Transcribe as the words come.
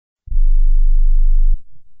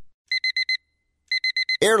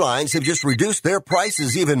Airlines have just reduced their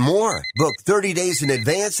prices even more. Book 30 days in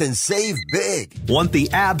advance and save big. Want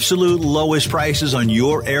the absolute lowest prices on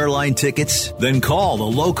your airline tickets? Then call the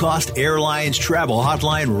Low Cost Airlines Travel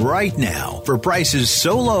Hotline right now for prices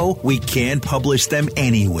so low we can't publish them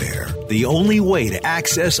anywhere. The only way to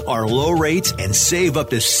access our low rates and save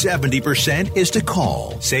up to 70% is to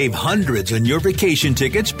call. Save hundreds on your vacation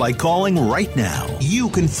tickets by calling right now. You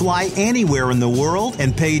can fly anywhere in the world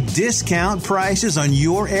and pay discount prices on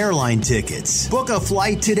your airline tickets. Book a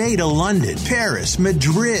flight today to London, Paris,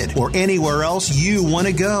 Madrid, or anywhere else you want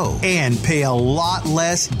to go and pay a lot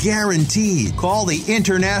less guaranteed. Call the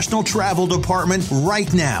International Travel Department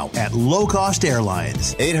right now at Low Cost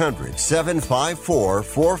Airlines.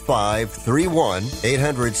 800-754-4531.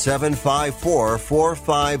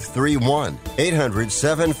 800-754-4531.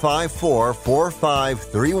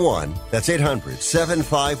 800-754-4531. That's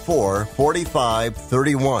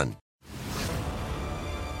 800-754-4531.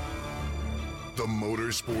 The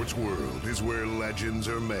motorsports world is where legends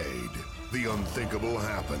are made, the unthinkable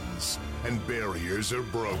happens, and barriers are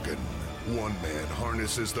broken. One man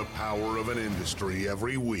harnesses the power of an industry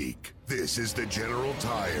every week. This is the General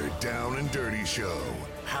Tire Down and Dirty Show,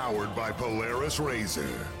 powered by Polaris Razor,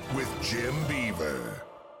 with Jim Beaver.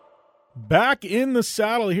 Back in the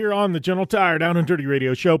saddle here on the General Tire Down and Dirty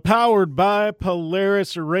Radio Show, powered by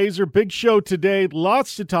Polaris Razor. Big show today.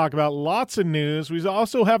 Lots to talk about. Lots of news. We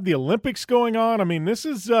also have the Olympics going on. I mean, this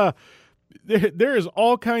is there is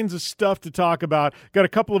all kinds of stuff to talk about. Got a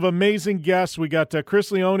couple of amazing guests. We got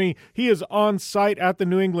Chris Leone. He is on site at the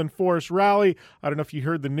New England Forest Rally. I don't know if you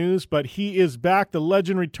heard the news, but he is back. The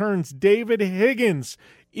legend returns. David Higgins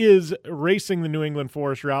is racing the New England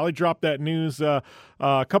Forest Rally. Dropped that news a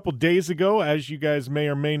couple days ago. As you guys may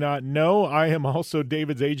or may not know, I am also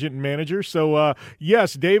David's agent and manager. So,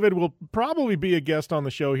 yes, David will probably be a guest on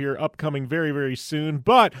the show here upcoming very, very soon.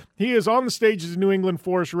 But he is on the stages of the New England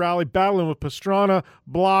Forest Rally, battling with Pastrana,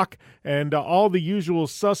 Block, and all the usual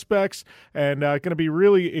suspects. And going to be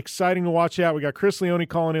really exciting to watch that. We got Chris Leone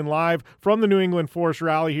calling in live from the New England Forest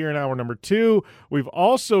Rally here in hour number 2. We've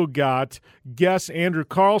also got guest Andrew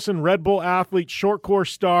Carlson, Red Bull athlete, short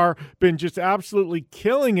course star, been just absolutely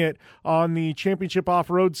killing it on the championship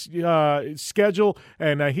off-road schedule,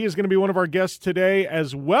 and he is going to be one of our guests today,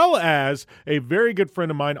 as well as a very good friend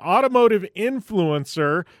of mine, automotive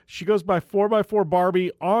influencer. She goes by 4x4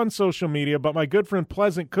 Barbie on social media, but my good friend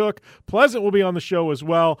Pleasant Cook. Pleasant will be on the show as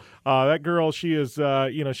well. That girl, she is,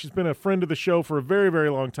 she's been a friend of the show for a very, very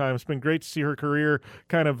long time. It's been great to see her career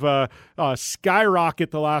kind of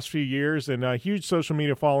skyrocket the last few years, and huge social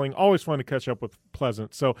media following. Always fun to catch up with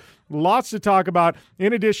Pleasant. So lots to talk about.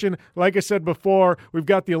 In addition, like I said before, we've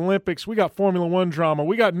got the Olympics. We got Formula One drama.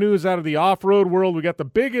 We got news out of the off-road world. We got the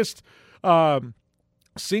biggest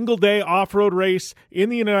single-day off-road race in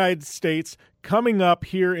the United States coming up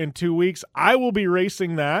here in 2 weeks. I will be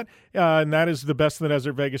racing that, and that is the Best in the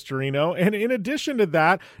Desert Vegas to Reno. And in addition to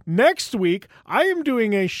that, next week, I am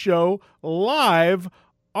doing a show live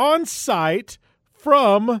on site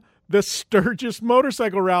from the Sturgis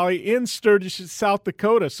Motorcycle Rally in Sturgis, South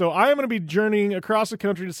Dakota. So I am going to be journeying across the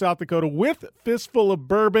country to South Dakota with Fistful of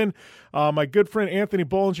Bourbon. My good friend Anthony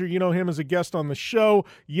Bollinger, you know him as a guest on the show.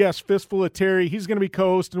 Yes, Fistful of Terry. He's going to be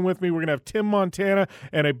co-hosting with me. We're going to have Tim Montana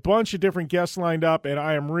and a bunch of different guests lined up, and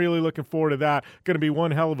I am really looking forward to that. Going to be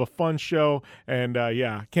one hell of a fun show, and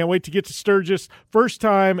can't wait to get to Sturgis. First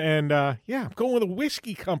time, and I'm going with a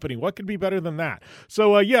whiskey company. What could be better than that?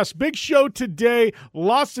 So, yes, big show today.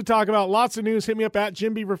 Lots to talk about, lots of news. Hit me up at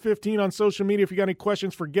JimBeaver15 on social media if you got any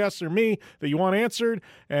questions for guests or me that you want answered.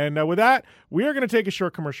 And with that, we are going to take a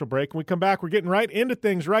short commercial break. When we come back, we're getting right into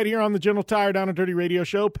things right here on the General Tire Down and Dirty Radio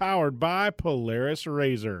Show, powered by Polaris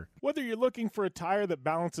Razor. Whether you're looking for a tire that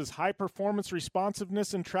balances high performance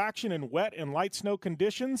responsiveness and traction in wet and light snow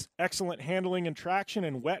conditions, excellent handling and traction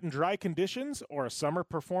in wet and dry conditions, or a summer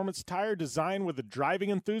performance tire designed with a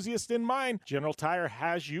driving enthusiast in mind, General Tire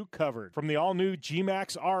has you covered. From the all-new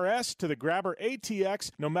G-Max RS to the Grabber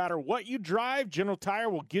ATX, no matter what you drive, General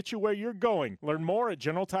Tire will get you where you're going. Learn more at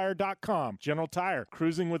GeneralTire.com. General Tire,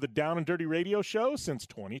 cruising with the Down and Dirty Radio Show since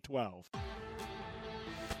 2012.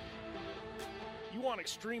 You want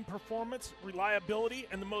extreme performance, reliability,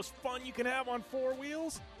 and the most fun you can have on four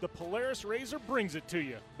wheels? The Polaris Razor brings it to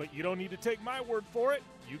you. But you don't need to take my word for it.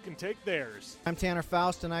 You can take theirs. I'm Tanner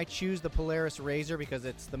Faust, and I choose the Polaris Razor because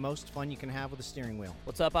it's the most fun you can have with a steering wheel.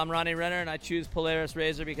 What's up? I'm Ronnie Renner, and I choose Polaris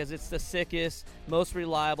Razor because it's the sickest, most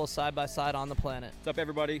reliable side-by-side on the planet. What's up,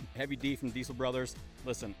 everybody? Heavy D from Diesel Brothers.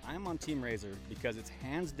 Listen, I'm on Team Razor because it's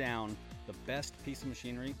hands down the best piece of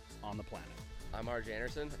machinery on the planet. I'm RJ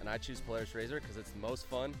Anderson, and I choose Polaris RZR because it's the most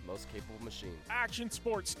fun, most capable machine. Action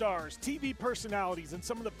sports stars, TV personalities, and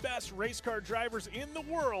some of the best race car drivers in the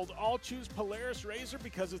world all choose Polaris RZR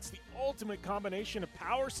because it's the ultimate combination of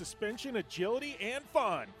power, suspension, agility, and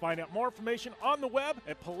fun. Find out more information on the web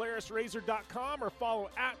at PolarisRZR.com or follow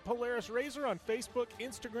at Polaris RZR on Facebook,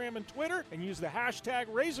 Instagram, and Twitter, and use the hashtag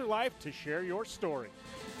RazorLife to share your story.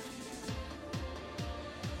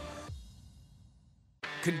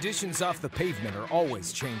 Conditions off the pavement are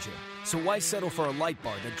always changing, so why settle for a light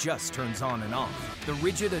bar that just turns on and off? The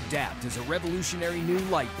Rigid Adapt is a revolutionary new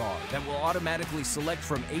light bar that will automatically select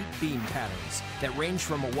from 8 beam patterns that range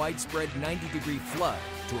from a widespread 90-degree flood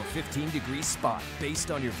to a 15-degree spot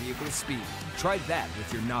based on your vehicle's speed. Try that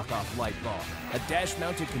with your knockoff light bar. A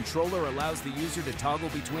dash-mounted controller allows the user to toggle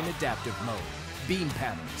between adaptive mode, beam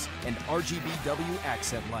patterns, and RGBW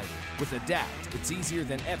accent lighting. With Adapt, it's easier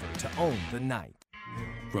than ever to own the night.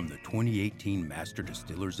 From the 2018 Master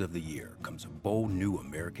Distillers of the Year comes a bold new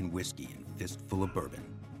American whiskey and fistful of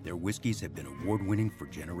bourbon. Their whiskeys have been award-winning for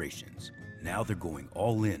generations. Now they're going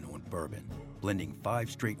all in on bourbon, blending 5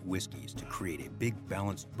 straight whiskeys to create a big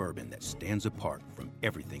balanced bourbon that stands apart from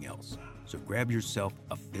everything else. So grab yourself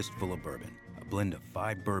a fistful of bourbon, a blend of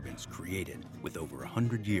 5 bourbons created with over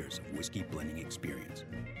 100 years of whiskey blending experience.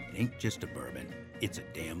 It ain't just a bourbon, it's a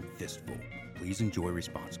damn fistful. Please enjoy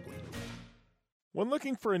responsibly. When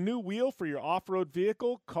looking for a new wheel for your off-road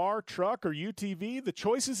vehicle, car, truck, or UTV, the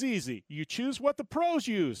choice is easy. You choose what the pros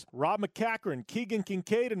use. Rob McCachran, Keegan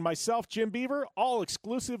Kincaid, and myself, Jim Beaver, all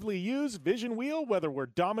exclusively use Vision Wheel, whether we're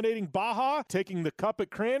dominating Baja, taking the cup at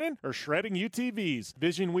Crandon, or shredding UTVs.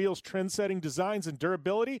 Vision Wheel's trend-setting designs and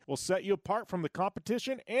durability will set you apart from the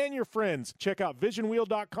competition and your friends. Check out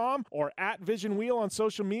visionwheel.com or at Vision Wheel on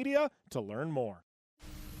social media to learn more.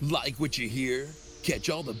 Like what you hear?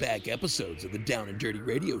 Catch all the back episodes of the Down and Dirty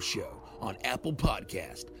Radio Show on Apple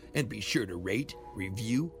Podcast, and be sure to rate,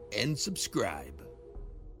 review, and subscribe.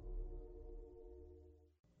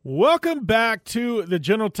 Welcome back to the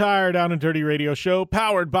General Tire Down and Dirty Radio Show,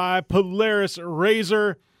 powered by Polaris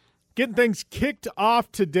RZR. Getting things kicked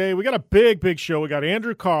off today. We got a big show. We got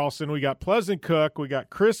Andrew Carlson. We got Pleasant Cook. We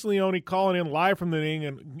got Chris Leone calling in live from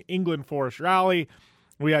the England Forest Rally.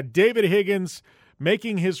 We had David Higgins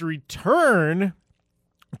making his return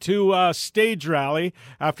to Stage Rally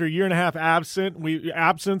after a year and a half absence.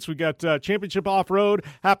 We got Championship Off-Road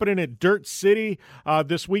happening at Dirt City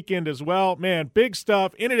this weekend as well. Man, big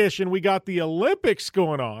stuff. In addition, we got the Olympics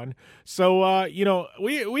going on. So,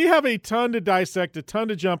 we have a ton to dissect, a ton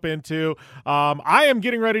to jump into. I am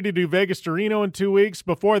getting ready to do Vegas to Reno in 2 weeks.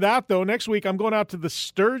 Before that, though, next week I'm going out to the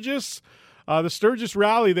Sturgis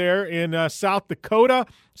Rally there in South Dakota.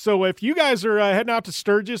 So if you guys are heading out to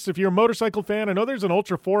Sturgis, if you're a motorcycle fan, I know there's an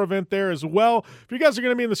Ultra 4 event there as well. If you guys are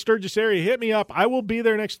going to be in the Sturgis area, hit me up. I will be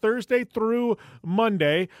there next Thursday through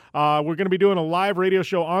Monday. We're going to be doing a live radio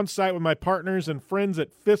show on site with my partners and friends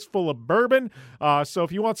at Fistful of Bourbon. So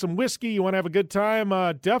if you want some whiskey, you want to have a good time,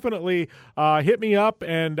 definitely hit me up.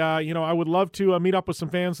 And, I would love to meet up with some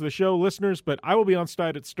fans of the show, listeners, but I will be on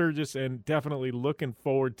site at Sturgis and definitely looking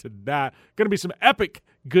forward to that. Going to be some epic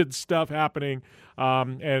good stuff happening.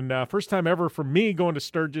 And first time ever for me going to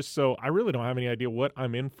Sturgis, so I really don't have any idea what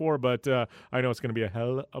I'm in for, but I know it's going to be a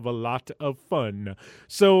hell of a lot of fun.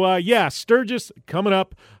 So, Sturgis coming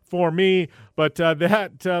up for me, but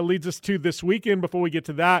that leads us to this weekend. Before we get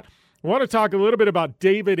to that, I want to talk a little bit about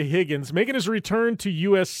David Higgins making his return to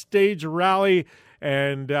U.S. Stage Rally,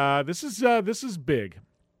 and this is big.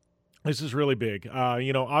 This is really big.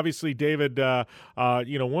 Obviously David,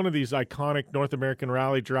 one of these iconic North American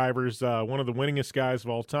rally drivers, one of the winningest guys of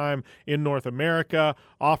all time in North America,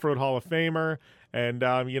 Off-Road Hall of Famer. And,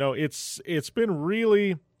 it's been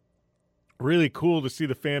really cool to see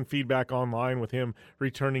the fan feedback online with him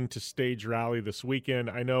returning to Stage Rally this weekend.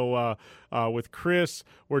 I know with Chris,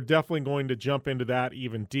 we're definitely going to jump into that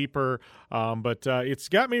even deeper. But it's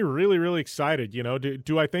got me really excited.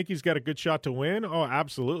 Do I think he's got a good shot to win? Oh,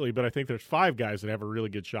 absolutely. But I think there's 5 guys that have a really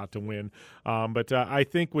good shot to win. But I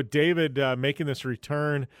think with David making this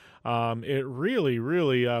return, it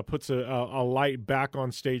really puts a light back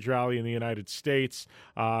on Stage Rally in the United States,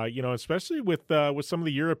 especially with some of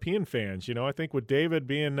the European fans. I think with David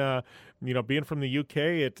being from the UK,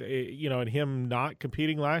 and him not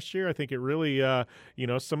competing last year, I think it really,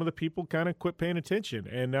 some of the people kind of quit paying attention.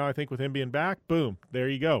 And now I think with him being back, boom, there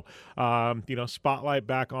you go. Spotlight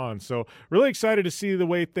back on. So really excited to see the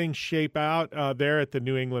way things shape out there at the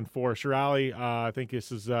New England Forest Rally. I think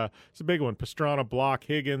this is it's a big one. Pastrana, Block,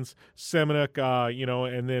 Higgins, Semenuk,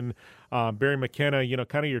 and then Barry McKenna,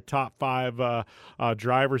 kind of your top 5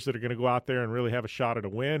 drivers that are going to go out there and really have a shot at a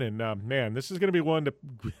win. And, man, this is going to be one that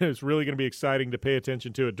is really going to be exciting to pay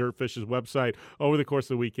attention to at Dirtfish's website over the course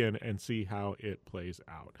of the weekend and see how it plays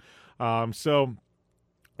out.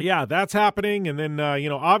 Yeah, that's happening. And then,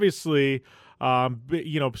 obviously, some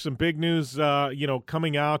big news,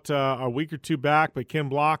 coming out a week or two back, but Ken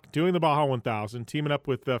Block doing the Baja 1000, teaming up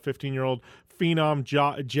with 15-year-old phenom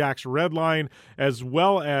Jax Redline, as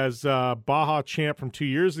well as Baja champ from 2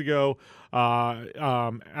 years ago,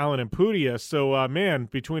 Alan Ampudia. So, man,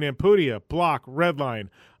 between Ampudia, Block, Redline,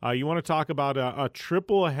 you want to talk about a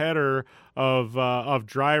triple header of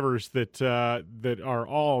drivers that are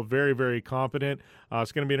all very, very competent.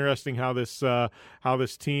 It's going to be interesting how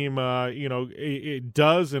this team it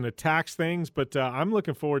does and attacks things, but I'm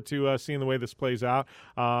looking forward to seeing the way this plays out.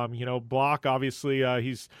 Block, obviously,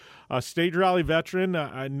 he's a stage rally veteran.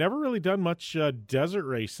 Never really done much desert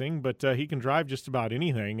racing, but he can drive just about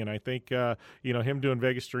anything, and I think him doing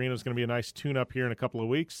Vegas to Reno is going to be a nice tune-up here in a couple of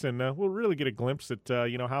weeks, and we'll really get a glimpse at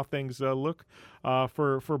how things look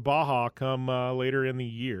for Baja come later in the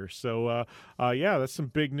year. So that's some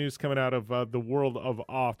big news coming out of the world of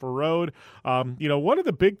off-road. One of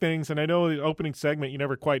the big things, and I know the opening segment you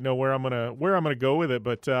never quite know where I'm gonna go with it,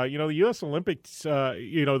 but the U.S. Olympics,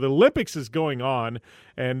 the Olympics is going on,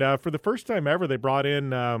 and for the first time ever they brought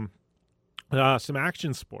in some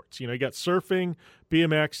action sports. You got surfing,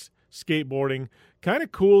 BMX, skateboarding. Kind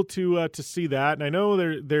of cool to see that. And I know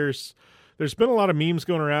there's been a lot of memes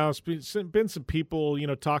going around. There's been some people,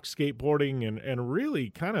 talk skateboarding and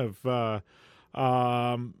really kind of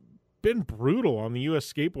been brutal on the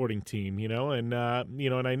U.S. skateboarding team, and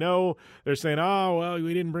I know they're saying, oh, well,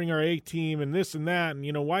 we didn't bring our A team and this and that.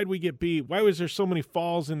 And, why'd we get beat? Why was there so many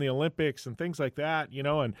falls in the Olympics and things like that,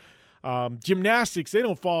 and gymnastics, they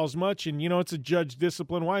don't fall as much, and it's a judge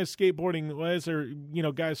discipline. Why is skateboarding? Why is there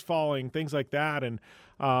guys falling? Things like that. And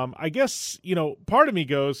I guess part of me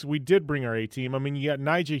goes, we did bring our A team. I mean, you got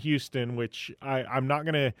Nyjah Huston, which I'm not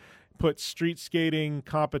going to put street skating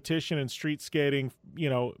competition and street skating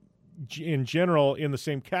in general in the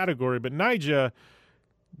same category, but Nyjah,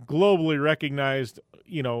 globally recognized,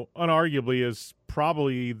 unarguably as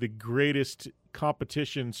probably the greatest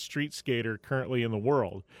competition street skater currently in the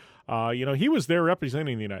world. He was there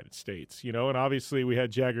representing the United States, and obviously we had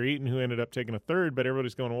Jagger Eaton who ended up taking a third, but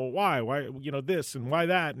everybody's going, well, why, this and why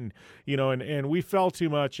that? And, and we fell too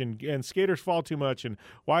much and skaters fall too much. And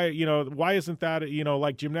why isn't that,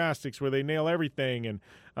 like gymnastics where they nail everything? And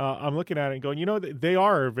I'm looking at it and going, they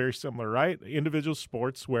are very similar, right? Individual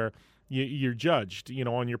sports where you're judged,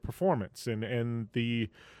 on your performance and the,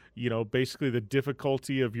 basically the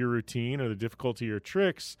difficulty of your routine or the difficulty of your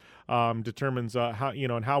tricks determines how,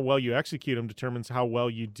 and how well you execute them determines how well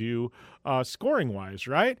you do scoring wise,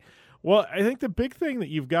 right? Well, I think the big thing that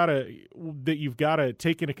you've got to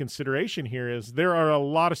take into consideration here is there are a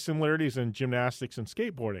lot of similarities in gymnastics and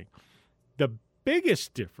skateboarding. The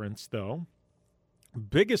biggest difference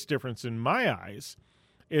in my eyes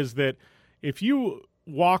is that if you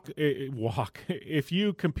if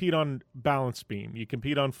you compete on balance beam, you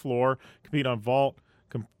compete on floor, compete on vault,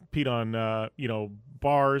 compete on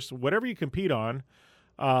bars, whatever you compete on,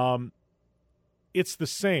 it's the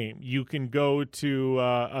same. You can go to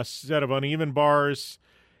a set of uneven bars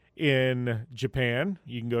in Japan.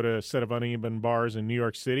 You can go to a set of uneven bars in New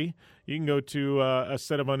York City. You can go to a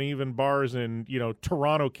set of uneven bars in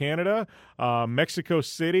Toronto, Canada, Mexico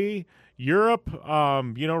City, Europe,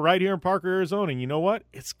 right here in Parker, Arizona. And you know what?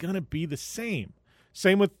 It's going to be the same.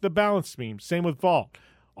 Same with the balance beam. Same with vault.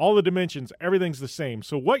 All the dimensions, everything's the same.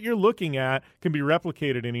 So what you're looking at can be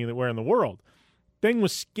replicated anywhere in the world. Thing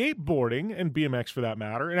with skateboarding and BMX for that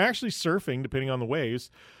matter, and actually surfing, depending on the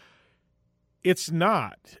waves, it's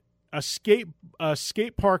not. A skate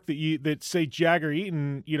park that say Jagger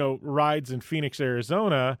Eaton, rides in Phoenix,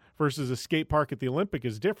 Arizona versus a skate park at the Olympic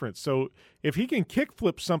is different. So if he can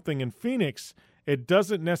kickflip something in Phoenix, it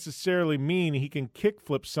doesn't necessarily mean he can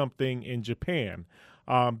kickflip something in Japan.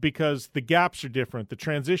 Because the gaps are different, the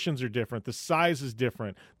transitions are different, the size is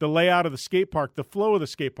different, the layout of the skate park, the flow of the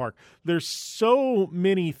skate park. There's so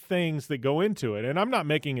many things that go into it. And I'm not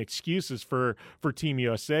making excuses for Team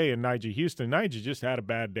USA and Nyjah Huston. Nyjah just had a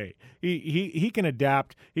bad day. He can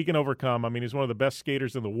adapt. He can overcome. I mean, he's one of the best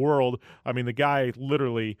skaters in the world. I mean, the guy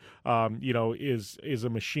literally, is a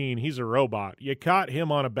machine. He's a robot. You caught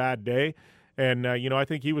him on a bad day. And, I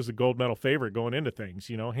think he was the gold medal favorite going into things,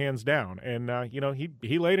 hands down. And,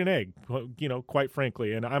 he laid an egg, quite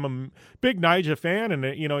frankly. And I'm a big Nyjah fan. And,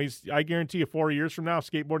 I guarantee you 4 years from now,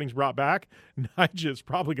 if skateboarding's brought back, Nyjah is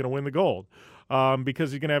probably going to win the gold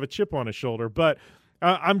because he's going to have a chip on his shoulder. But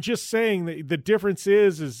I'm just saying that the difference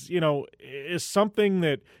is something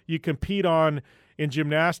that you compete on in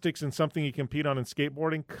gymnastics and something you compete on in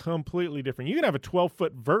skateboarding, completely different. You can have a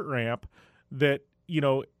 12-foot vert ramp that,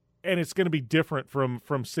 and it's going to be different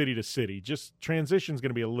from city to city. Just transition's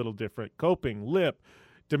going to be a little different. Coping, lip,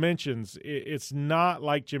 dimensions. It's not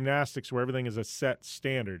like gymnastics where everything is a set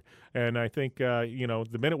standard. And I think,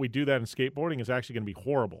 the minute we do that in skateboarding is actually going to be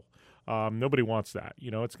horrible. Nobody wants that.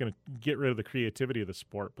 It's going to get rid of the creativity of the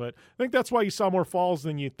sport. But I think that's why you saw more falls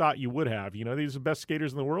than you thought you would have. These are the best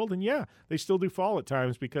skaters in the world, and yeah, they still do fall at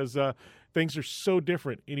times because things are so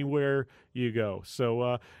different anywhere you go.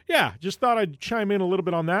 So, just thought I'd chime in a little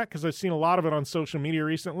bit on that because I've seen a lot of it on social media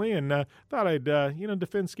recently, and thought I'd,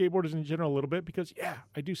 defend skateboarders in general a little bit because,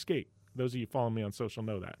 I do skate. Those of you following me on social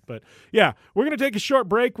know that. But, we're going to take a short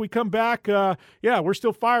break. We come back. We're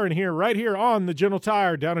still firing here, right here on the General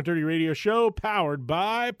Tire Down and Dirty Radio Show, powered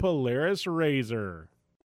by Polaris Razor.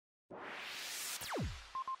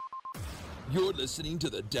 You're listening to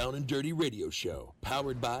the Down and Dirty Radio Show,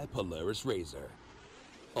 powered by Polaris Razor.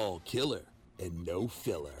 All killer and no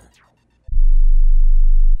filler.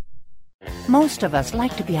 Most of us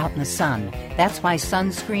like to be out in the sun. That's why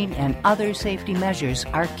sunscreen and other safety measures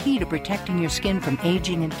are key to protecting your skin from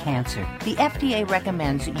aging and cancer. The FDA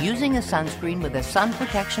recommends using a sunscreen with a sun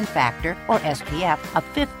protection factor, or SPF, of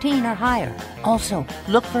 15 or higher. Also,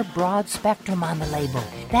 look for broad spectrum on the label.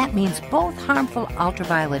 That means both harmful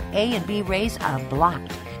ultraviolet A and B rays are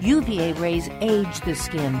blocked. UVA rays age the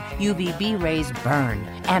skin, UVB rays burn,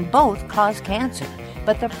 and both cause cancer.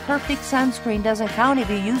 But the perfect sunscreen doesn't count if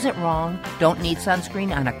you use it wrong. Don't need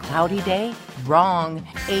sunscreen on a cloudy day? Wrong.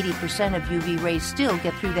 80% of UV rays still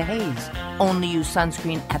get through the haze. Only use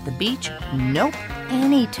sunscreen at the beach? Nope.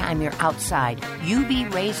 Anytime you're outside,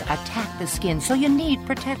 UV rays attack the skin, so you need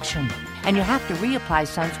protection. And you have to reapply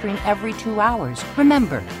sunscreen every 2 hours.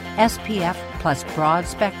 Remember, SPF plus broad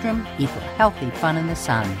spectrum equal healthy fun in the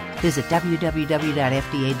sun. Visit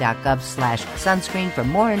www.fda.gov/sunscreen for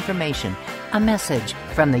more information. A message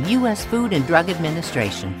from the U.S. Food and Drug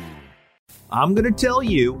Administration. I'm going to tell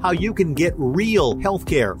you how you can get real health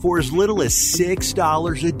care for as little as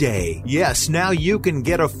 $6 a day. Yes, now you can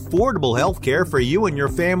get affordable health care for you and your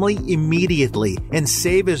family immediately and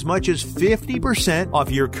save as much as 50%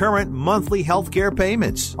 off your current monthly health care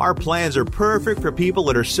payments. Our plans are perfect for people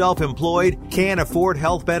that are self-employed, can't afford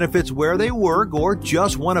health benefits where they work, or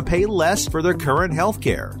just want to pay less for their current health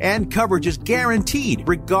care. And coverage is guaranteed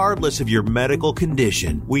regardless of your medical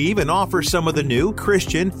condition. We even offer some of the new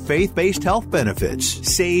Christian faith-based health benefits.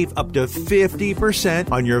 Save up to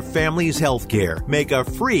 50% on your family's health care. Make a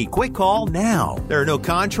free quick call now. There are no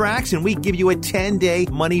contracts, and we give you a 10-day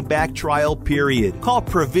money-back trial period. Call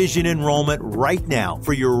Provision Enrollment right now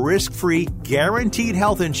for your risk-free, guaranteed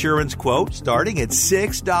health insurance quote starting at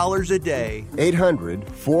 $6 a day.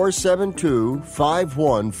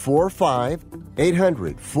 800-472-5145.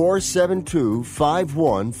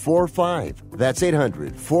 800-472-5145. That's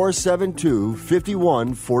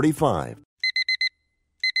 800-472-5145.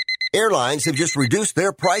 Airlines have just reduced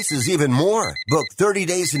their prices even more. Book 30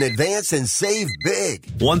 days in advance and save big.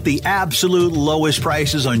 Want the absolute lowest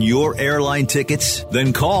prices on your airline tickets?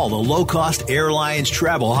 Then call the Low Cost Airlines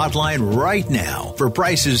Travel Hotline right now for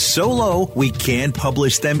prices so low we can't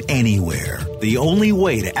publish them anywhere. The only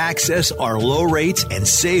way to access our low rates and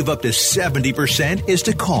save up to 70% is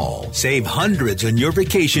to call. Save hundreds on your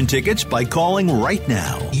vacation tickets by calling right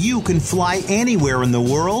now. You can fly anywhere in the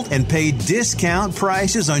world and pay discount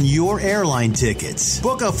prices on your airline tickets.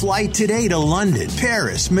 Book a flight today to London,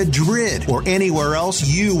 Paris, Madrid, or anywhere else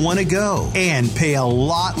you want to go and pay a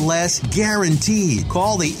lot less guaranteed.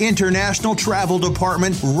 Call the International Travel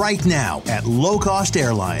Department right now at Low Cost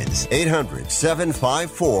Airlines.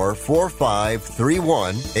 800-754-4531.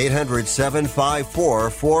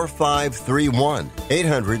 800-754-4531.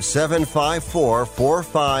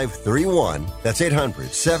 800-754-4531. That's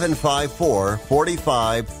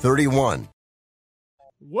 800-754-4531.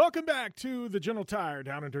 Welcome back to the General Tire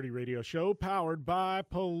Down and Dirty Radio Show, powered by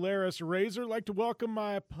Polaris Razor. I'd like to welcome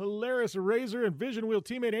my Polaris Razor and Vision Wheel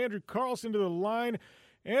teammate Andrew Carlson to the line.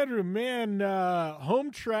 Andrew, man,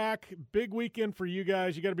 home track, big weekend for you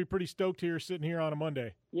guys. You got to be pretty stoked here, sitting here on a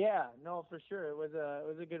Monday. Yeah, no, for sure. It was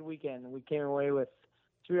a good weekend. We came away with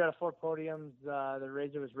 3 out of 4 podiums. The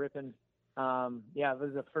Razor was ripping. It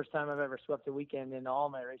was the first time I've ever swept a weekend in all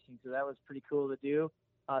my racing, so that was pretty cool to do.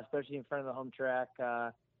 Especially in front of the home track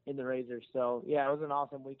in the Razor. So, yeah, it was an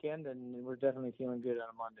awesome weekend, and we're definitely feeling good on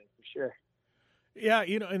a Monday for sure. Yeah,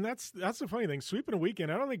 and that's the funny thing. Sweeping a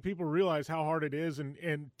weekend, I don't think people realize how hard it is,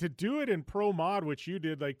 and to do it in Pro Mod, which you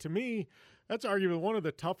did, like, to me, that's arguably one of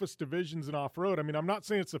the toughest divisions in off-road. I mean, I'm not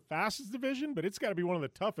saying it's the fastest division, but it's got to be one of the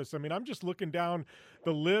toughest. I mean, I'm just looking down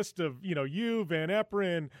the list of, you, Van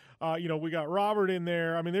Eperen, we got Robert in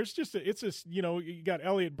there. I mean, there's just you got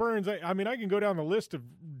Elliot Burns. I mean, I can go down the list of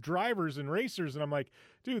drivers and racers, and I'm like,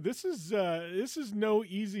 dude, this is no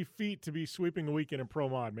easy feat to be sweeping a weekend in Pro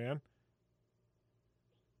Mod, man.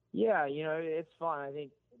 Yeah, it's fun. I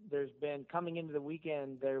think there's been, coming into the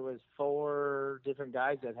weekend, there was 4 different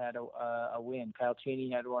guys that had a win. Kyle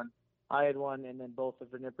Cheney had one, I had one, and then both the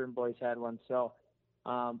Van Eperen boys had one. So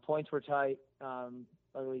points were tight.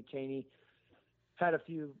 Luckily, Cheney had a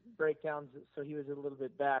few breakdowns, so he was a little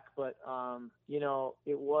bit back. But,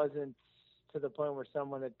 it wasn't to the point where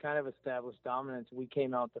someone had kind of established dominance. We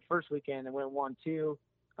came out the first weekend and went 1-2,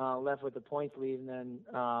 left with the points lead, and then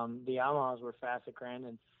the Yamahas were fast at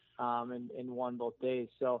Crandon. And won both days.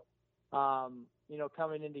 So,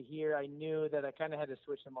 coming into here, I knew that I kind of had to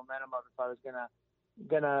switch the momentum up if I was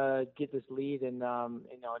gonna get this lead and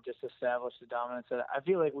just establish the dominance that I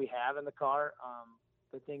feel like we have in the car.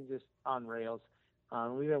 The thing's just on rails.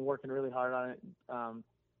 We've been working really hard on it.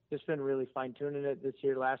 Just been really fine tuning it this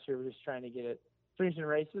year. Last year, we were just trying to get it finishing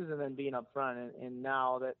races and then being up front. And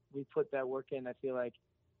now that we put that work in, I feel like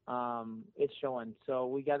it's showing. So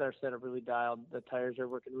we got our setup really dialed. The tires are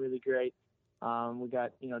working really great. We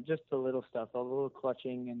got, just the little stuff, a little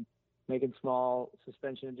clutching and making small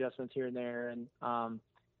suspension adjustments here and there. And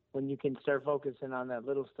when you can start focusing on that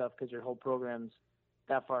little stuff because your whole program's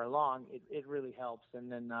that far along, it really helps.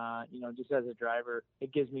 And then, just as a driver,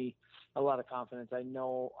 it gives me a lot of confidence. I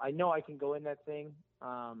know I can go in that thing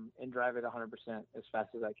and drive it 100% as fast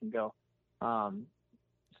as I can go.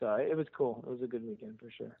 So it was cool. It was a good weekend for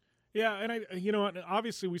sure. Yeah, and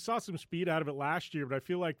obviously we saw some speed out of it last year, but I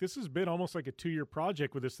feel like this has been almost like a 2-year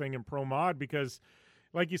project with this thing in Pro Mod because,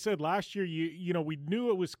 like you said, last year we knew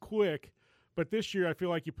it was quick, but this year I feel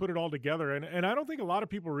like you put it all together, and I don't think a lot of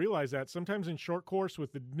people realize that. Sometimes in short course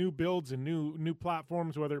with the new builds and new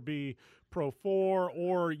platforms, whether it be Pro 4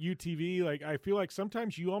 or UTV, like I feel like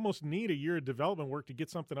sometimes you almost need a year of development work to get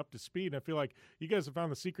something up to speed, and I feel like you guys have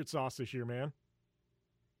found the secret sauce this year, man.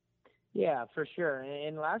 Yeah, for sure.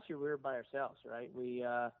 And last year we were by ourselves, right? We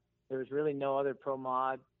there was really no other Pro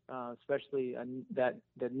Mod, especially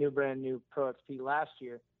the brand new Pro XP last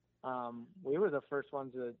year. We were the first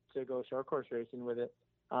ones to go short course racing with it.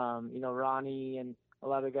 Ronnie and a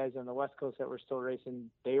lot of the guys on the West Coast that were still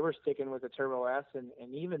racing, they were sticking with the Turbo S,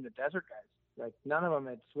 and even the Desert guys. Like none of them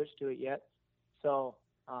had switched to it yet. So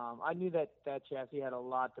I knew that chassis had a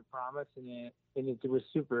lot to promise, and it was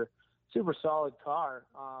super solid car.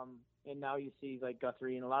 And now you see like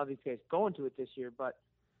Guthrie and a lot of these guys going to it this year, but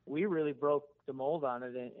we really broke the mold on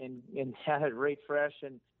it and had it right fresh.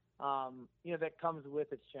 And, that comes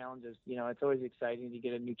with its challenges. It's always exciting to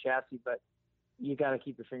get a new chassis, but you got to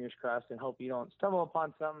keep your fingers crossed and hope you don't stumble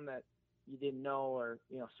upon something that you didn't know, or,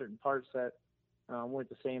 certain parts that weren't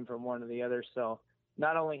the same from one to the other. So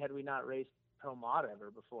not only had we not raced Pro Mod ever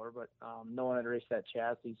before, but no one had raced that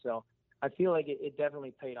chassis. So I feel like it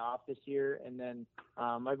definitely paid off this year. And then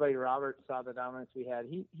my buddy Robert saw the dominance we had.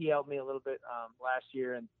 He helped me a little bit last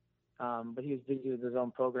year, and but he was busy with his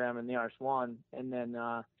own program in the RS1. And then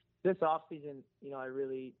this off season,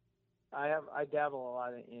 I dabble a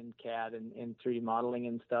lot in CAD and 3D modeling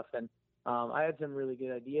and stuff, and I had some really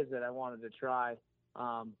good ideas that I wanted to try.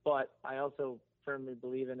 But I also firmly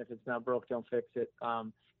believe in, if it's not broke, don't fix it.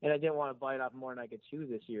 And I didn't want to bite off more than I could chew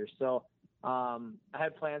this year. So I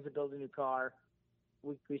had plans to build a new car.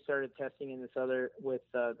 We started testing in this other with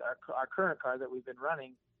our current car that we've been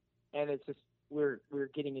running, and it's just we're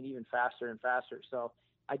getting it even faster and faster. So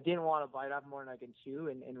I didn't want to bite off more than I can chew,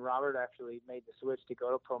 and Robert actually made the switch to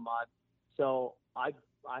go to Pro Mod. So I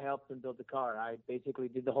helped him build the car. I basically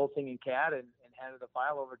did the whole thing in CAD and handed the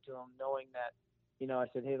file over to him, knowing that, I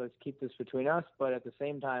said, hey, let's keep this between us, but at the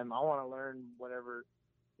same time, I want to learn whatever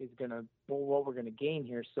is what we're gonna gain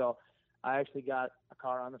here. So I actually got a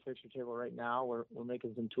car on the fixture table right now. We're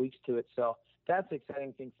making some tweaks to it. So that's the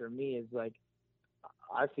exciting thing for me, is like,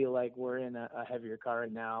 I feel like we're in a heavier car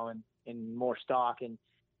right now and more stock, and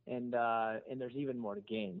there's even more to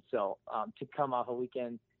gain. So to come off a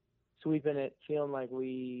weekend sweeping it, feeling like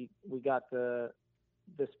we got the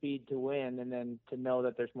speed to win, and then to know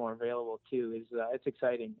that there's more available too, is it's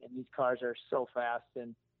exciting. And these cars are so fast,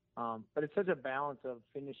 and but it's such a balance of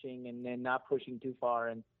finishing and then not pushing too far,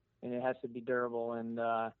 and it has to be durable. And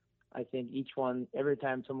I think each one, every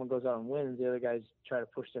time someone goes out and wins, the other guys try to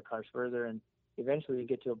push their cars further, and eventually you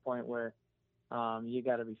get to a point where you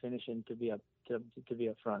got to be finishing to to be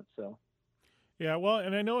up front. So. Yeah, well,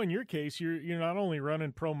 and I know in your case, you're not only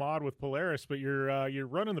running Pro Mod with Polaris, but you're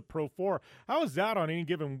running the Pro 4. How is that on any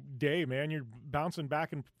given day, man? You're bouncing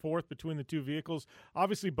back and forth between the two vehicles.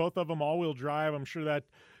 Obviously, both of them all-wheel drive. I'm sure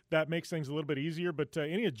that makes things a little bit easier. But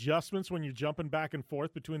any adjustments when you're jumping back and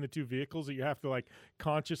forth between the two vehicles that you have to like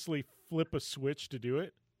consciously flip a switch to do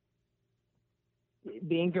it?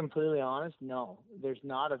 Being completely honest, no, there's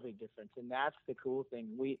not a big difference, and that's the cool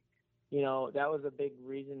thing. That was a big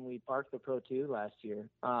reason we parked the Pro 2 last year,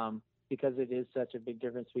 because it is such a big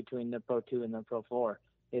difference between the Pro 2 and the Pro 4.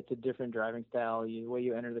 It's a different driving style. The way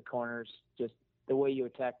you enter the corners, just the way you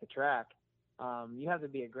attack the track. You have to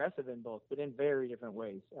be aggressive in both, but in very different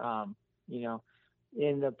ways.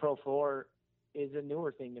 In the Pro 4 is a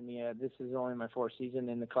newer thing to me. This is only my fourth season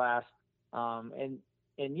in the class. And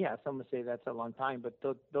yeah, some would say that's a long time, but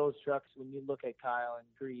those trucks, when you look at Kyle and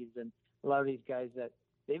Greaves and a lot of these guys that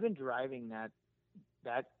they've been driving that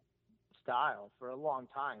style for a long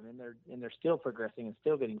time, and they're still progressing and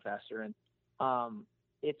still getting faster. And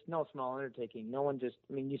it's no small undertaking. No one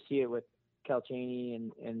you see it with Cal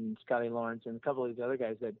Chaney and Scotty Lawrence and a couple of these other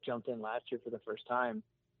guys that jumped in last year for the first time.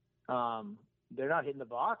 They're not hitting the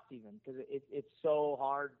box even because it's so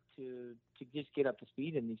hard to just get up to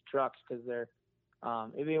speed in these trucks because they're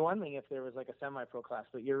it'd be one thing if there was like a semi-pro class,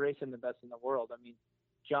 but you're racing the best in the world. I mean,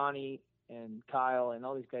 Johnny and Kyle and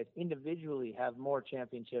all these guys individually have more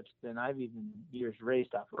championships than I've even years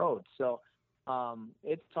raced off road. So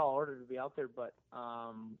it's a tall order to be out there, but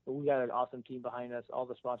we got an awesome team behind us, all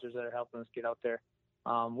the sponsors that are helping us get out there.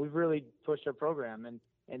 We've really pushed our program,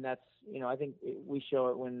 and that's, I think we show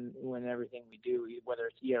it when everything we do, whether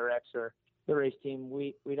it's ERX or the race team,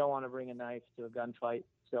 we don't want to bring a knife to a gunfight.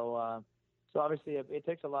 So obviously it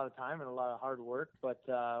takes a lot of time and a lot of hard work, but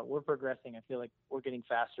we're progressing. I feel like we're getting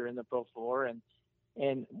faster in the Pro 4,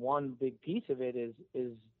 and one big piece of it is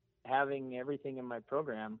having everything in my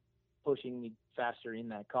program pushing me faster in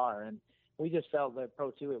that car. And we just felt that Pro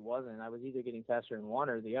 2 it wasn't. I was either getting faster in one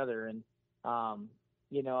or the other. And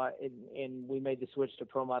and we made the switch to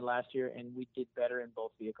Pro Mod last year, and we did better in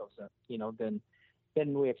both vehicles,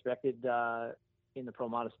 than we expected in the Pro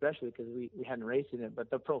Mod, especially because we hadn't raced in it. But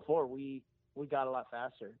the Pro 4 we got a lot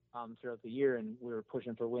faster throughout the year, and we were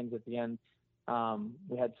pushing for wins at the end.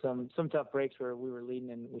 We had some tough breaks where we were leading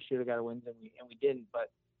and we should have got a win, and we didn't.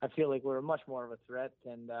 But I feel like we're much more of a threat,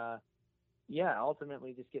 and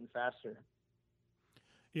ultimately just getting faster.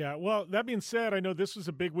 Yeah, well, that being said, I know this was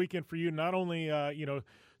a big weekend for you, not only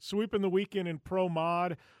sweeping the weekend in Pro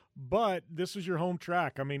Mod, but this is your home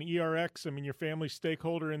track. I mean, ERX, your family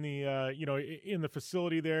stakeholder in the, in the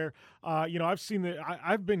facility there. I've seen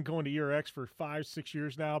I've been going to ERX for 5-6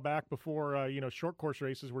 years now, back before, short course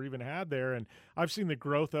races were even had there. And I've seen the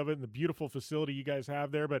growth of it and the beautiful facility you guys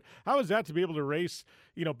have there. But how is that to be able to race,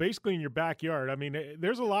 basically in your backyard? I mean,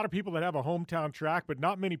 there's a lot of people that have a hometown track, but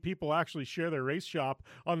not many people actually share their race shop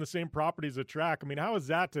on the same property as a track. I mean, how is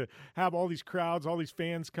that to have all these crowds, all these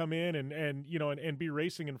fans come in and be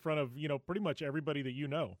racing in front of, pretty much everybody that you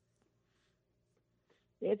know?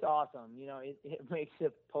 It's awesome. It makes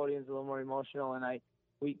the podiums a little more emotional, and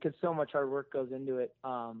because so much hard work goes into it.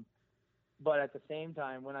 But at the same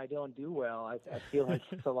time, when I don't do well, I feel like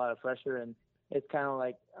it's a lot of pressure, and it's kind of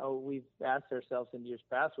like, we've asked ourselves in years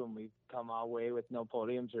past when we've come our way with no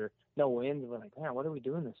podiums or no wins, we're like, man, what are we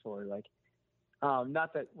doing this for? Like,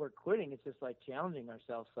 not that we're quitting, it's just like challenging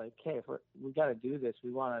ourselves. Like, hey, if we got to do this,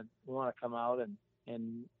 we want to come out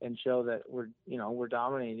and show that we're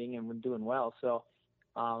dominating and we're doing well. So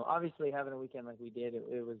obviously having a weekend like we did,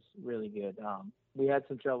 it was really good. We had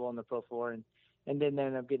some trouble in the Pro 4 and didn't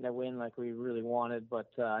end up getting a win like we really wanted, but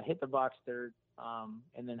hit the box third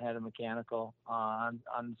and then had a mechanical on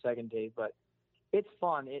the second day. But it's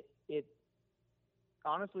fun. It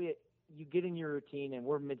honestly, you get in your routine, and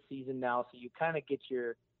we're mid-season now, so you kind of get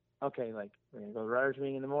your, okay, like we're going to go to Riders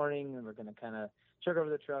Meeting in the morning, and we're going to kind of check over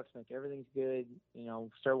the trucks, make everything's good,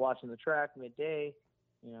 start watching the track midday,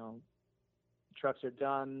 trucks are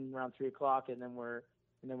done around 3:00, and then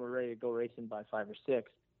we're ready to go racing by 5 or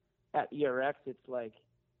 6. At ERX, it's like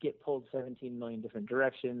get pulled 17 million different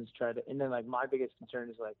directions, and then like my biggest concern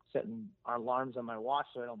is like setting our alarms on my watch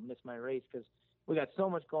so I don't miss my race, because we got so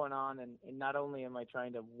much going on, and not only am I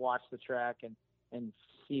trying to watch the track and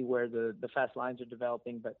see where the fast lines are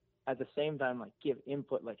developing, but at the same time, like give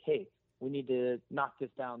input, like, hey, we need to knock this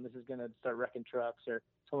down. This is going to start wrecking trucks, or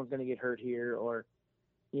someone's going to get hurt here, or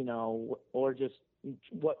just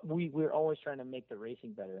what we're always trying to make the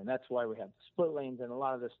racing better. And that's why we have the split lanes and a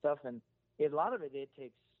lot of this stuff. And a lot of it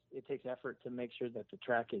takes effort to make sure that the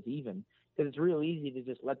track is even. because it's real easy to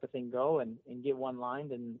just let the thing go and get one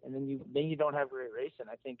lined, and then you don't have great racing.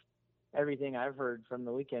 I think everything I've heard from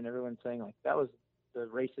the weekend, everyone's saying like that was the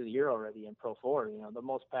race of the year already in Pro 4, the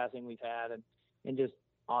most passing we've had and just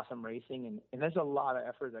awesome racing. And there's a lot of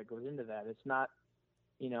effort that goes into that. It's not,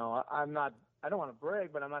 I don't want to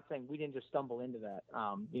brag, but I'm not saying we didn't just stumble into that.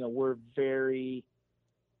 We're very,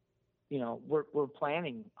 we're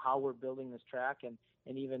planning how we're building this track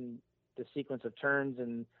and even the sequence of turns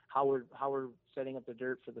and how we're setting up the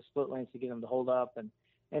dirt for the split lanes to get them to hold up and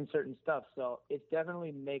certain stuff. So it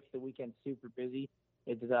definitely makes the weekend super busy.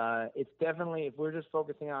 It's definitely, if we're just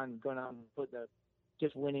focusing on going out and put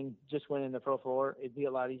just winning the Pro 4, it'd be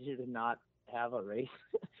a lot easier to not have a race.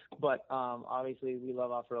 But obviously we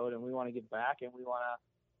love off-road and we want to give back and we want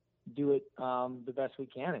to do it the best we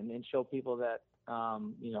can and show people that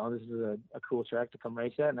this is a cool track to come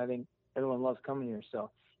race at, and I think everyone loves coming here. So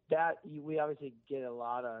that we obviously get a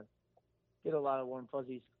lot of warm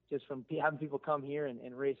fuzzies just from having people come here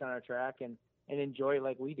and race on our track and enjoy it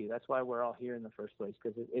like we do. That's why we're all here in the first place,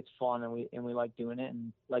 because it's fun and we like doing it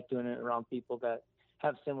and like doing it around people that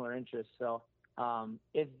have similar interests. So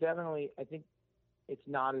it's definitely, I think it's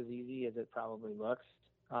not as easy as it probably looks,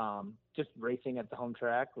 just racing at the home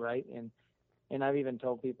track, right? And I've even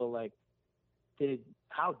told people like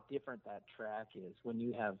how different that track is when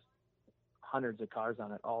you have hundreds of cars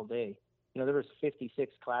on it all day. There was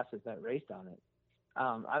 56 classes that raced on it.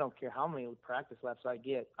 I don't care how many practice laps I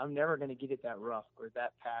get, I'm never going to get it that rough or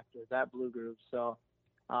that packed or that blue groove. So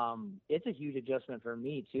it's a huge adjustment for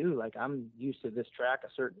me too. Like I'm used to this track a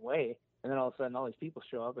certain way, and then all of a sudden all these people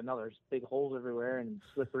show up and now there's big holes everywhere and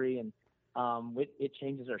slippery, and it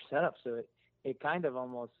changes our setup. So it kind of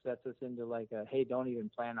almost sets us into like hey, don't even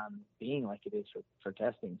plan on being like it is for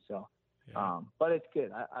testing. So, yeah. But it's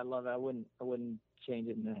good. I love it. I wouldn't change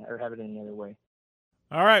it or have it any other way.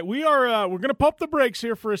 All right, we're going to pump the brakes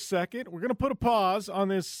here for a second. We're going to put a pause on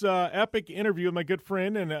this epic interview with my good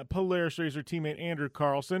friend and Polaris RZR teammate Andrew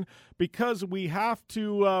Carlson, because we have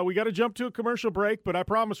to we got to jump to a commercial break, but I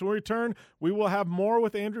promise when we return, we will have more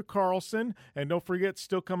with Andrew Carlson. And don't forget,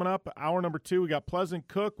 still coming up, hour number 2, we got Pleasant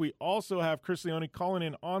Cook. We also have Chris Leone calling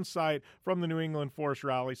in on site from the New England Forest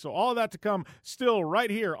Rally. So all of that to come still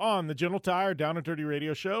right here on the General Tire Down and Dirty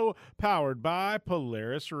Radio Show, powered by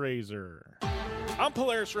Polaris RZR. I'm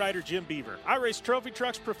Polaris rider Jim Beaver. I race trophy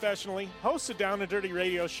trucks professionally, host a Down and Dirty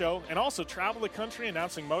radio show, and also travel the country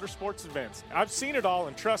announcing motorsports events. I've seen it all,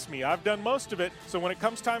 and trust me, I've done most of it, so when it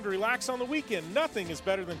comes time to relax on the weekend, nothing is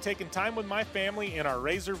better than taking time with my family in our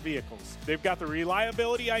RZR vehicles. They've got the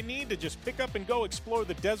reliability I need to just pick up and go explore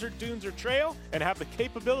the desert, dunes, or trail, and have the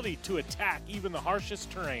capability to attack even the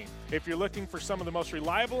harshest terrain. If you're looking for some of the most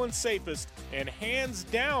reliable and safest, and hands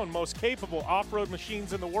down most capable off-road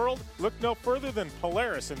machines in the world, look no further than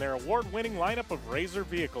Polaris and their award-winning lineup of RZR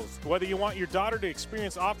vehicles. Whether you want your daughter to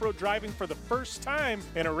experience off-road driving for the first time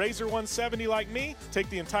in a RZR 170 like me, take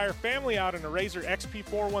the entire family out in a RZR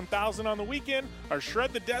XP4 1000 on the weekend, or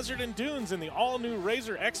shred the desert and dunes in the all-new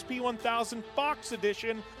RZR XP 1000 Fox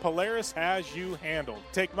Edition, Polaris has you handled.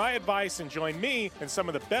 Take my advice and join me and some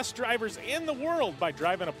of the best drivers in the world by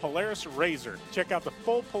driving a Polaris RZR. Check out the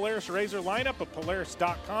full Polaris RZR lineup at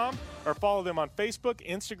Polaris.com or follow them on Facebook,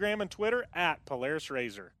 Instagram, and Twitter at Polaris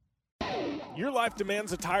RZR. Your life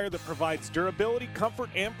demands a tire that provides durability, comfort,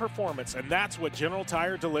 and performance, and that's what General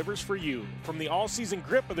Tire delivers for you. From the all-season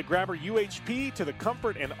grip of the Grabber UHP to the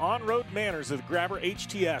comfort and on-road manners of the Grabber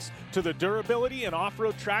HTS to the durability and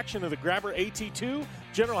off-road traction of the Grabber AT2,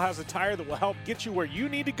 General has a tire that will help get you where you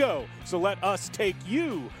need to go. So let us take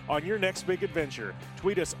you on your next big adventure.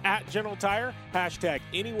 Tweet us at General Tire, hashtag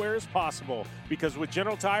anywhere is possible, because with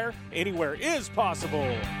General Tire, anywhere is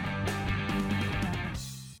possible.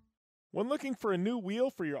 When looking for a new wheel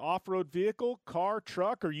for your off-road vehicle, car,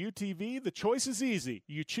 truck, or UTV, the choice is easy.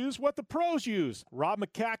 You choose what the pros use. Rob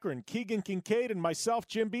McCachran, Keegan Kincaid, and myself,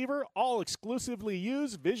 Jim Beaver, all exclusively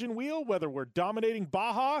use Vision Wheel, whether we're dominating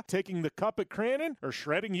Baja, taking the cup at Crandon, or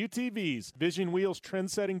shredding UTVs. Vision Wheel's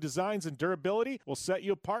trend-setting designs and durability will set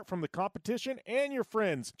you apart from the competition and your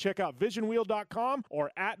friends. Check out visionwheel.com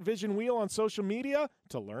or at Vision Wheel on social media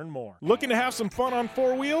to learn more. Looking to have some fun on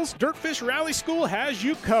four wheels? Dirtfish Rally School has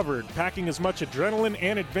you covered. Packing as much adrenaline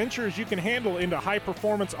and adventure as you can handle into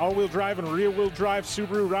high-performance all-wheel drive and rear-wheel drive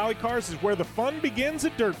Subaru rally cars is where the fun begins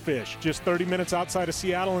at Dirtfish. Just 30 minutes outside of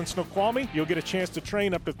Seattle in Snoqualmie, you'll get a chance to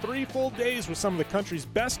train up to 3 full days with some of the country's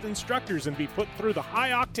best instructors and be put through the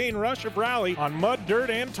high-octane rush of rally on mud, dirt,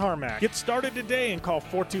 and tarmac. Get started today and call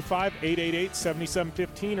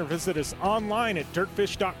 425-888-7715 or visit us online at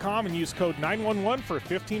dirtfish.com and use code 911 for a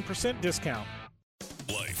 15% discount.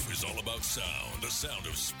 Life is all about sound, the sound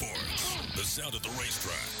of sports, the sound of the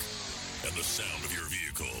racetrack, and the sound of your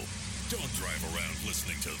vehicle. Don't drive around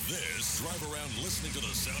listening to this. Drive around listening to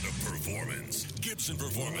the sound of performance. Gibson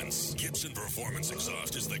Performance. Gibson Performance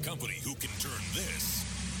Exhaust is the company who can turn this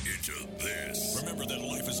into this. Remember that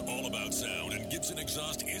life is all about sound, and Gibson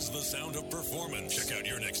Exhaust is the sound of performance. Check out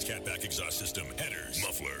your next catback exhaust system, headers,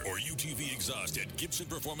 muffler, or UTV exhaust at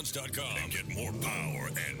GibsonPerformance.com and get more power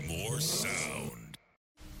and more sound.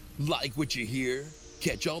 Like what you hear?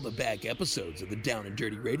 Catch all the back episodes of the Down and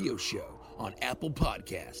Dirty Radio Show on Apple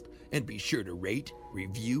Podcast, and be sure to rate,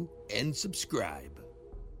 review, and subscribe.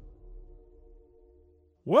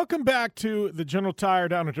 Welcome back to the General Tire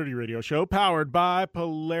Down and Dirty Radio Show, powered by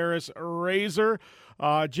Polaris Razor.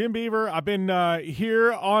 Jim Beaver, I've been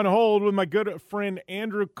here on hold with my good friend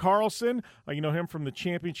Andrew Carlson. You know him from the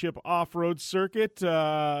championship off-road circuit,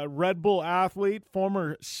 Red Bull athlete,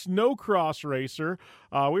 former snowcross racer.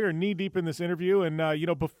 We are knee-deep in this interview, and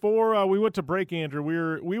before we went to break, Andrew,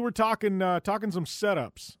 we were talking some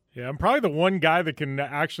setups. Yeah, I'm probably the one guy that can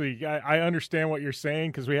actually I understand what you're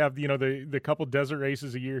saying, because we have the couple desert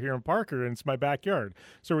races a year here in Parker, and it's my backyard.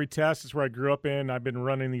 So we test. It's where I grew up in. I've been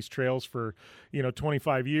running these trails for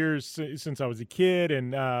 25 years since I was a kid,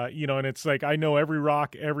 and and it's like I know every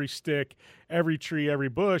rock, every stick, every tree, every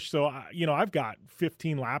bush. So I've got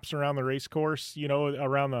 15 laps around the race course,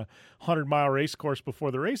 around the 100-mile race course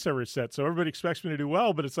before the race ever is set. So everybody expects me to do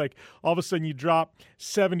well, but it's like all of a sudden you drop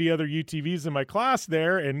 70 other UTVs in my class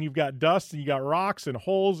there, and you've got dust and you got rocks and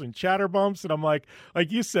holes and chatter bumps, and I'm like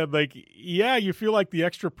you said, yeah, you feel like the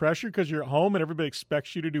extra pressure because you're at home and everybody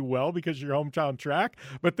expects you to do well because you're your hometown track,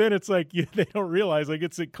 but then it's like they don't realize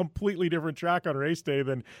it's a completely different track on race day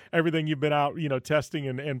than everything you've been out testing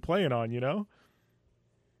and playing on.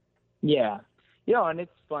 Yeah. And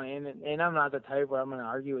it's funny, and I'm not the type where I'm going to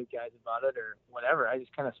argue with guys about it or whatever. I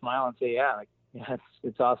just kind of smile and say,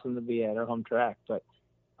 it's awesome to be at our home track. But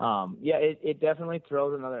it definitely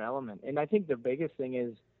throws another element. And I think the biggest thing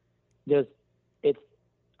is just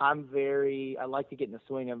I like to get in the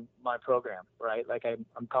swing of my program, right? Like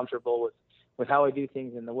I'm comfortable with how I do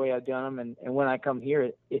things and the way I've done them. And when I come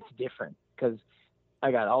here, it's different because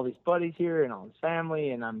I got all these buddies here and all this family,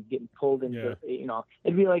 and I'm getting pulled into,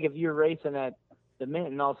 it'd be like if you're racing at the Mint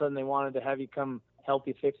and all of a sudden they wanted to have you come help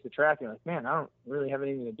you fix the track. You're like, man, I don't really have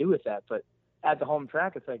anything to do with that. But at the home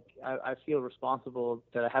track, it's like I feel responsible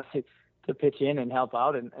that I have to pitch in and help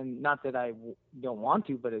out. And not that I don't want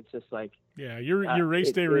to, but it's just like, yeah, your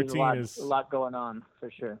race day routine is a lot going on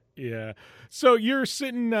for sure. Yeah. So you're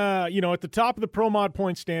sitting, at the top of the Pro Mod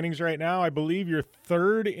point standings right now. I believe you're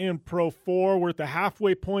third in Pro 4. We're at the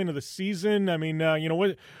halfway point of the season. I mean,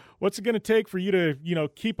 what's it going to take for you to,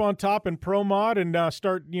 keep on top in Pro Mod and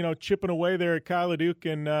start, chipping away there at Kyle LeDuc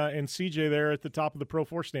and CJ there at the top of the Pro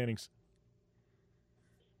 4 standings?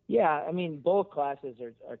 Yeah, I mean, both classes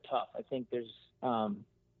are tough. I think there's,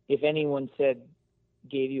 if anyone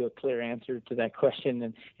gave you a clear answer to that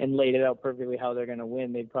question and laid it out perfectly how they're going to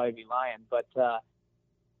win, they'd probably be lying. But,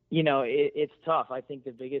 it's tough. I think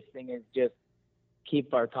the biggest thing is just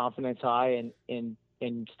keep our confidence high and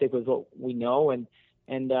stick with what we know. And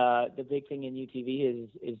the big thing in UTV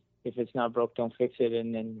is if it's not broke, don't fix it.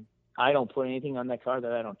 And then I don't put anything on that car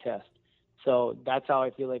that I don't test. So that's how I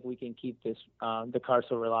feel like we can keep this the car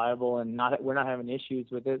so reliable and we're not having issues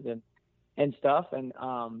with it and stuff. And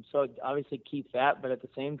so obviously keep that, but at the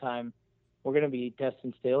same time, we're going to be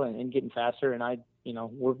testing still and getting faster. And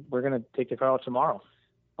we're going to take the car out tomorrow.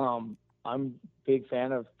 I'm a big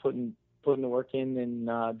fan of putting the work in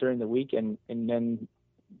and during the week and then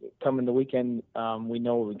coming the weekend, we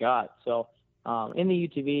know what we got. So in the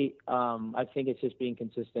UTV, I think it's just being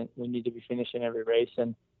consistent. We need to be finishing every race,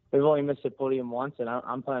 and we've only missed a podium once, and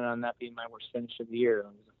I'm planning on that being my worst finish of the year. It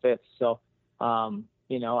was a fifth. So,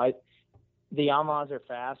 the Yamahas are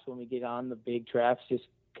fast when we get on the big tracks just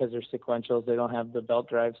because they're sequentials. They don't have the belt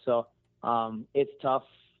drive. So it's tough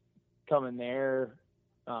coming there.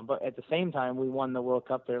 But at the same time, we won the World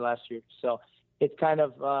Cup there last year. So it's kind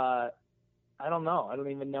of, I don't know. I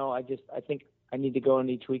don't even know. I think I need to go in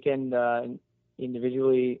each weekend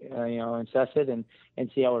individually, assess it and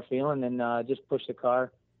see how we're feeling and just push the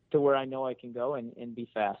car to where I know I can go and be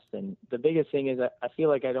fast. And the biggest thing is I feel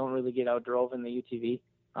like I don't really get outdrove in the UTV.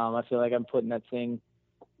 I feel like I'm putting that thing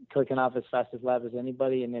clicking off as fast as lap as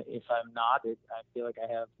anybody. And if I'm not, I feel like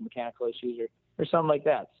I have mechanical issues or something like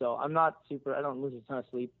that. So I don't lose a ton of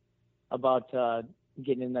sleep about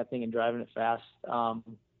getting in that thing and driving it fast.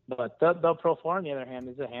 But the Pro 4, on the other hand,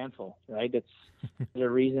 is a handful, right? There's a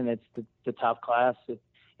reason it's the top class.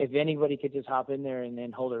 If anybody could just hop in there and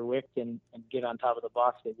then hold their wick and get on top of the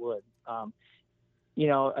box, they would.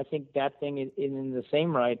 I think that thing is in the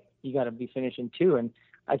same right. You got to be finishing too. And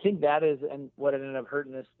I think that is, and what ended up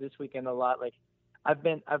hurting this weekend a lot. Like I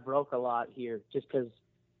broke a lot here just because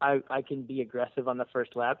I can be aggressive on the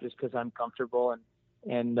first lap just because I'm comfortable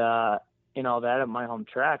and all that at my home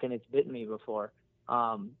track, and it's bitten me before.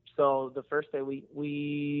 So the first day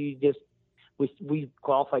we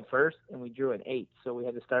qualified first and we drew an 8, so we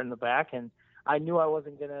had to start in the back, and I knew I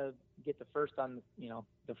wasn't gonna get the first on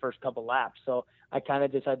the first couple laps, so I kind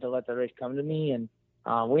of decided to let the race come to me, and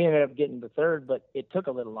we ended up getting the third, but it took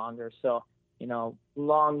a little longer. So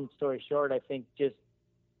long story short, I think just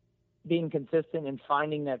being consistent and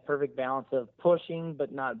finding that perfect balance of pushing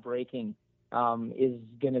but not breaking is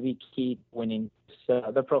going to be key to winning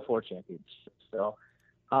the Pro 4 Championship. So,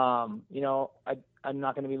 I'm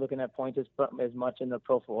not going to be looking at points as much in the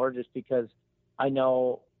Pro 4 just because I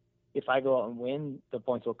know if I go out and win, the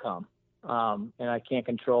points will come. And I can't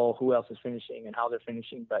control who else is finishing and how they're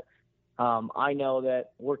finishing. But I know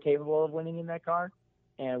that we're capable of winning in that car,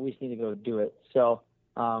 and we just need to go do it. So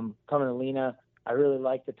coming to Lena, I really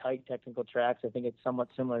like the tight technical tracks. I think it's somewhat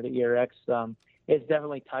similar to ERX. It's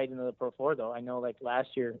definitely tight into the Pro 4, though. I know, like last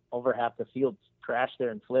year, over half the field crashed there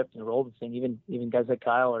and flipped and rolled the thing. Even guys like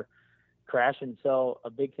Kyle are crashing. So a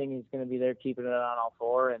big thing is going to be there keeping it on all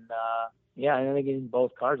four. And I think in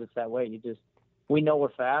both cars it's that way. We know we're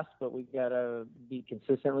fast, but we got to be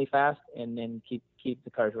consistently fast and then keep the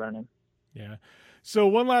cars running. Yeah. So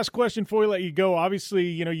one last question before we let you go. Obviously,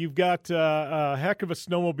 you've got a heck of a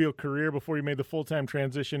snowmobile career before you made the full-time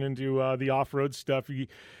transition into the off-road stuff.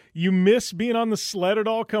 You miss being on the sled at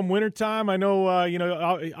all come wintertime? I know,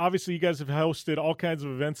 obviously you guys have hosted all kinds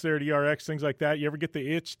of events there at ERX, things like that. You ever get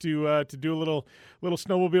the itch to do a little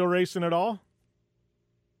snowmobile racing at all?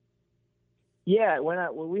 Yeah, when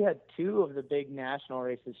we had 2 of the big national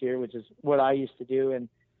races here, which is what I used to do, and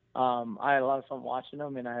I had a lot of fun watching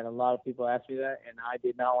them, and I had a lot of people ask me that, and I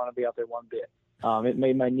did not want to be out there one bit. It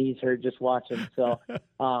made my knees hurt just watching. So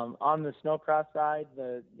on the snowcross side,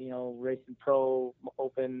 the Racing Pro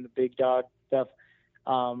Open, the big dog stuff,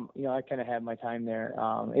 I kind of had my time there.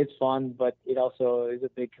 It's fun, but it also is a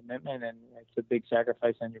big commitment, and it's a big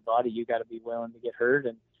sacrifice on your body. You got to be willing to get hurt,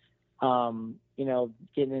 and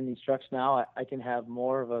getting in these trucks now, I can have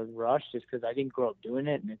more of a rush just because I didn't grow up doing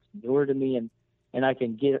it, and it's newer to me, and I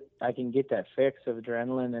can get that fix of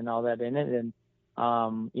adrenaline and all that in it. And,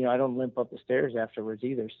 I don't limp up the stairs afterwards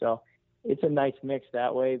either. So it's a nice mix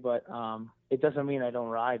that way, but, it doesn't mean I don't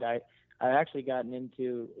ride. I actually gotten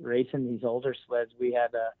into racing these older sleds. We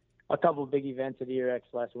had a couple of big events at ERX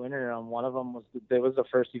last winter. One of them was the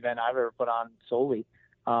first event I've ever put on solely. It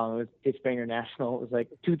was Pittsburgh National. It was like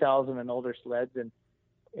 2,000 and older sleds, and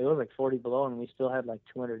it was like 40 below, and we still had like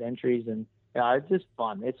 200 entries. And yeah, it's just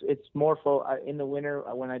fun. It's more in the winter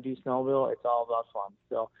when I do snowmobile, it's all about fun.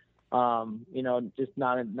 So, just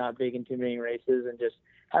not big into many races and just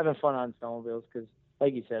having fun on snowmobiles because,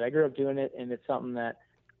 like you said, I grew up doing it, and it's something that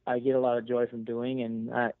I get a lot of joy from doing.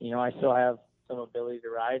 And I still have some ability to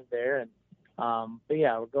ride there. And but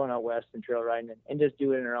yeah, we're going out west and trail riding and just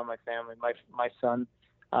doing it around my family. My son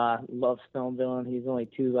loves snowmobiling. He's only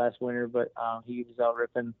 2 last winter, but he was out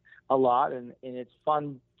ripping a lot, and it's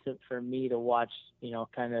fun for me to watch,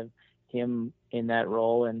 kind of him in that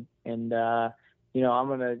role. And I'm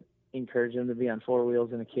going to encourage him to be on 4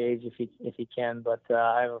 wheels in a cage if he can, but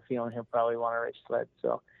I have a feeling he'll probably want to race sled.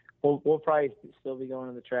 So we'll probably still be going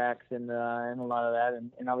to the tracks and a lot of that.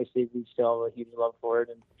 And obviously we still have a huge love for it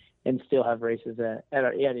and still have races at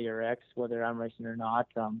ERX, whether I'm racing or not.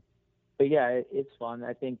 But yeah, it's fun.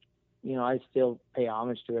 I think, I still pay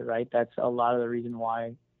homage to it, right? That's a lot of the reason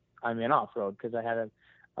why I'm in off-road, because I had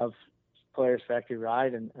a Polaris factory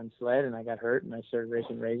ride and sled, and I got hurt, and I started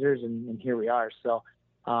racing razors, and here we are. So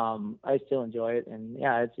I still enjoy it, and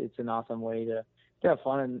yeah, it's an awesome way to have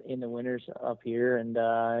fun in the winters up here, and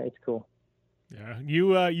it's cool. Yeah,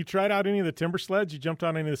 you tried out any of the timber sleds? You jumped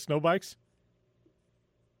on any of the snow bikes?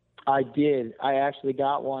 I did. I actually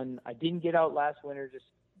got one. I didn't get out last winter just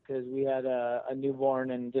because we had a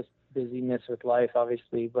newborn and just busyness with life,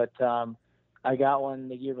 obviously. But I got one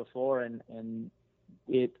the year before, and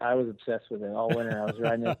I was obsessed with it all winter. I was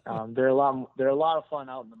riding it. They're a lot of fun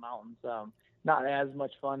out in the mountains. Not as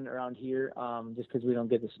much fun around here, just because we don't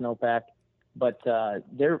get the snowpack. But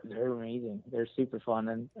they're amazing. They're super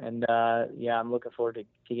fun, and I'm looking forward to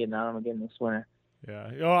getting on them again this winter.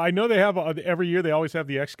 Yeah, I know they have every year. They always have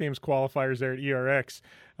the X Games qualifiers there at ERX.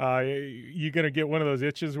 You gonna get one of those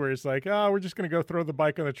itches where it's like, we're just gonna go throw the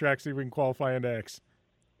bike on the track, see if we can qualify into X?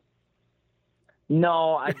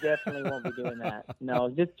 No, I definitely won't be doing that. No,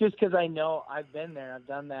 just because I know I've been there, I've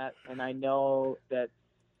done that, and I know that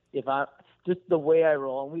just the way I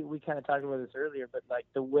roll, and we kind of talked about this earlier, but like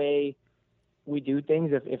the way we do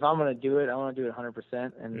things, if I'm going to do it, I want to do it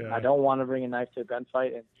 100%, and I don't want to bring a knife to a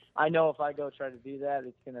gunfight. And I know if I go try to do that,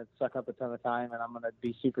 it's going to suck up a ton of time, and I'm going to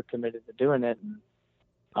be super committed to doing it.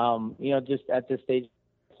 And, just at this stage,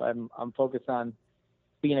 I'm focused on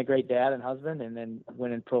being a great dad and husband, and then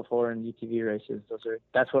winning Pro 4 and UTV races.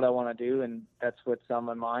 That's what I want to do, and that's what's on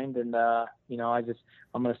my mind. And I'm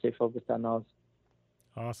going to stay focused on those.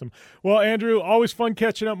 Awesome. Well, Andrew, always fun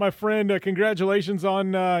catching up, my friend. Congratulations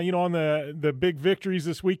on on the big victories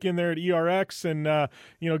this weekend there at ERX, and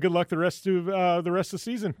good luck the rest of the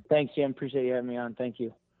season. Thanks, Jim. Appreciate you having me on. Thank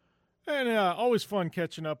you. And always fun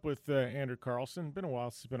catching up with Andrew Carlson. Been a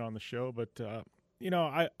while since he's been on the show, but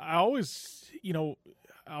I always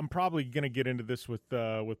I'm probably going to get into this with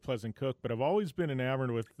Pleasant Cook, but I've always been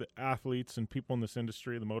enamored with the athletes and people in this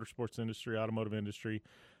industry, the motorsports industry, automotive industry,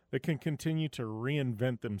 that can continue to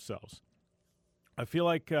reinvent themselves. I feel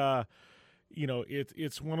like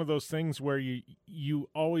it's one of those things where you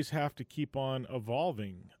always have to keep on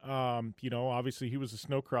evolving. Obviously he was a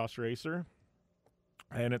snowcross racer,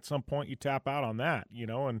 and at some point you tap out on that,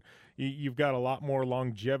 and you've got a lot more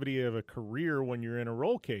longevity of a career when you're in a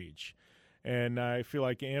roll cage. And I feel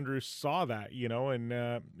like Andrew saw that,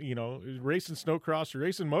 and racing snowcross or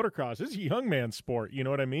racing motocross is a young man's sport, you know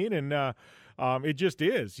what I mean? And it just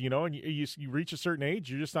is, and you reach a certain age,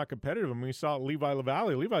 you're just not competitive. I mean, we saw Levi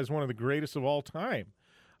LaValle. Levi is one of the greatest of all time.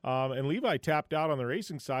 And Levi tapped out on the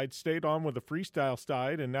racing side, stayed on with the freestyle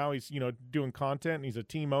side, and now he's, doing content, and he's a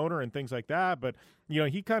team owner and things like that. But,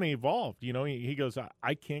 he kind of evolved. He goes,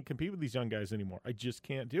 I can't compete with these young guys anymore. I just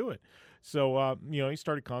can't do it. So, he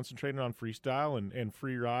started concentrating on freestyle and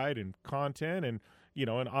free ride and content, and,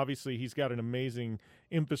 and obviously he's got an amazing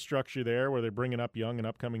infrastructure there where they're bringing up young and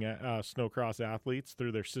upcoming snowcross athletes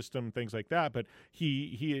through their system, things like that. But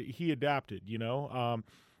he adapted,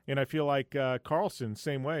 and I feel like Carlson,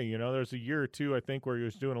 same way. There's a year or two, I think, where he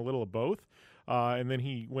was doing a little of both. And then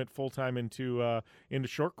he went full-time into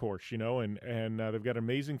short course, and they've got an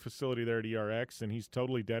amazing facility there at ERX, and he's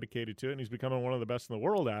totally dedicated to it, and he's becoming one of the best in the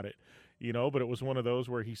world at it, but it was one of those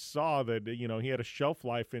where he saw that, he had a shelf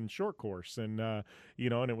life in short course, and, and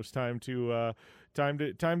it was time to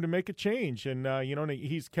make a change. And, and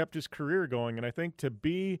he's kept his career going. And I think to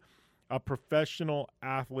be a professional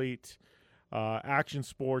athlete, action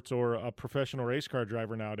sports, or a professional race car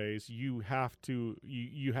driver nowadays, you have to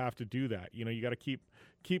do that. You got to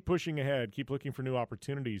keep pushing ahead, keep looking for new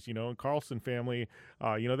opportunities. And Carlson family,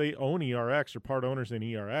 they own ERX, or part owners in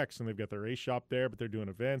ERX, and they've got their race shop there, but they're doing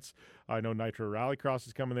events. I know Nitro Rallycross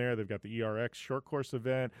is coming there. They've got the ERX short course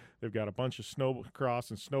event. They've got a bunch of snowcross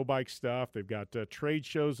and snow bike stuff. They've got trade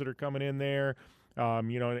shows that are coming in there.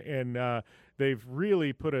 They've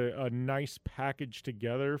really put a nice package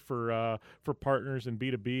together for partners and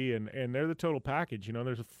B2B, and they're the total package.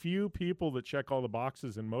 There's a few people that check all the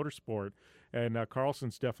boxes in motorsport, and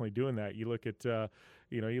Carlson's definitely doing that. You look at a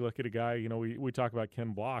guy, we talk about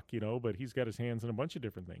Ken Block, but he's got his hands in a bunch of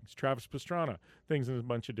different things. Travis Pastrana, things in a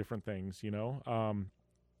bunch of different things,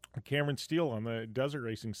 Cameron Steele on the desert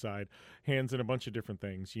racing side, hands in a bunch of different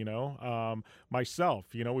things, myself,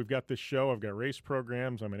 we've got this show, I've got race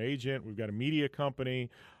programs, I'm an agent, we've got a media company,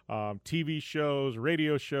 TV shows,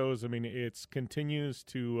 radio shows. I mean, it continues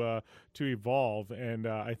to evolve, and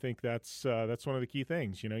I think that's one of the key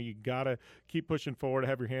things. You got to keep pushing forward,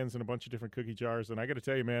 have your hands in a bunch of different cookie jars. And I got to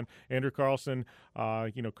tell you, man, Andrew Carlson,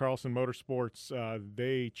 Carlson Motorsports,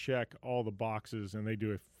 they check all the boxes, and they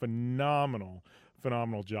do a phenomenal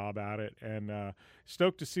job at it, and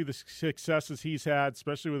stoked to see the successes he's had,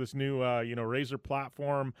 especially with this new Razor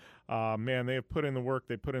platform. Man, they have put in the work,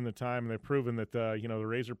 they put in the time, and they've proven that the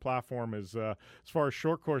Razor platform is, as far as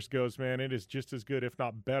short course goes, man, it is just as good, if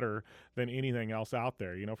not better, than anything else out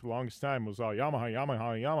there. For the longest time it was all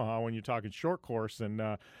Yamaha when you're talking short course. And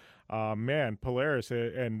man, Polaris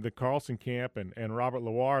and the Carlson camp and Robert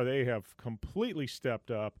Loire, they have completely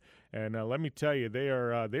stepped up. And let me tell you,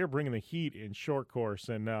 they're bringing the heat in short course.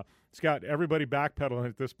 And it's got everybody backpedaling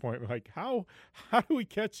at this point. Like, how do we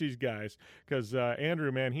catch these guys? Because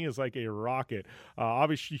Andrew, man, he is like a rocket.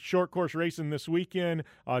 Obviously, short course racing this weekend,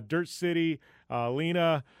 Dirt City,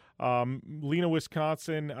 Lena,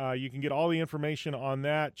 Wisconsin. You can get all the information on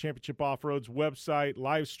that. Championship Off-Road's website,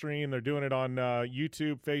 live stream. They're doing it on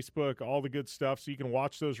YouTube, Facebook, all the good stuff. So you can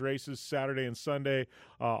watch those races Saturday and Sunday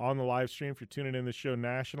on the live stream. If you're tuning in the show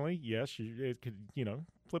nationally, yes, it could,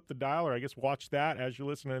 flip the dial, or I guess watch that as you're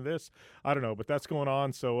listening to this. I don't know, but that's going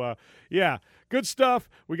on. So, yeah, good stuff.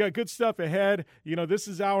 We got good stuff ahead. You know, this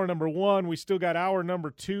is hour number 1. We still got hour number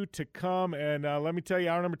 2 to come. And let me tell you,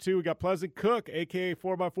 hour number 2, we got Pleasant Cook, a.k.a.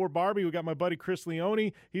 4x4 Barbie. We got my buddy Chris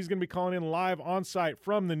Leone. He's going to be calling in live on site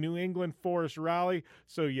from the New England Forest Rally.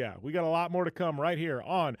 So, yeah, we got a lot more to come right here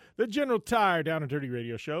on the General Tire Down and Dirty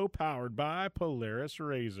Radio Show, powered by Polaris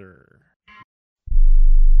Razor.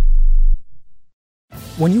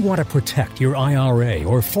 When you want to protect your IRA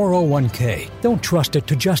or 401k, don't trust it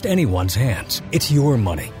to just anyone's hands. It's your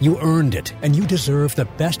money. You earned it, and you deserve the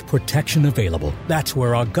best protection available. That's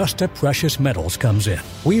where Augusta Precious Metals comes in.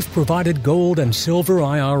 We've provided gold and silver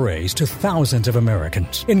IRAs to thousands of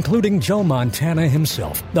Americans, including Joe Montana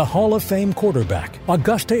himself, the Hall of Fame quarterback.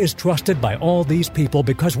 Augusta is trusted by all these people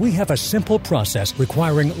because we have a simple process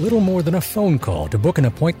requiring little more than a phone call to book an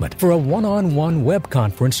appointment for a one-on-one web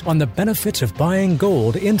conference on the benefits of buying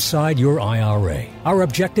gold inside your IRA. Our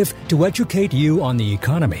objective, to educate you on the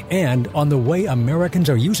economy and on the way Americans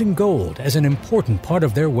are using gold as an important part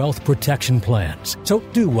of their wealth protection plans. So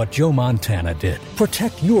do what Joe Montana did.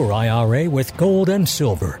 Protect your IRA with gold and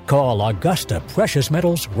silver. Call Augusta Precious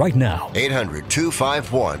Metals right now.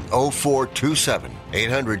 800-251-0427.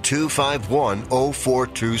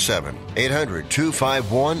 800-251-0427.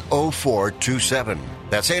 800-251-0427.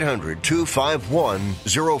 That's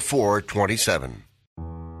 800-251-0427.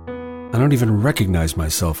 I don't even recognize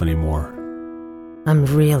myself anymore. I'm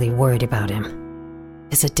really worried about him.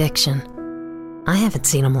 His addiction. I haven't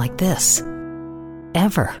seen him like this.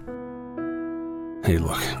 Ever. Hey,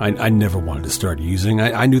 look, I never wanted to start using.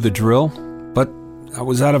 I knew the drill, but I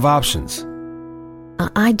was out of options.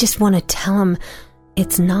 I just want to tell him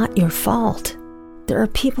it's not your fault. There are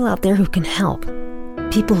people out there who can help.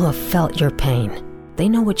 People who have felt your pain. They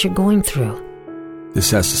know what you're going through.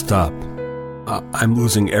 This has to stop. I'm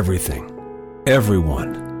losing everything.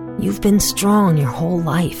 Everyone. You've been strong your whole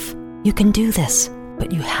life. You can do this,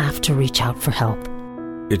 but you have to reach out for help.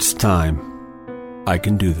 It's time. I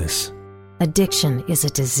can do this. Addiction is a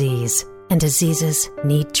disease, and diseases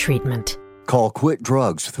need treatment. Call Quit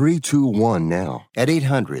Drugs 321 now at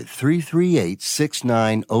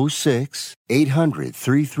 800-338-6906.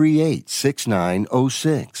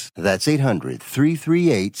 800-338-6906. That's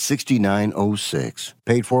 800-338-6906.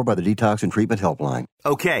 Paid for by the Detox and Treatment Helpline.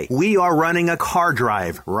 Okay, we are running a car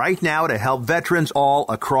drive right now to help veterans all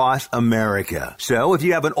across America. So if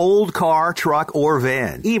you have an old car, truck, or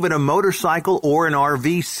van, even a motorcycle or an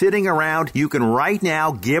RV sitting around, you can right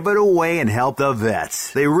now give it away and help the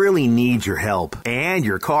vets. They really need your help. And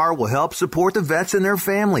your car will help support the vets and their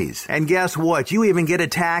families. And guess what? You even get a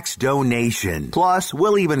tax donation. Plus,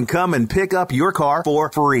 we'll even come and pick up your car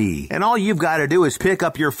for free. And all you've got to do is pick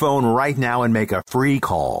up your phone right now and make a free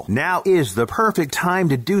call. Now is the perfect time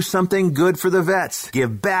to do something good for the vets.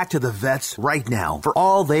 Give back to the vets right now for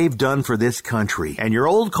all they've done for this country. And your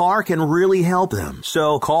old car can really help them.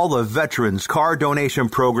 So call the Veterans Car Donation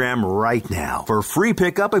Program right now for free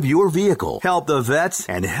pickup of your vehicle. Help the vets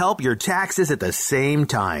and help your taxes at the same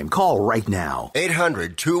time. Call right now.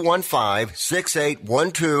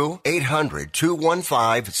 800-215-6812.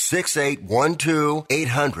 800-215-6812.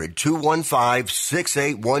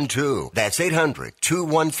 800-215-6812. That's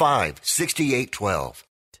 800-215-6812.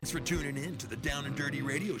 Thanks for tuning in to the Down and Dirty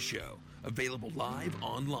Radio Show. Available live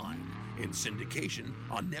online, in syndication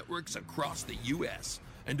on networks across the U.S.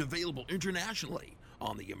 and available internationally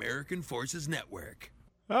on the American Forces Network.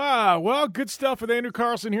 Well, good stuff with Andrew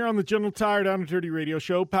Carlson here on the General Tire Down and Dirty Radio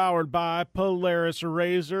Show, powered by Polaris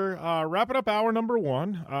Razor. Wrapping up hour number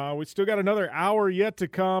 1. We still got another hour yet to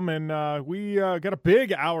come, and we got a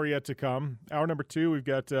big hour yet to come. Hour number 2, we've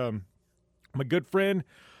got my good friend,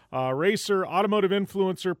 racer, automotive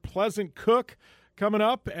influencer, Pleasant Cook coming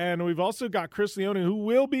up, and we've also got Chris Leone, who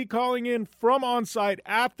will be calling in from on-site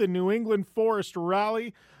at the New England Forest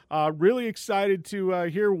Rally. Really excited to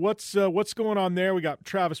hear what's going on there. We got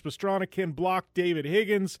Travis Pastrana, Ken Block, David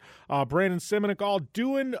Higgins, Brandon Semenick, all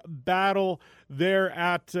doing battle there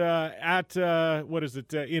at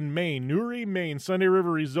in Maine, Newry, Maine, Sunday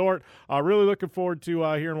River Resort. Really looking forward to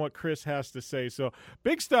hearing what Chris has to say. So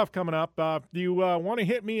big stuff coming up. Do you want to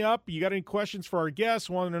hit me up? You got any questions for our guests?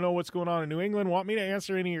 Want to know what's going on in New England? Want me to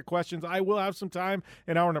answer any of your questions? I will have some time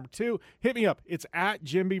in hour number 2. Hit me up. It's at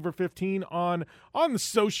JimBeaver15 on the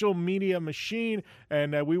social media machine,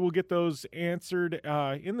 and we will get those answered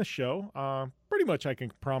in the show. Pretty much I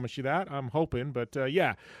can promise you that. I'm hoping. But,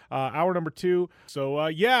 hour number 2. So,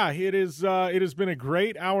 it has been a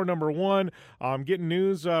great hour number 1. I'm getting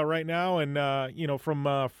news right now. And,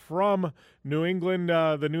 from New England,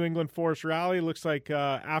 the New England Forest Rally, looks like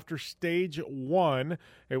after stage 1,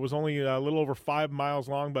 it was only a little over 5 miles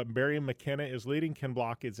long, but Barry McKenna is leading. Ken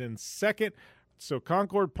Block is in second. So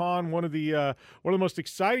Concord Pond, one of the most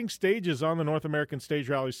exciting stages on the North American Stage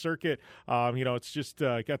Rally circuit. It's just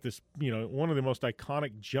got this, one of the most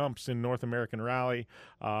iconic jumps in North American Rally,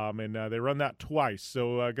 and they run that twice.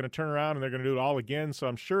 So going to turn around and they're going to do it all again. So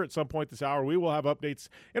I'm sure at some point this hour we will have updates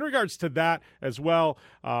in regards to that as well,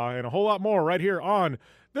 and a whole lot more right here on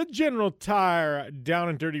the General Tire Down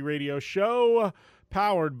and Dirty Radio Show,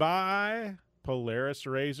 powered by Polaris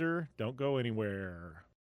Razor. Don't go anywhere.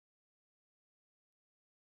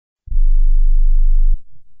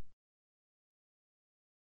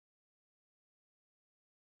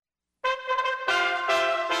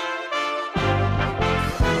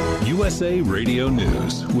 USA Radio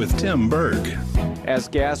News with Tim Berg. As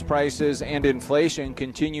gas prices and inflation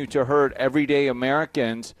continue to hurt everyday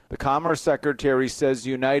Americans, the Commerce Secretary says the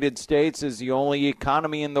United States is the only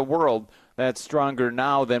economy in the world that's stronger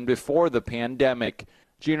now than before the pandemic.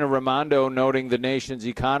 Gina Raimondo noting the nation's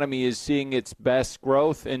economy is seeing its best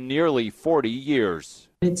growth in nearly 40 years.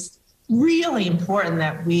 It's really important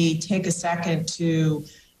that we take a second to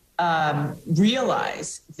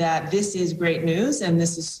realize that this is great news and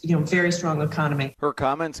this is, very strong economy. Her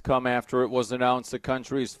comments come after it was announced the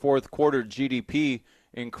country's fourth quarter GDP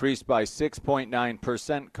increased by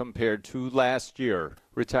 6.9% compared to last year.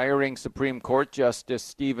 Retiring Supreme Court Justice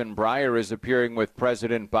Stephen Breyer is appearing with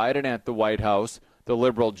President Biden at the White House. The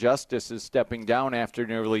liberal justice is stepping down after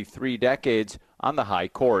nearly 3 decades on the high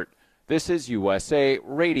court. This is USA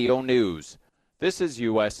Radio News. This is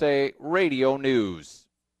USA Radio News.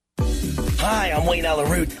 Hi, I'm Wayne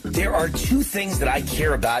Alaroot. There are 2 things that I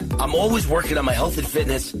care about. I'm always working on my health and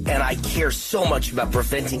fitness, and I care so much about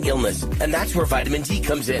preventing illness. And that's where vitamin D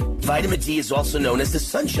comes in. Vitamin D is also known as the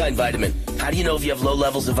sunshine vitamin. How do you know if you have low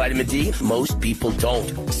levels of vitamin D? Most people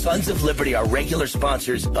don't. Sons of Liberty, our regular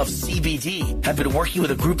sponsors of CBD, have been working with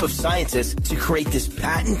a group of scientists to create this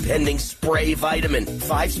patent-pending spray vitamin.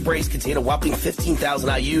 5 sprays contain a whopping 15,000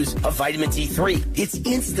 IUs of vitamin D3. It's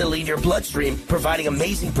instantly in your bloodstream, providing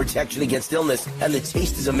amazing protection against illness, and the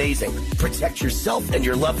taste is amazing. Protect yourself and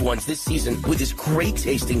your loved ones this season with this great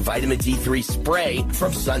tasting vitamin D3 spray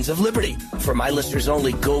from Sons of Liberty. For my listeners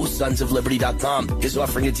only, GoSonsOfLiberty.com is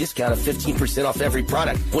offering a discount of 15% off every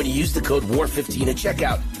product when you use the code WAR15 at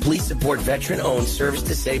checkout. Please support veteran-owned,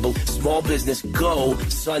 service-disabled, small business.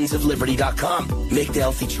 GoSonsOfLiberty.com. Make the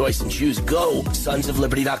healthy choice and choose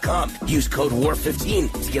GoSonsOfLiberty.com. Use code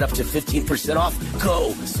WAR15 to get up to 15% off.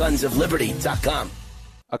 GoSonsOfLiberty.com.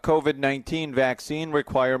 A COVID-19 vaccine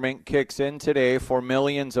requirement kicks in today for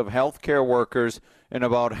millions of healthcare workers in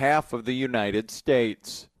about half of the United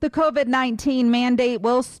States. The COVID-19 mandate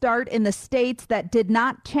will start in the states that did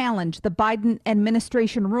not challenge the Biden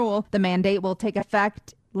administration rule. The mandate will take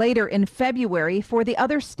effect later in February for the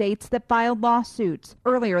other states that filed lawsuits.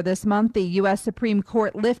 Earlier this month, the U.S. Supreme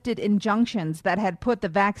Court lifted injunctions that had put the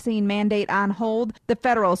vaccine mandate on hold. The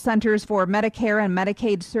Federal Centers for Medicare and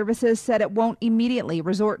Medicaid Services said it won't immediately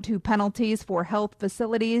resort to penalties for health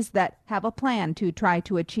facilities that have a plan to try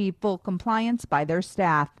to achieve full compliance by their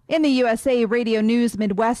staff. In the USA Radio News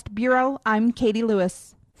Midwest Bureau, I'm Katie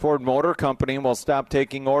Lewis. Ford Motor Company will stop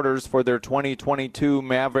taking orders for their 2022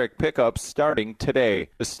 Maverick pickups starting today.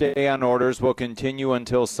 The stay on orders will continue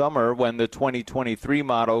until summer when the 2023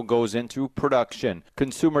 model goes into production.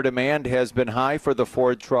 Consumer demand has been high for the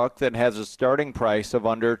Ford truck that has a starting price of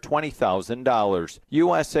under $20,000.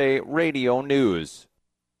 USA Radio News.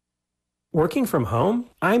 Working from home?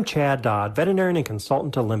 I'm Chad Dodd, veterinarian and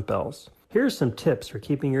consultant to Limp Bells. Here are some tips for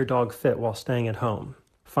keeping your dog fit while staying at home.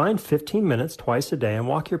 Find 15 minutes twice a day and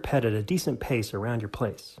walk your pet at a decent pace around your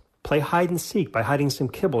place. Play hide and seek by hiding some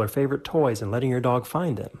kibble or favorite toys and letting your dog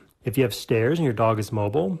find them. If you have stairs and your dog is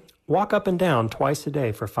mobile, walk up and down twice a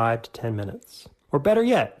day for 5 to 10 minutes. Or better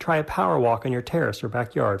yet, try a power walk on your terrace or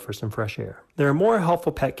backyard for some fresh air. There are more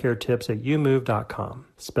helpful pet care tips at youmove.com,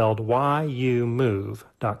 spelled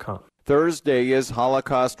YOUMOVE.com. Thursday is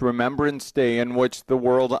Holocaust Remembrance Day, in which the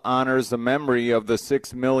world honors the memory of the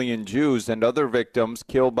 6 million Jews and other victims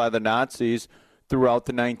killed by the Nazis throughout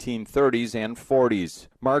the 1930s and 40s.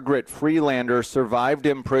 Margaret Freelander survived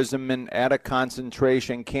imprisonment at a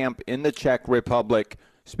concentration camp in the Czech Republic.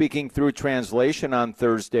 Speaking through translation on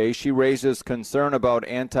Thursday, she raises concern about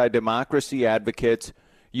anti-democracy advocates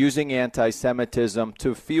using anti-Semitism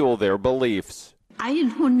to fuel their beliefs.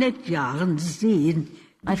 100 Jahren sehen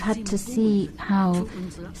I've had to see how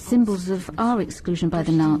symbols of our exclusion by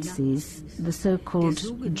the Nazis, the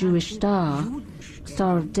so-called Jewish Star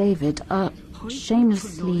of David, are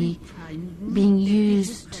shamelessly being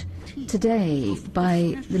used today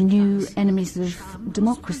by the new enemies of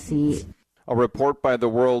democracy. A report by the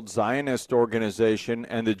World Zionist Organization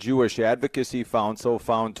and the Jewish Advocacy Council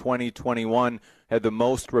found 2021 had the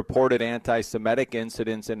most reported anti-Semitic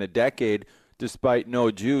incidents in a decade, despite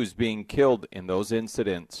no Jews being killed in those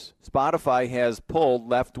incidents. Spotify has pulled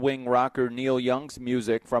left-wing rocker Neil Young's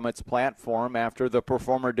music from its platform after the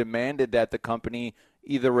performer demanded that the company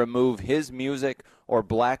either remove his music or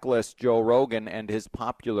blacklist Joe Rogan and his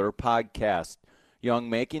popular podcast. Young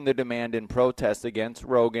making the demand in protest against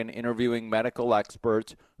Rogan interviewing medical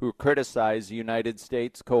experts who criticize the United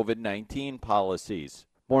States COVID-19 policies.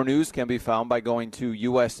 More news can be found by going to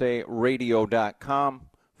usaradio.com.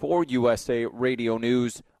 For USA Radio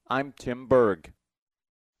News, I'm Tim Berg.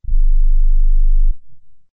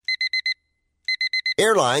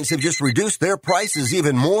 Airlines have just reduced their prices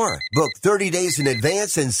even more. Book 30 days in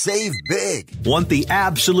advance and save big. Want the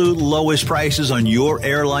absolute lowest prices on your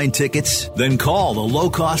airline tickets? Then call the Low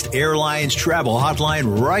Cost Airlines Travel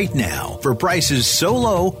Hotline right now for prices so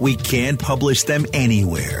low we can't publish them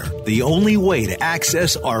anywhere. The only way to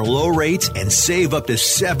access our low rates and save up to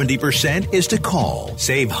 70% is to call.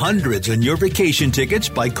 Save hundreds on your vacation tickets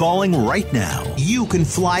by calling right now. You can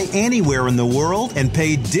fly anywhere in the world and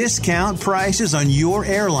pay discount prices on your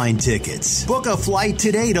airline tickets. Book a flight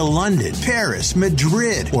today to London, Paris,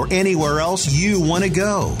 Madrid, or anywhere else you want to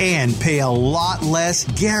go and pay a lot less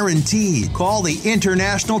guaranteed. Call the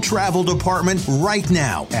International Travel Department right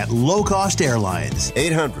now at Low Cost Airlines.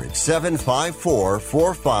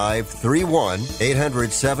 800-754-4531.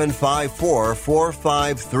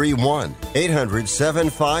 800-754-4531.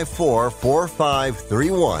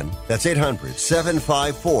 800-754-4531. That's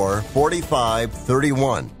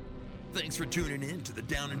 800-754-4531. Thanks for tuning in to the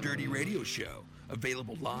Down and Dirty Radio Show,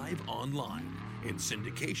 available live online, in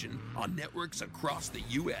syndication on networks across the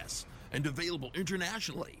U.S., and available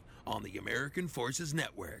internationally on the American Forces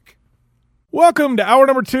Network. Welcome to hour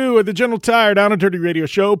number 2 of the General Tire Down and Dirty Radio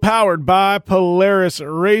Show, powered by Polaris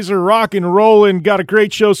Razor. Rock and rollin'. Got a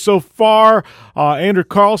great show so far. Andrew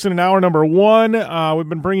Carlson in hour number 1. We've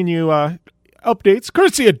been bringing you updates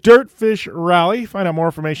courtesy of Dirtfish Rally. Find out more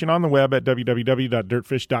information on the web at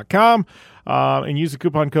www.dirtfish.com and use the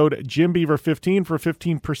coupon code JimBeaver15 for a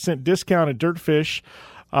 15% discount at Dirtfish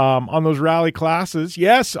on those rally classes.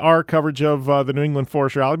 Yes, our coverage of the New England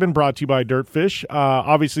Forest Rally has been brought to you by Dirtfish.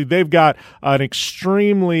 Obviously, they've got an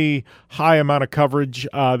extremely high amount of coverage.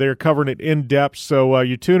 They're covering it in depth. So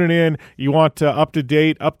you're tuning in. You want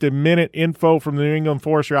up-to-date, up-to-minute info from the New England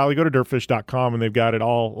Forest Rally, go to dirtfish.com, and they've got it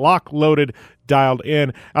all lock-loaded, dialed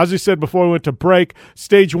in. As we said before we went to break,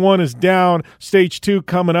 Stage 1 is down. Stage 2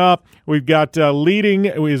 coming up. We've got leading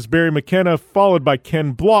is Barry McKenna, followed by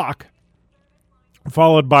Ken Block,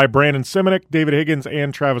 followed by Brandon Simonek, David Higgins,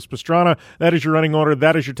 and Travis Pastrana. That is your running order.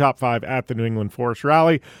 That is your top 5 at the New England Forest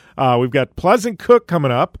Rally. We've got Pleasant Cook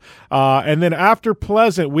coming up. And then after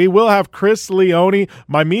Pleasant, we will have Chris Leone,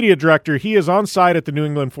 my media director. He is on site at the New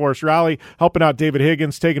England Forest Rally, helping out David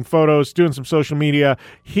Higgins, taking photos, doing some social media.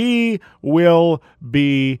 He will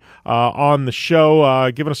be on the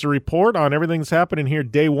show, giving us a report on everything that's happening here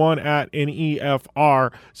day 1 at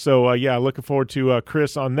NEFR. So, looking forward to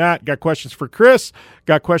Chris on that. Got questions for Chris.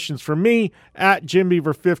 Got questions for me at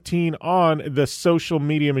JimBeaver15 on the social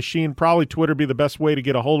media machine. Probably Twitter be the best way to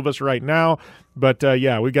get a hold of us right now. But,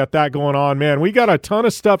 we got that going on, man. We got a ton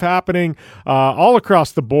of stuff happening all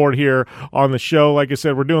across the board here on the show. Like I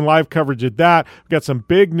said, we're doing live coverage of that. We've got some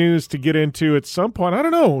big news to get into at some point. I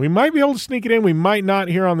don't know. We might be able to sneak it in. We might not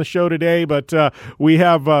here on the show today, but we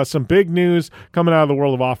have some big news coming out of the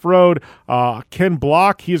world of off-road. Ken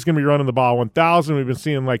Block, he's going to be running the Baja 1000. We've been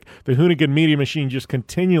seeing like the Hoonigan Media Machine just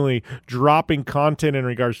continually dropping content in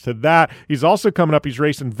regards to that. He's also coming up. He's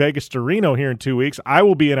racing Vegas to Reno here in 2 weeks. I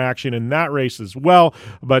will be in action in that race as well.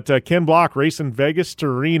 But Ken Block racing Vegas to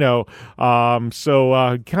Reno.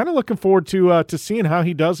 So kind of looking forward to seeing how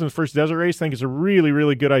he does in his first desert race. I think it's a really,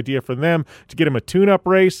 really good idea for them to get him a tune-up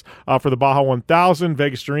race for the Baja 1000.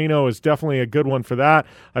 Vegas to Reno is definitely a good one for that.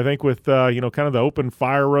 I think with, kind of the open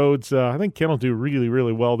fire roads, I think Ken will do really,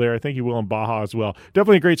 really well there. I think he will in Baja as well.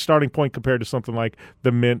 Definitely a great starting point compared to something something like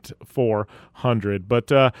the Mint 400.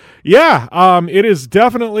 But it is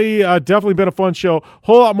definitely been a fun show.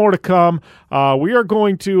 Whole lot more to come. We are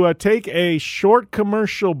going to take a short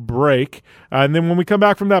commercial break, and then when we come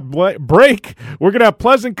back from that break, we're going to have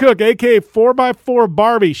Pleasant Cook, a.k.a. 4x4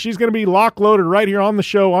 Barbie. She's going to be lock-loaded right here on the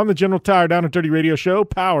show, on the General Tire Down and Dirty Radio Show,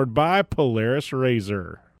 powered by Polaris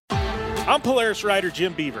RZR. I'm Polaris rider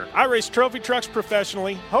Jim Beaver. I race trophy trucks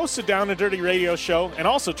professionally, host a Down and Dirty Radio show, and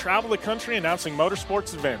also travel the country announcing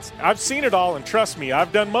motorsports events. I've seen it all, and trust me,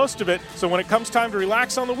 I've done most of it, so when it comes time to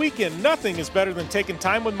relax on the weekend, nothing is better than taking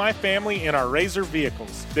time with my family in our RZR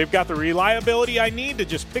vehicles. They've got the reliability I need to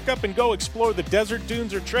just pick up and go explore the desert,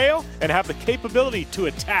 dunes, or trail, and have the capability to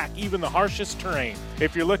attack even the harshest terrain.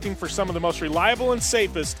 If you're looking for some of the most reliable and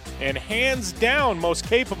safest, and hands down most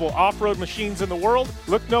capable off-road machines in the world,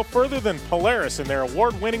 look no further than Polaris and their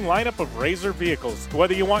award-winning lineup of RZR vehicles.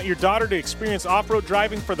 Whether you want your daughter to experience off-road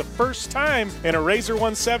driving for the first time in a RZR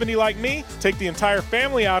 170 like me, take the entire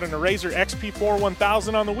family out in a RZR XP4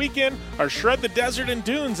 1000 on the weekend, or shred the desert and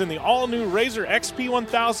dunes in the all-new RZR XP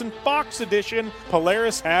 1000 Fox Edition,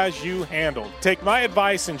 Polaris has you handled. Take my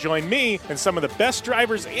advice and join me and some of the best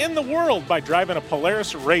drivers in the world by driving a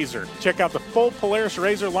Polaris RZR. Check out the full Polaris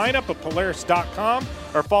RZR lineup at Polaris.com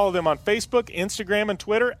or follow them on Facebook, Instagram, and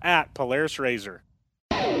Twitter at Polaris RZR.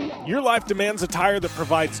 Your life demands a tire that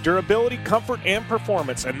provides durability, comfort, and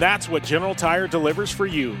performance, and that's what General Tire delivers for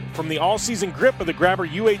you. From the all-season grip of the Grabber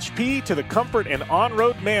UHP to the comfort and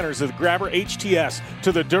on-road manners of the Grabber HTS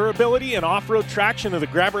to the durability and off-road traction of the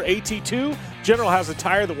Grabber AT2, General has a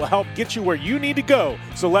tire that will help get you where you need to go.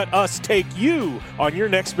 So let us take you on your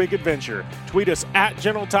next big adventure. Tweet us at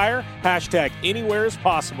General Tire, hashtag anywhere is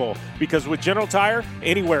possible, because with General Tire,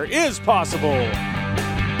 anywhere is possible.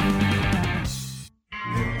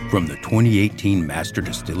 From the 2018 Master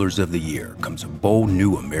Distillers of the Year comes a bold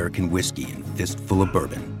new American whiskey and fistful of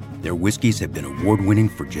bourbon. Their whiskeys have been award-winning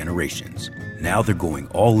for generations. Now they're going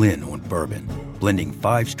all in on bourbon, blending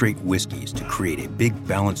 5 straight whiskeys to create a big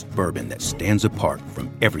balanced bourbon that stands apart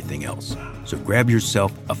from everything else. So grab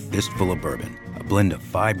yourself a fistful of bourbon, a blend of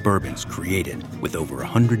 5 bourbons created with over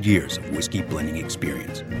 100 years of whiskey blending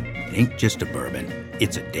experience. It ain't just a bourbon,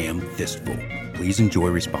 it's a damn fistful. Please enjoy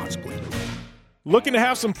responsibly. Looking to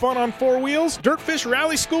have some fun on 4 wheels? Dirtfish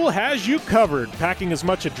Rally School has you covered. Packing as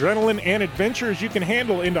much adrenaline and adventure as you can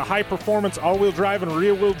handle into high-performance all-wheel drive and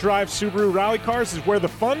rear-wheel drive Subaru rally cars is where the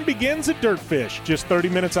fun begins at Dirtfish. Just 30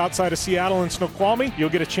 minutes outside of Seattle and Snoqualmie, you'll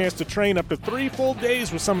get a chance to train up to 3 full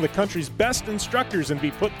days with some of the country's best instructors and be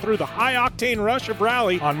put through the high-octane rush of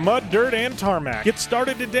rally on mud, dirt, and tarmac. Get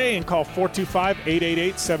started today and call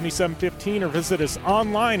 425-888-7715 or visit us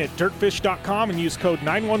online at dirtfish.com and use code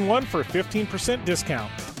 911 for a 15% discount.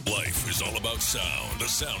 Life is all about sound. The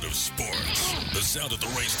sound of sports. The sound at the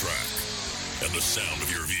racetrack. And the sound of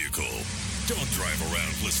your vehicle. Don't drive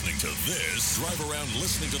around listening to this. Drive around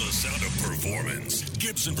listening to the sound of performance.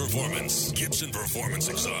 Gibson Performance. Gibson Performance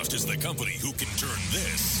Exhaust is the company who can turn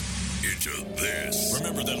this into this.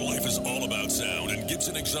 Remember that life is all about sound, and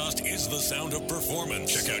Gibson Exhaust is the sound of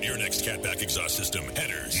performance. Check out your next catback exhaust system,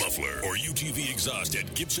 headers, muffler, or UTV exhaust at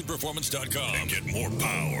GibsonPerformance.com and get more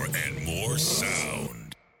power and more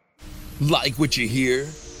sound. Like what you hear?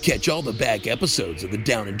 Catch all the back episodes of the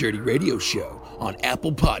Down and Dirty Radio Show on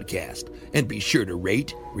Apple Podcast, and be sure to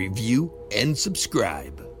rate, review, and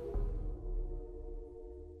subscribe.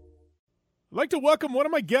 I'd like to welcome one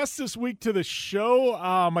of my guests this week to the show,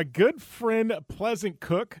 my good friend Pleasant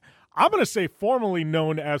Cook. I'm going to say formerly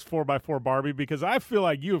known as 4x4 Barbie because I feel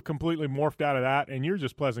like you have completely morphed out of that, and you're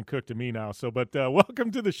just Pleasant Cook to me now. So, but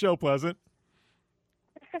welcome to the show, Pleasant.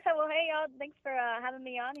 Well, hey, y'all. Thanks for having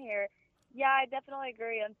me on here. Yeah, I definitely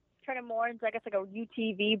agree. I'm turning more into, I guess, like a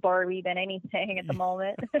UTV Barbie than anything at the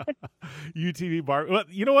moment. UTV Barbie. Well,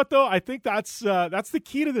 you know what, though? I think that's the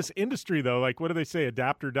key to this industry, though. Like, what do they say?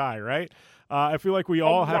 Adapt or die, right? I feel like we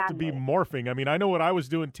all have to be morphing. I mean, I know what I was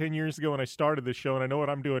doing 10 years ago when I started this show, and I know what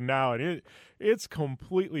I'm doing now, and it's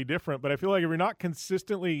completely different. But I feel like if you're not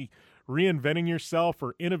consistently reinventing yourself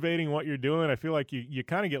or innovating what you're doing, I feel like you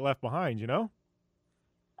kind of get left behind, you know?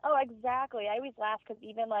 Oh, exactly. I always laugh because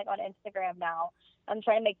even, like, on Instagram now, I'm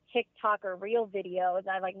trying to make TikTok or Reel videos, and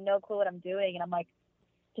I have, like, no clue what I'm doing. And I'm, like,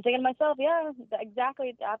 just thinking to myself, yeah,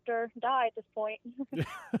 exactly, after die at this point.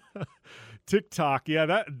 TikTok,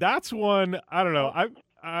 yeah, that's one, I don't know.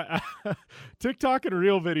 I TikTok and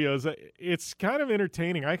Reel videos, it's kind of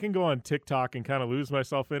entertaining. I can go on TikTok and kind of lose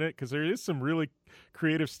myself in it because there is some really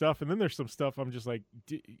creative stuff, and then there's some stuff I'm just like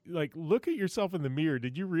look at yourself in the mirror.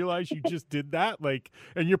 Did you realize you just did that? Like,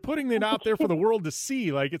 and you're putting it out there for the world to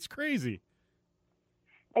see. Like, it's crazy.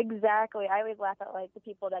 Exactly. I always laugh at like the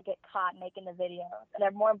people that get caught making the videos, and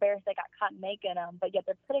they're more embarrassed they got caught making them, but yet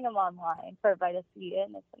they're putting them online for everybody to see it.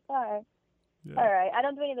 And it's like, all right. I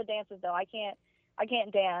don't do any of the dances though. I can't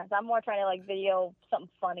dance. I'm more trying to like video something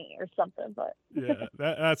funny or something. But yeah,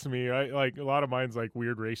 that's me. I like a lot of mine's like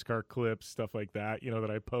weird race car clips, stuff like that,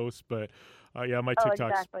 that I post. But my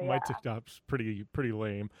TikTok's pretty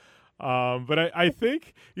lame. But I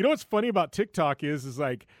think what's funny about TikTok is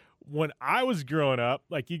like, when I was growing up,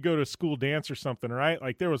 like you go to a school dance or something, right?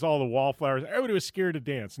 Like there was all the wallflowers. Everybody was scared to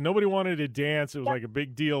dance. Nobody wanted to dance. It was like a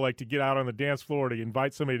big deal, like to get out on the dance floor to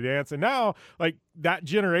invite somebody to dance. And now, like that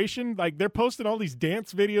generation, like they're posting all these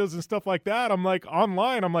dance videos and stuff like that. I'm like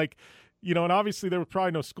online. I'm like, and obviously there were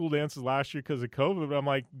probably no school dances last year because of COVID. But I'm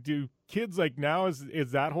like, do kids like now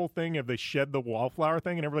is that whole thing? Have they shed the wallflower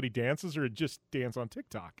thing and everybody dances, or just dance on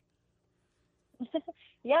TikTok?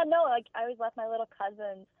 Yeah, no. Like I always let my little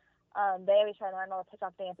cousins. They always try to learn all the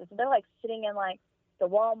TikTok dances. So they're like sitting in like the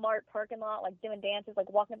Walmart parking lot, like doing dances, like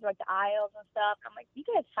walking through like the aisles and stuff. I'm like, you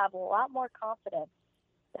guys have a lot more confidence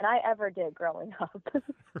than I ever did growing up.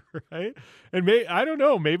 Right? And I don't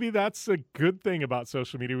know, maybe that's a good thing about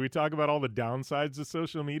social media. We talk about all the downsides of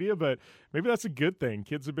social media, but maybe that's a good thing.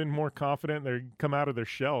 Kids have been more confident. They come out of their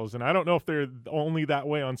shells. And I don't know if they're only that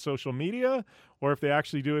way on social media or if they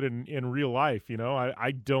actually do it in real life.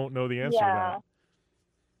 I don't know the answer to that.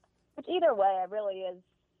 Which either way, it really is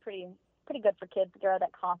pretty good for kids to grow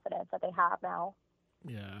that confidence that they have now.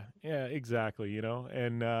 Yeah, exactly.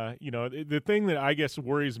 And the thing that I guess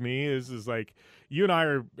worries me is like you and I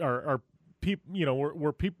are people.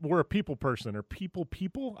 We're a people person or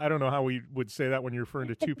people. I don't know how we would say that when you're referring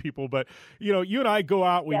to two people, but you and I go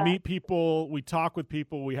out, we meet people, we talk with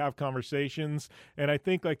people, we have conversations, and I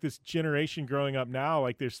think like this generation growing up now,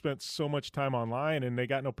 like they've spent so much time online and they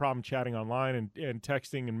got no problem chatting online and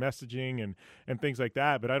texting and messaging and things like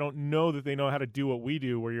that. But I don't know that they know how to do what we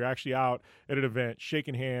do, where you're actually out at an event,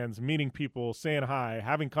 shaking hands, meeting people, saying hi,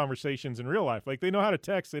 having conversations in real life. Like they know how to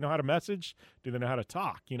text, they know how to message. Do they know how to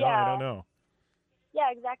talk? I don't know. Yeah,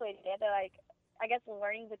 exactly. They're like, I guess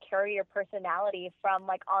learning to carry your personality from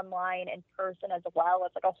like online and person as well.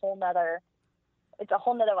 It's like a whole nother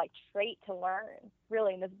like trait to learn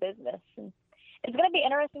really in this business. And it's going to be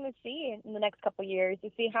interesting to see in the next couple of years to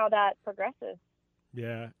see how that progresses.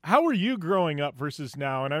 Yeah. How were you growing up versus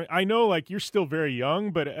now? And I know like you're still very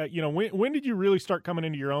young, but when did you really start coming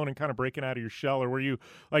into your own and kind of breaking out of your shell? Or were you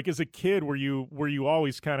like as a kid, were you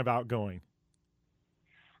always kind of outgoing?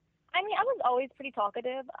 I mean, I was always pretty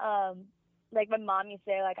talkative. Like my mom used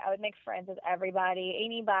to say, like I would make friends with everybody,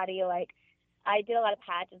 anybody. Like I did a lot of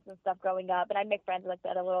pageants and stuff growing up, and I'd make friends with like the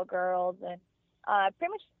other little girls, and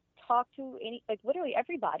pretty much talk to literally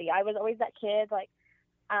everybody. I was always that kid. Like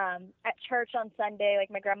at church on Sunday, like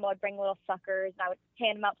my grandma would bring little suckers, and I would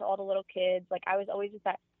hand them out to all the little kids. Like I was always just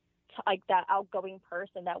that outgoing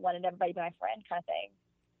person that wanted everybody to be my friend, kind of thing.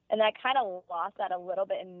 And I kind of lost that a little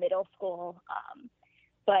bit in middle school.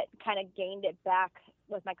 But kind of gained it back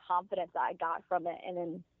with my confidence that I got from it. And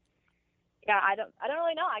then, I don't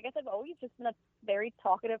really know. I guess I've always just been a very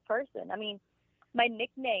talkative person. I mean, my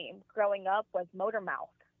nickname growing up was Motor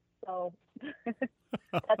Mouth. So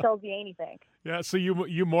that tells you anything. Yeah, so you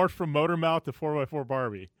morphed from Motor Mouth to 4x4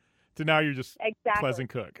 Barbie to now you're just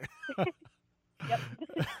Pleasant Cook. Yep.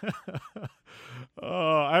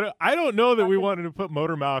 I don't know that we wanted to put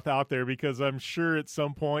Motor Mouth out there because I'm sure at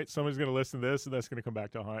some point somebody's going to listen to this and that's going to come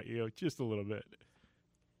back to haunt you just a little bit.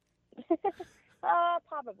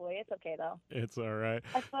 Probably. It's okay though. It's all right.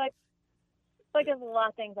 I feel like there's a lot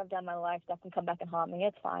of things I've done in my life that can come back and haunt me.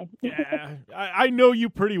 It's fine. Yeah, I know you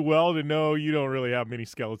pretty well to know you don't really have many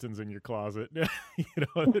skeletons in your closet.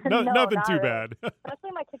 Nothing too bad.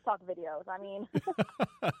 Especially my TikTok videos. I mean.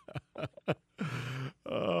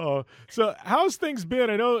 Oh, so how's things been?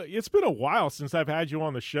 I know it's been a while since I've had you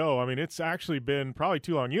on the show. I mean, it's actually been probably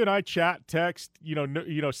too long. You and I chat, text,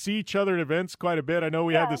 see each other at events quite a bit. I know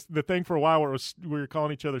we had the thing for a while where we were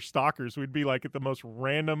calling each other stalkers. We'd be like at the most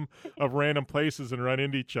random of random places and run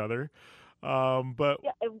into each other. But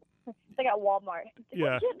it's like at Walmart.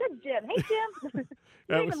 Yeah, that's Jim. Hey, Jim.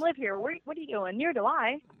 You don't even live here. What are you doing? Neither do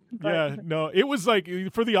I. But. Yeah, no, it was like,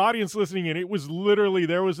 for the audience listening in, it was literally,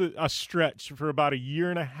 there was a stretch for about a year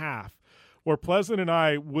and a half where Pleasant and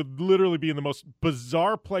I would literally be in the most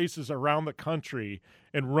bizarre places around the country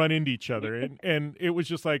and run into each other. And it was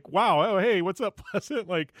just like, wow, oh, hey, what's up, Pleasant?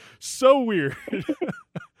 Like, so weird.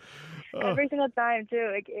 Every single time,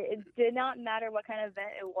 too. It did not matter what kind of event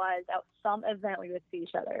it was. At some event, we would see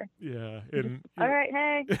each other. Yeah. All right,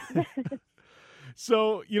 hey.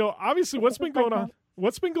 So, obviously what's been going on?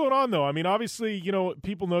 What's been going on, though? I mean, obviously,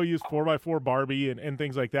 people know you as 4x4 Barbie and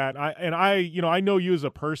things like that. I know you as a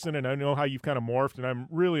person, and I know how you've kind of morphed, and I'm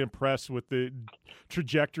really impressed with the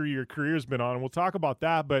trajectory your career has been on, and we'll talk about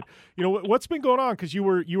that. But, what's been going on? Because you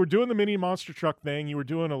were doing the mini monster truck thing. You were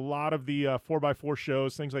doing a lot of the 4x4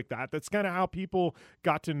 shows, things like that. That's kind of how people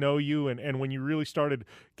got to know you and when you really started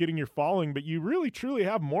getting your following. But you really, truly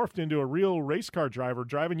have morphed into a real race car driver,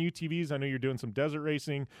 driving UTVs. I know you're doing some desert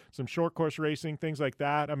racing, some short course racing, things like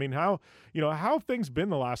that. I mean, how have things been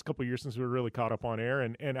the last couple of years since we were really caught up on air,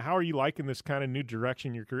 and how are you liking this kind of new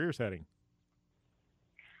direction your career's heading?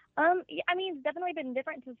 Yeah, I mean, it's definitely been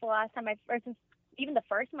different since the last time since even the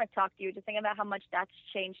first time I've talked to you, just thinking about how much that's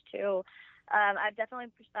changed too. I've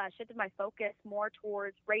definitely shifted my focus more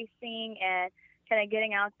towards racing and kind of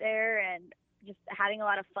getting out there and just having a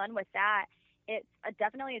lot of fun with that. It's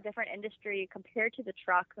definitely a different industry compared to the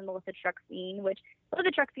trucks and the truck scene, which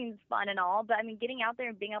the truck scene is fun and all, but I mean, getting out there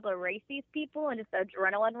and being able to race these people and just the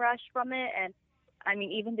adrenaline rush from it, and I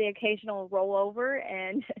mean, even the occasional rollover,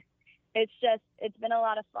 and it's been a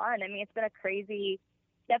lot of fun. I mean, it's been a crazy,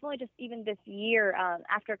 definitely just even this year,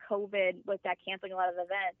 after COVID, with that canceling a lot of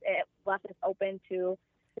events, it left us open to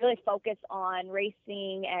really focus on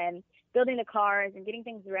racing and building the cars and getting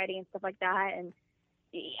things ready and stuff like that. And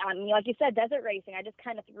I mean, like you said, desert racing, I just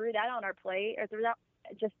kind of threw that on our plate, or threw that,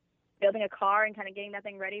 just building a car and kind of getting that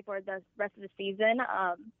thing ready for the rest of the season.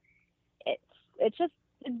 It's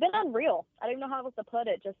been unreal. I don't even know how else to put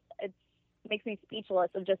it. It makes me speechless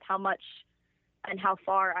of just how much and how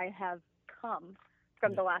far I have come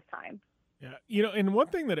from the last time. Yeah, and one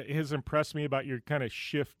thing that has impressed me about your kind of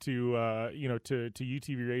shift to to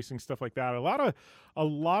UTV racing, stuff like that. A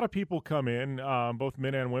lot of people come in, both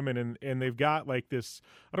men and women, and they've got like this,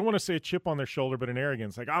 I don't want to say a chip on their shoulder, but an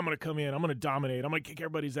arrogance. Like, I'm going to come in, I'm going to dominate, I'm going to kick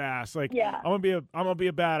everybody's ass. Like, yeah. I'm going to be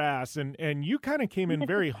a badass. And you kind of came in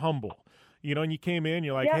very humble. And you came in,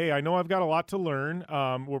 you're like, hey, I know I've got a lot to learn.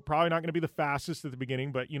 We're probably not going to be the fastest at the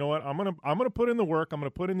beginning, but you know what? I'm gonna put in the work. I'm going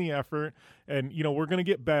to put in the effort, and we're going to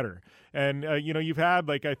get better. And you've had,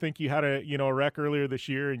 like, I think you had a wreck earlier this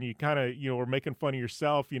year, and you kind of were making fun of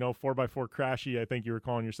yourself. 4x4 crashy, I think you were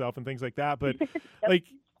calling yourself, and things like that. But like,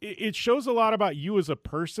 it shows a lot about you as a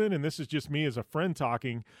person, and this is just me as a friend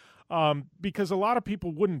talking. Because a lot of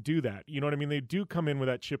people wouldn't do that. You know what I mean? They do come in with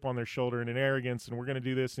that chip on their shoulder and an arrogance, and we're going to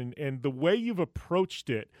do this. And the way you've approached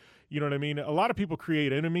it, you know what I mean? A lot of people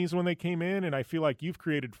create enemies when they came in, and I feel like you've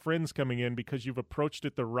created friends coming in because you've approached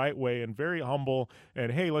it the right way and very humble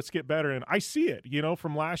and, hey, let's get better. And I see it,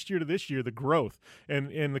 from last year to this year, the growth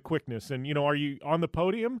and the quickness. And, are you on the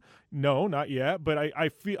podium? No, not yet. But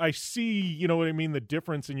I see, you know what I mean, the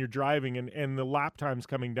difference in your driving and the lap times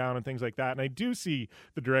coming down and things like that. And I do see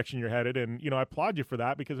the direction you're headed. And, I applaud you for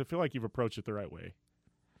that because I feel like you've approached it the right way.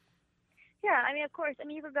 Yeah, I mean, of course. I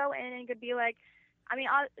mean, you could go in and it could be like, I mean,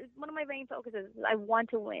 one of my main focuses is I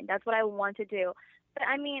want to win. That's what I want to do. But,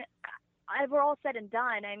 I mean, we're all said and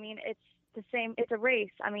done. I mean, it's the same. It's a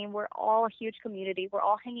race. I mean, we're all a huge community. We're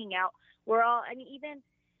all hanging out.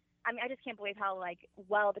 I just can't believe how, like,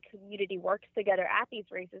 well the community works together at these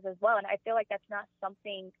races as well. And I feel like that's not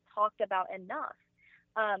something talked about enough.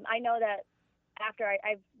 I know that after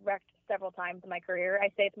I've wrecked several times in my career, I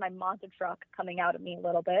say it's my monster truck coming out of me a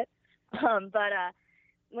little bit. But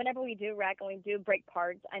whenever we do wreck and we do break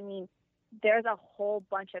parts, I mean, there's a whole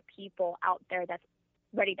bunch of people out there that's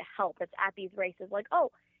ready to help, that's at these races. Like,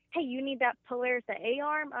 oh, hey, you need that Polaris, the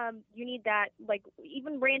A-arm? You need that, like,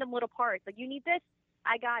 even random little parts. Like, you need this?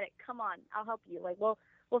 I got it. Come on, I'll help you. Like, we'll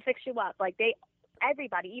fix you up. Like,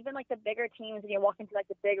 everybody, even, like, the bigger teams, and you walk into, like,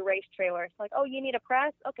 the big race trailer. It's like, oh, you need a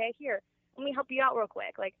press? Okay, here. Let me help you out real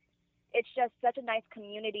quick. Like, it's just such a nice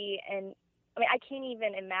community. And, I mean, I can't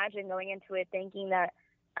even imagine going into it thinking that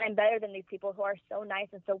I'm better than these people who are so nice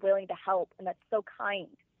and so willing to help, and that's so kind.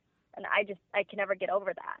 And I can never get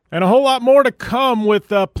over that. And a whole lot more to come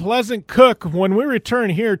with Pleasant Cook when we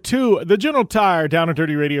return here to the General Tire Down and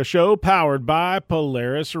Dirty Radio Show, powered by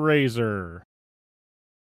Polaris RZR.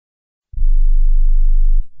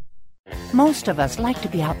 Most of us like to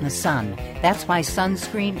be out in the sun. That's why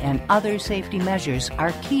sunscreen and other safety measures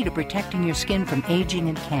are key to protecting your skin from aging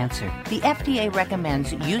and cancer. The FDA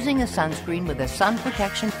recommends using a sunscreen with a sun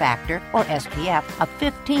protection factor, or SPF, of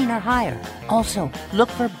 15 or higher. Also, look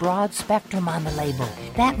for broad spectrum on the label.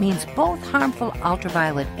 That means both harmful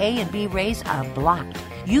ultraviolet A and B rays are blocked.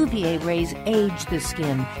 UVA rays age the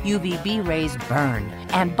skin, UVB rays burn,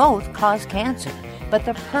 and both cause cancer. But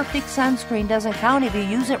the perfect sunscreen doesn't count if you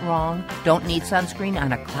use it wrong. Don't need sunscreen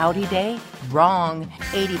on a cloudy day? Wrong.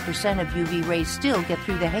 80% of UV rays still get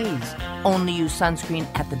through the haze. Only use sunscreen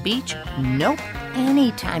at the beach? Nope.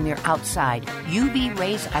 Anytime you're outside, UV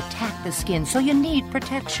rays attack the skin, so you need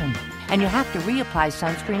protection. And you have to reapply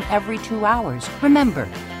sunscreen every 2 hours. Remember,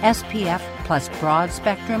 SPF plus broad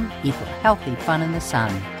spectrum equal healthy fun in the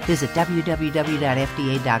sun. Visit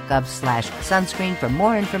www.fda.gov/sunscreen for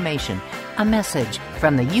more information. A message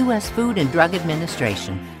from the U.S. Food and Drug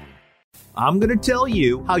Administration. I'm going to tell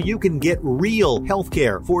you how you can get real health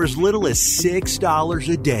care for as little as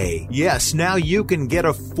 $6 a day. Yes, now you can get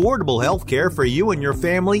affordable health care for you and your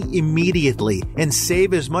family immediately and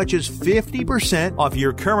save as much as 50% off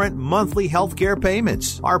your current monthly health care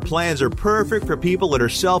payments. Our plans are perfect for people that are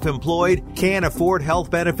self-employed, can't afford health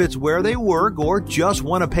benefits where they work, or just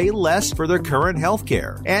want to pay less for their current health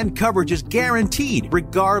care. And coverage is guaranteed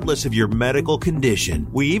regardless of your medical condition.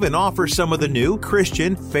 We even offer some of the new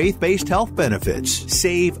Christian faith-based health benefits.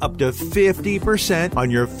 Save up to 50%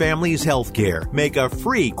 on your family's health care. Make a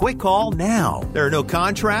free quick call now. There are no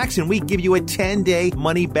contracts, and we give you a 10-day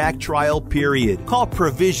money-back trial period. Call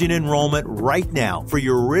Provision Enrollment right now for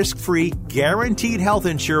your risk-free, guaranteed health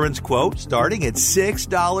insurance quote starting at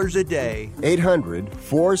 $6 a day.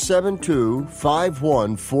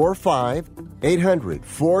 800-472-5145.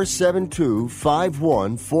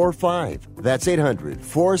 800-472-5145. That's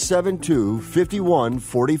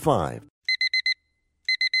 800-472-5145.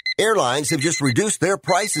 Airlines have just reduced their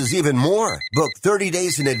prices even more. Book 30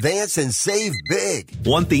 days in advance and save big.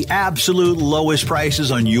 Want the absolute lowest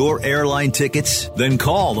prices on your airline tickets? Then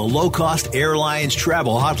call the Low Cost Airlines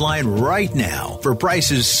Travel Hotline right now for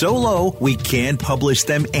prices so low we can't publish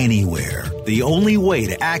them anywhere. The only way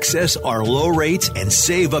to access our low rates and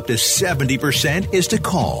save up to 70% is to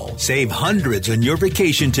call. Save hundreds on your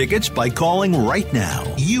vacation tickets by calling right now.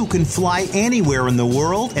 You can fly anywhere in the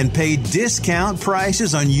world and pay discount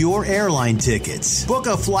prices on your airline tickets. Book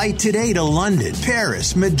a flight today to London,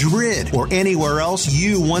 Paris, Madrid, or anywhere else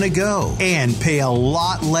you want to go. And pay a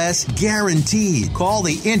lot less guaranteed. Call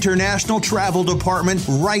the International Travel Department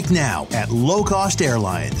right now at Low Cost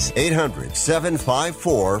Airlines.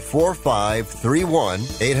 800-754-4531.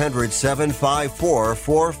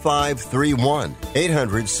 800-754-4531.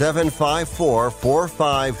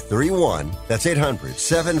 800-754-4531. That's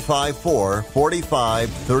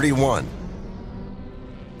 800-754-4531.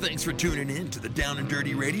 Thanks for tuning in to the Down and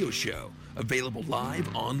Dirty Radio Show. Available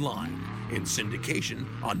live online, in syndication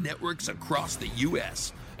on networks across the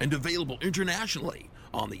U.S., and available internationally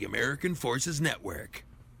on the American Forces Network.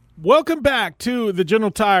 Welcome back to the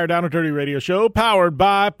General Tire Down and Dirty Radio Show, powered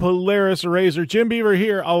by Polaris Razor. Jim Beaver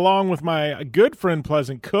here, along with my good friend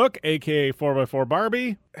Pleasant Cook, a.k.a. 4x4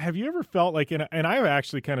 Barbie. Have you ever felt like, and I've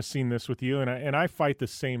actually kind of seen this with you, and I fight the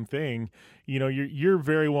same thing. You know, you're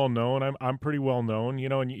very well known. I'm pretty well known. You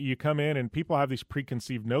know, and you come in and people have these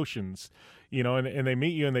preconceived notions. You know, and they meet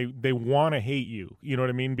you and they want to hate you. You know what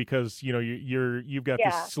I mean? Because you know you've got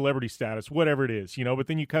this celebrity status, whatever it is. You know, but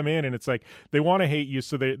then you come in and it's like they want to hate you,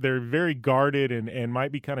 so they're very guarded and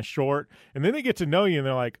might be kind of short. And then they get to know you and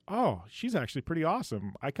they're like, oh, she's actually pretty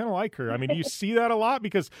awesome. I kind of like her. I mean, you see that a lot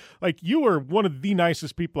because like you are one of the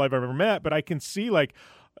nicest people I've ever met, but I can see like.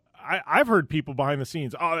 I've heard people behind the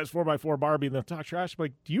scenes, oh, that's 4x4 Barbie, and they'll talk trash. I'm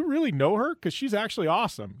like, do you really know her? Because she's actually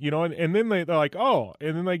awesome, you know? And then they're like, oh,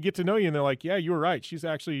 and then they get to know you, and they're like, yeah, you were right. She's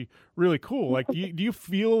actually really cool. Like, do you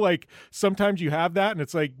feel like sometimes you have that, and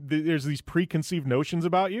it's like there's these preconceived notions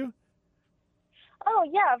about you? Oh,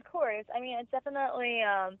 yeah, of course. I mean, it's definitely,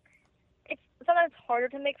 it's sometimes harder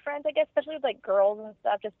to make friends, I guess, especially with, like, girls and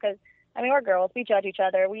stuff, just because, I mean, we're girls. We judge each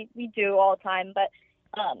other. We do all the time, but,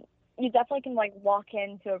 you definitely can like walk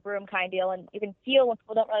into a room kind of deal and you can feel when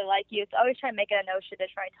people don't really like you. So I always try to make it a notion to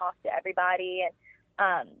try and talk to everybody and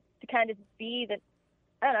to kind of just be the,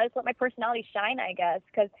 I don't know, just let my personality shine, I guess.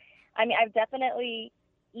 Because, I mean, I've definitely,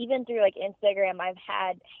 even through like Instagram, I've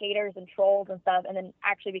had haters and trolls and stuff and then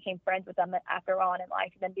actually became friends with them after on in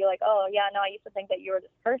life and then be like, oh, yeah, no, I used to think that you were this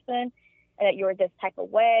person and that you were this type of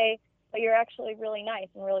way, but you're actually really nice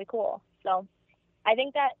and really cool. So I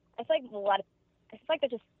think that, I feel like that's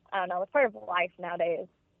just, I don't know, it's part of life nowadays.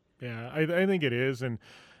 Yeah, I think it is. And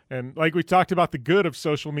like we talked about the good of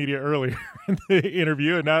social media earlier in the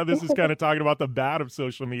interview, and now this is kind of talking about the bad of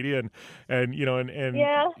social media and you know, and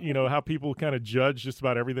you know, how people kind of judge just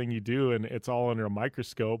about everything you do, and it's all under a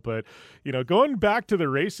microscope. But, you know, going back to the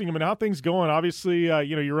racing, I mean, how things going? Obviously,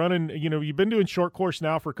 you know, you're running, you know, you've been doing short course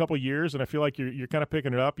now for a couple of years, and I feel like you're kind of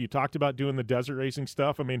picking it up. You talked about doing the desert racing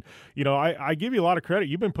stuff. I mean, you know, I give you a lot of credit.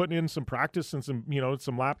 You've been putting in some practice and some, you know,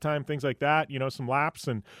 some lap time, things like that, you know, some laps,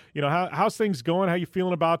 and, you know, how's things going? How you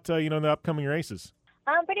feeling about, you know, the upcoming races?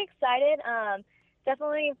 I'm pretty excited.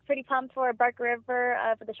 Definitely pretty pumped for Bark River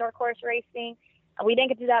for the short course racing. we didn't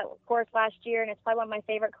get to that course last year, and it's probably one of my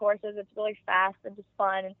favorite courses. It's really fast and just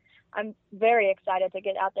fun, and I'm very excited to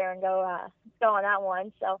get out there and go on that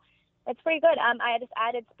one. So it's pretty good. I just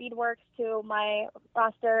added Speedworks to my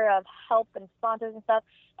roster of help and sponsors and stuff,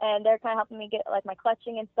 and they're kind of helping me get like my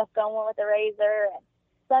clutching and stuff going with the Razor. And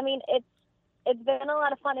so I mean, it's been a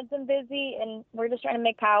lot of fun. It's been busy, and we're just trying to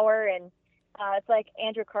make power. And it's like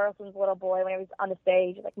Andrew Carlson's little boy when he was on the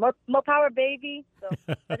stage, like more power, baby. So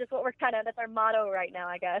that's just what that's our motto right now,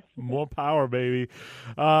 I guess. More power, baby.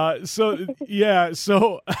 So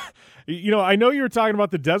I know you were talking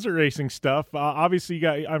about the desert racing stuff. Obviously,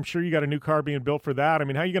 I'm sure you got a new car being built for that. I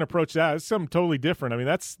mean, how are you going to approach that? It's something totally different. I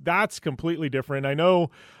mean, that's completely different. I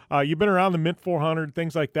know you've been around the Mint 400,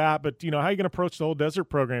 things like that, but how are you going to approach the whole desert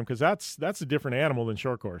program? Because that's a different animal than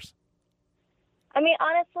short course. I mean,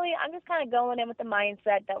 honestly, I'm just kind of going in with the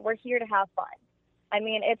mindset that we're here to have fun. I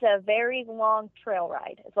mean, it's a very long trail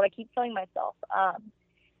ride. Is what I keep telling myself.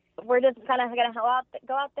 We're just kind of going to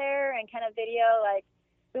go out there and kind of video. Like,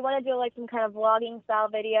 we want to do like some kind of vlogging style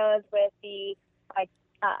videos with the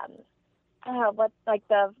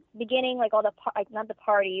the beginning, like all the not the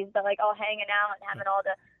parties, but like all hanging out and having all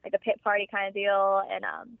the pit party kind of deal, and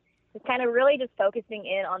just kind of really just focusing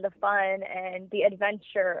in on the fun and the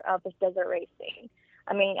adventure of this desert racing.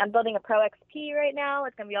 I mean, I'm building a Pro XP right now.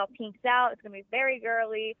 It's going to be all pinked out. It's going to be very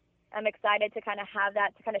girly. I'm excited to kind of have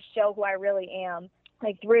that to kind of show who I really am,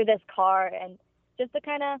 like through this car, and just to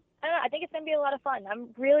kind of, I don't know, I think it's going to be a lot of fun. I'm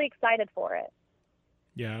really excited for it.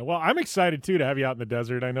 Yeah, well, I'm excited too to have you out in the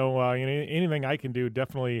desert. I know anything I can do,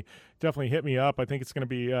 definitely hit me up. I think it's going to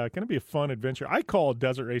be a fun adventure. I call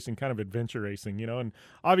desert racing kind of adventure racing, and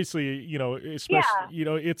obviously, especially,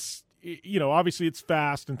 it's, obviously it's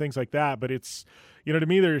fast and things like that, but it's, to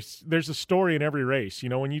me, there's a story in every race.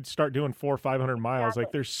 When you start doing 400 or 500 miles,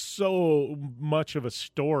 like there's so much of a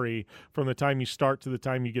story from the time you start to the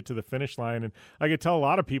time you get to the finish line. And I could tell a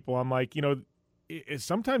lot of people, I'm like,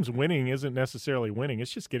 sometimes winning isn't necessarily winning.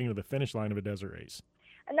 It's just getting to the finish line of a desert race.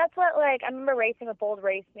 And that's what, I remember racing with Bold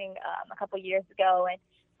Racing a couple years ago, and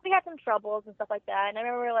we had some troubles and stuff like that. And I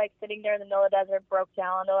remember, sitting there in the middle of the desert, broke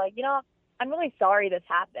down. They're like, I'm really sorry this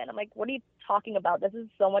happened. I'm like, what are you talking about? This is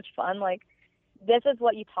so much fun. This is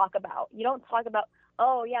what you talk about. You don't talk about,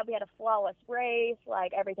 oh, yeah, we had a flawless race,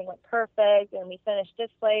 everything went perfect, and we finished this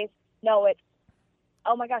place. No, it's,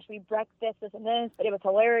 oh my gosh, we wrecked this, and this, but it was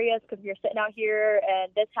hilarious because we were sitting out here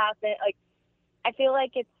and this happened. I feel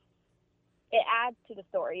like it adds to the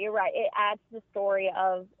story. You're right. It adds to the story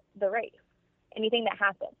of the race, anything that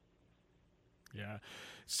happens. Yeah.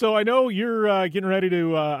 So I know you're getting ready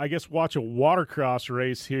to, watch a watercross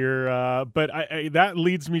race here, but that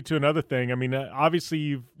leads me to another thing. I mean,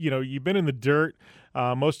 obviously you've been in the dirt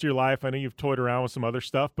most of your life. I know you've toyed around with some other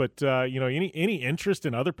stuff, but any interest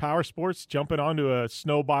in other power sports, jumping onto a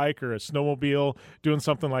snow bike or a snowmobile, doing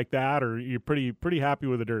something like that, or you're pretty happy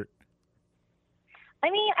with the dirt? I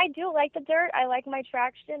mean, I do like the dirt. I like my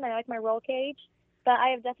traction. I like my roll cage, but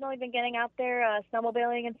I have definitely been getting out there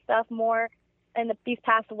snowmobiling and stuff more in these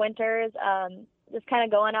past winters, just kind of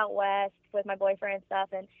going out west with my boyfriend and stuff.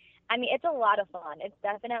 And I mean, it's a lot of fun. It's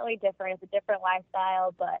definitely different. It's a different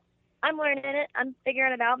lifestyle, but I'm learning it. I'm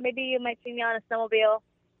figuring it out. Maybe you might see me on a snowmobile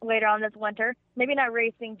later on this winter. Maybe not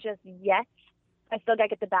racing just yet. I still got to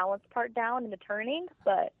get the balance part down and the turning,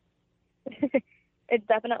 but it's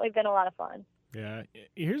definitely been a lot of fun. Yeah.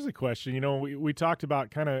 Here's the question. We talked about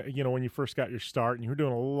kind of, when you first got your start, and you were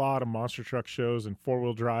doing a lot of monster truck shows and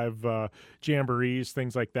four-wheel drive jamborees,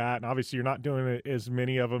 things like that. And obviously you're not doing as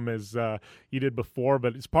many of them as you did before,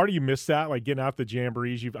 but it's part of you miss that, getting out the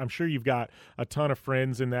jamborees. I'm sure you've got a ton of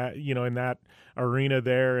friends in that, in that arena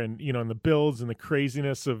there, and, and the builds and the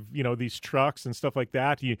craziness of, these trucks and stuff like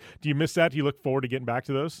that. Do you miss that? Do you look forward to getting back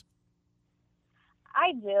to those?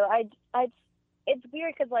 I do. It's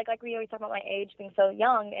weird because, like we always talk about my age being so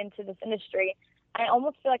young into this industry, I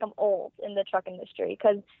almost feel like I'm old in the truck industry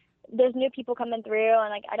because there's new people coming through,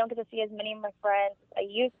 and, I don't get to see as many of my friends as I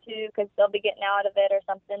used to because they'll be getting out of it or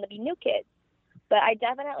something. There'll be new kids. But I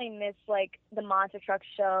definitely miss, the monster truck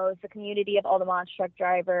shows, the community of all the monster truck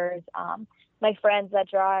drivers, my friends that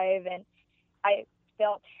drive, and I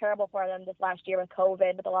felt terrible for them this last year with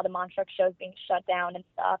COVID, with a lot of monster truck shows being shut down and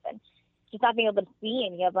stuff, and just not being able to see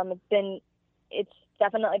any of them. It's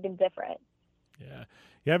definitely been different. Yeah.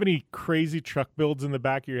 You have any crazy truck builds in the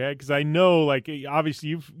back of your head? Because I know,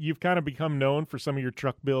 obviously you've kind of become known for some of your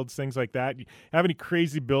truck builds, things like that. You have any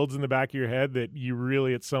crazy builds in the back of your head that you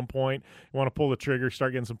really, at some point, want to pull the trigger,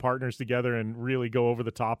 start getting some partners together, and really go over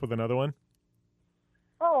the top with another one?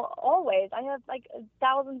 Oh, always. I have,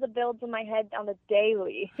 thousands of builds in my head on the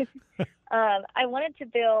daily. I wanted to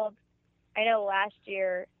build I know last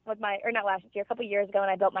year a couple years ago when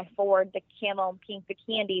I built my Ford, the camel and pink, the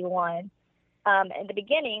candy one. In the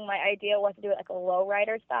beginning, my idea was to do it like a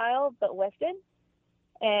lowrider style, but lifted.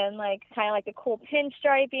 And like kind of like the cool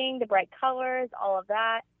pinstriping, the bright colors, all of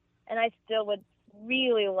that. And I still would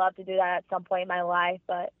really love to do that at some point in my life.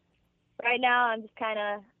 But right now I'm going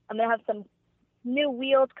to have some new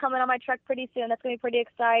wheels coming on my truck pretty soon. That's going to be pretty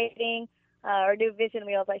exciting. Or new vision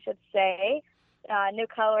wheels, I should say. New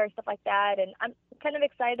color, stuff like that. And I'm kind of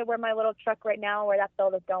excited to where my little truck right now, where that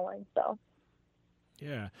build is going. So.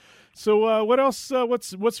 Yeah. So what else? What's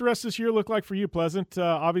the rest of this year look like for you, Pleasant?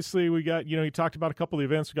 Obviously, we got you talked about a couple of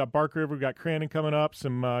events. We got Bark River, we got Crandon coming up,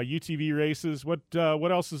 some UTV races. What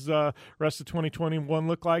else does rest of 2021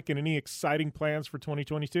 look like, and any exciting plans for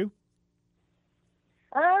 2022?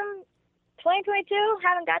 2022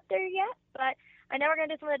 haven't got there yet, but I know we're gonna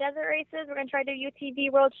do some of the desert races. We're gonna try to do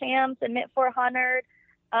UTV World Champs and Mint 400,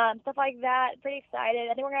 stuff like that. Pretty excited.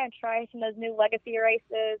 I think we're gonna try some of those new legacy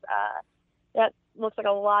races. That looks like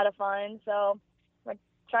a lot of fun. So we're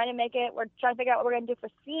trying to make it. We're trying to figure out what we're going to do for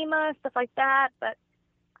SEMA, stuff like that. But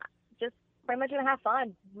just pretty much going to have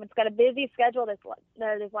fun. It's got a busy schedule this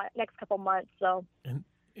next couple months. So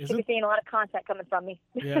you'll be seeing a lot of content coming from me.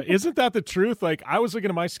 Yeah, isn't that the truth? Like, I was looking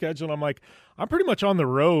at my schedule, and I'm like, I'm pretty much on the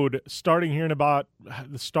road starting here in about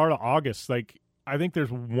the start of August. Like, I think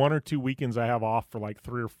there's 1 or 2 weekends I have off for like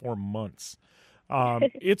 3 or 4 months.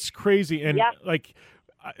 It's crazy. And like,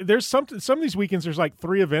 there's some of these weekends, there's like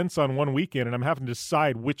 3 events on one weekend, and I'm having to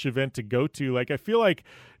decide which event to go to. Like, I feel like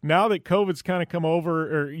now that COVID's kind of come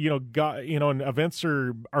over, or, and events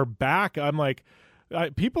are back, I'm like,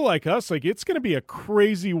 people like us, like, it's going to be a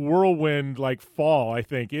crazy whirlwind, like, fall, I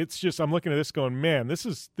think. It's just, I'm looking at this going, man, this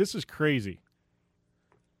is crazy.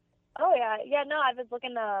 Oh, yeah. Yeah, no, I was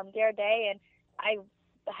looking the other day, and I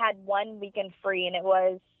had 1 weekend free, and it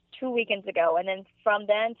was 2 weekends ago, and then from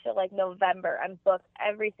then to like November, I'm booked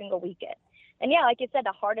every single weekend. And yeah, like you said,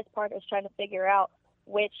 the hardest part is trying to figure out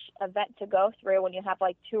which event to go through when you have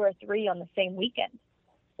like 2 or 3 on the same weekend.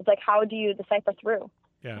 It's like, how do you decipher through?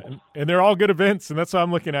 Yeah, and they're all good events, and that's what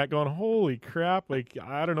I'm looking at going, holy crap, like,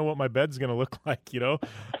 I don't know what my bed's going to look like,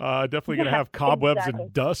 definitely going to have cobwebs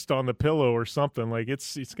and dust on the pillow or something. Like,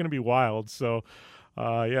 it's going to be wild. So,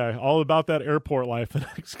 all about that airport life the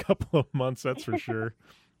next couple of months, that's for sure.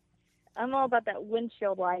 I'm all about that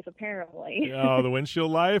windshield life, apparently. Oh, the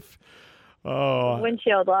windshield life? Oh.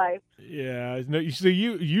 Windshield life. Yeah. No, so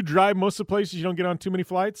you drive most of the places? You don't get on too many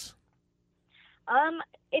flights?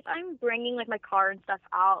 If I'm bringing, like, my car and stuff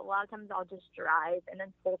out, a lot of times I'll just drive and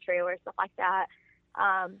then full trailer, stuff like that.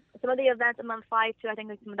 Some of the events I'm going to fly to, I think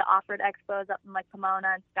like some of the off-road expos up in, like,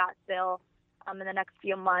 Pomona and Scottsdale in the next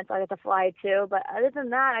few months I'll get to fly to. But other than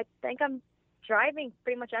that, I think I'm driving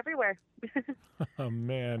pretty much everywhere. Oh,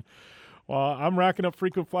 man. Well, I'm racking up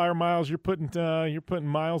frequent flyer miles. You're putting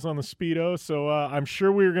miles on the Speedo, so I'm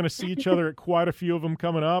sure we're going to see each other at quite a few of them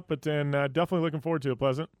coming up. But then definitely looking forward to it,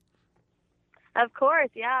 Pleasant. Of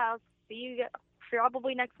course, yeah. I'll see you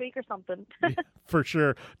probably next week or something. For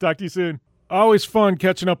sure. Talk to you soon. Always fun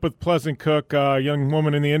catching up with Pleasant Cook, a young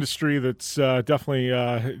woman in the industry that's definitely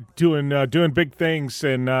doing big things,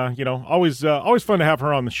 and always fun to have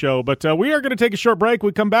her on the show. But we are going to take a short break.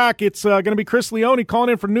 We come back. It's going to be Chris Leone calling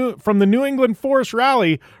in from the New England Forest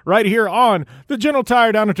Rally right here on the General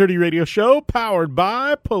Tire Down and Dirty Radio Show, powered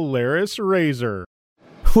by Polaris Razor.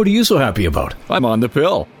 What are you so happy about? I'm on the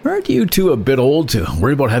pill. Aren't you two a bit old to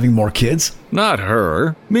worry about having more kids? Not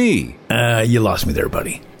her. Me. You lost me there,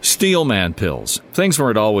 buddy. Steelman pills. Things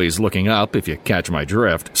weren't always looking up, if you catch my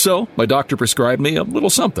drift. So, my doctor prescribed me a little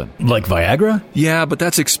something. Like Viagra? Yeah, but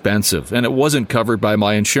that's expensive, and it wasn't covered by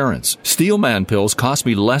my insurance. Steelman pills cost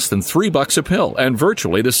me less than $3 a pill, and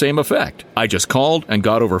virtually the same effect. I just called and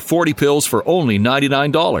got over 40 pills for only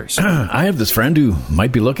 $99. I have this friend who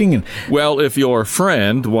might be looking and... Well, if your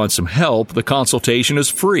friend wants some help, the consultation is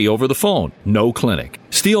free over the phone. No clinic.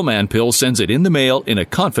 Steelman Pill sends it in the mail in a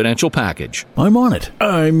confidential package. I'm on it.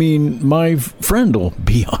 I mean, my friend will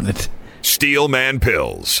be on it. Steelman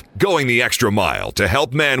Pills. Going the extra mile to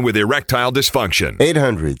help men with erectile dysfunction.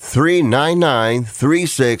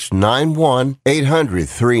 800-399-3691.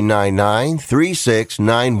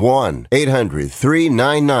 800-399-3691.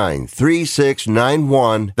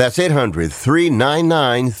 800-399-3691. That's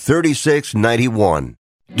 800-399-3691.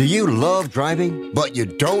 Do you love driving, but you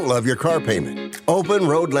don't love your car payment? Open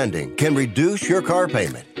Road Lending can reduce your car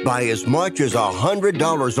payment by as much as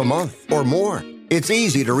 $100 a month or more. It's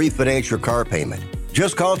easy to refinance your car payment.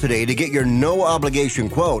 Just call today to get your no-obligation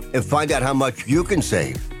quote and find out how much you can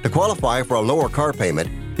save. To qualify for a lower car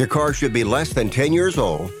payment, Your car should be less than 10 years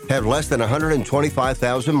old, have less than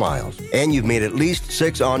 125,000 miles, and you've made at least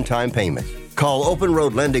 6 on-time payments. Call Open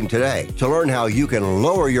Road Lending today to learn how you can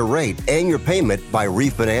lower your rate and your payment by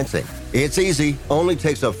refinancing. It's easy, only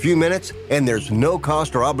takes a few minutes, and there's no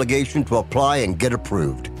cost or obligation to apply and get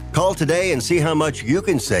approved. Call today and see how much you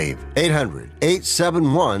can save.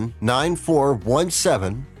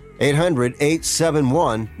 800-871-9417.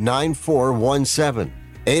 800-871-9417.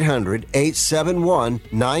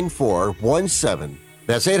 800-871-9417.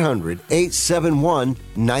 That's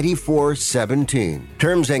 800-871-9417.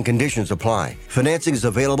 Terms and conditions apply. Financing is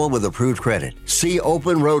available with approved credit. See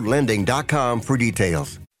openroadlending.com for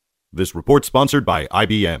details. This report sponsored by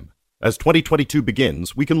IBM. As 2022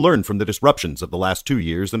 begins, we can learn from the disruptions of the last 2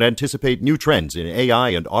 years and anticipate new trends in AI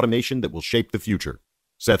and automation that will shape the future.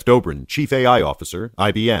 Seth Dobrin, Chief AI Officer,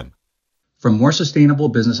 IBM. From more sustainable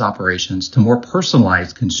business operations to more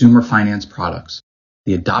personalized consumer finance products,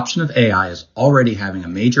 the adoption of AI is already having a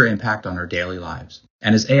major impact on our daily lives.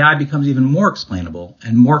 And as AI becomes even more explainable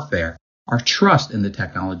and more fair, our trust in the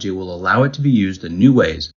technology will allow it to be used in new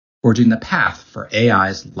ways, forging the path for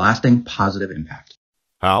AI's lasting positive impact.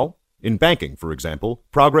 How? In banking, for example,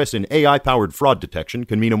 progress in AI-powered fraud detection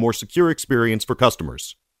can mean a more secure experience for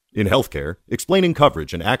customers. In healthcare, explaining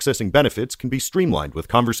coverage and accessing benefits can be streamlined with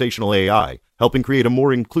conversational AI, helping create a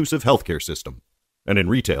more inclusive healthcare system. And in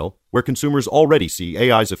retail, where consumers already see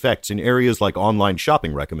AI's effects in areas like online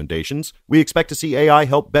shopping recommendations, we expect to see AI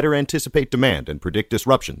help better anticipate demand and predict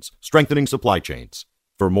disruptions, strengthening supply chains.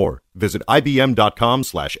 For more, visit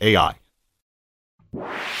ibm.com/AI.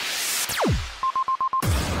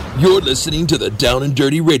 You're listening to the Down and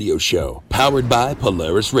Dirty Radio Show, powered by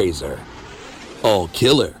Polaris Razor. All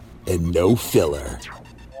killer and no filler.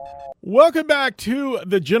 Welcome back to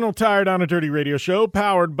the General Tire Down and Dirty Radio Show,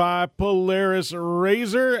 powered by Polaris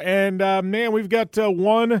Razor. And, man, we've got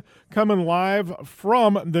one coming live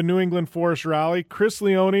from the New England Forest Rally. Chris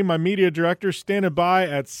Leone, my media director, standing by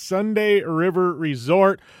at Sunday River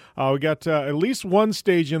Resort. We got at least one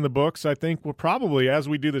stage in the books. I think we'll probably, as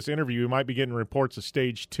we do this interview, we might be getting reports of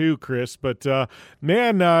stage 2, Chris. But,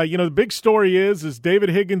 man, the big story is David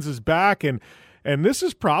Higgins is back, and this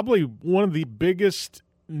is probably one of the biggest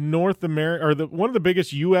North America, or one of the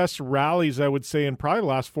biggest U.S. rallies, I would say, in probably the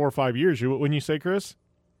last 4 or 5 years. Wouldn't you say, Chris?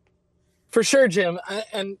 For sure, Jim.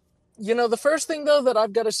 And the first thing, though, that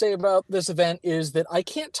I've got to say about this event is that I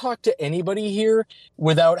can't talk to anybody here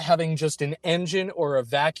without having just an engine or a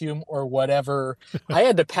vacuum or whatever. I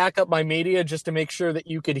had to pack up my media just to make sure that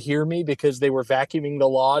you could hear me because they were vacuuming the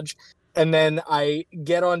lodge. And then I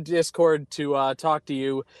get on Discord to talk to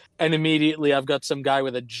you, and immediately I've got some guy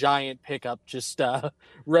with a giant pickup just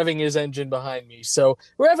revving his engine behind me. So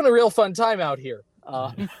we're having a real fun time out here.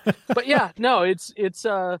 But yeah, no, it's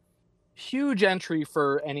a huge entry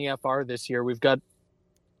for NEFR this year. We've got,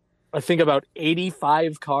 I think, about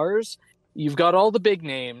 85 cars. You've got all the big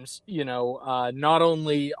names, not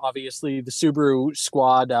only obviously the Subaru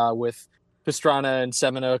squad with Pastrana and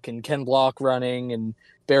Semenuk and Ken Block running and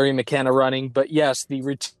Barry McKenna running, but yes, the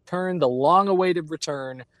long-awaited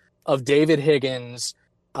return of David Higgins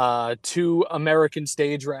to American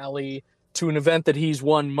Stage Rally, to an event that he's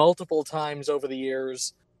won multiple times over the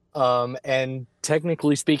years, and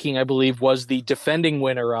technically speaking, I believe was the defending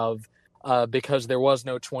winner of, because there was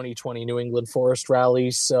no 2020 New England Forest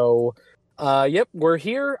Rally. So, yep, we're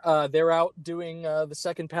here. They're out doing the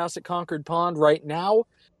second pass at Concord Pond right now.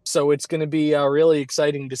 So it's going to be really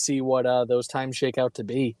exciting to see what those times shake out to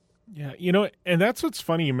be. Yeah, and that's what's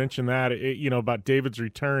funny you mentioned that, about David's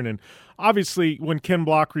return. And obviously when Ken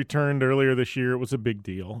Block returned earlier this year, it was a big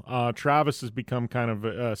deal. Travis has become kind of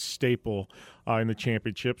a staple in the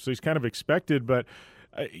championship, so he's kind of expected. But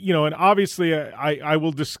and obviously I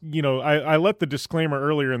will just, I let the disclaimer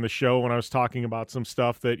earlier in the show when I was talking about some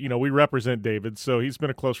stuff that, we represent David. So he's been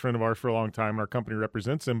a close friend of ours for a long time. Our company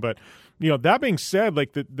represents him. But, that being said,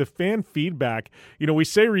 like the fan feedback, we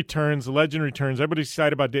say returns, the legend returns. Everybody's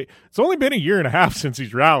excited about David. It's only been a year and a half since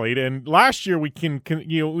he's rallied. And last year we can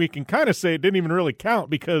kind of say it didn't even really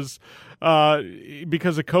count because of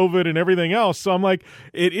COVID and everything else. So I'm like,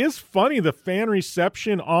 it is funny, the fan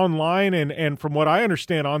reception online and from what I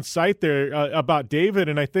understand on site there about David.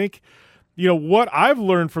 And I think, what I've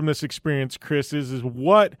learned from this experience, Chris, is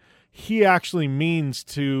what he actually means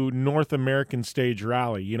to North American Stage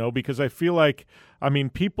Rally, because I feel like,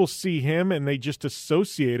 people see him and they just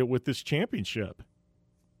associate it with this championship.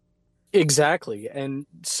 Exactly. And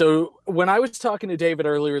so when I was talking to David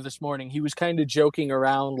earlier this morning, he was kind of joking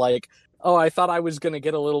around like, oh, I thought I was going to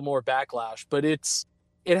get a little more backlash, but it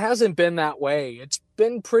hasn't been that way. It's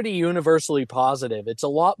been pretty universally positive. It's a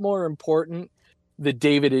lot more important that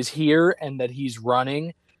David is here and that he's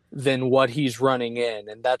running than what he's running in.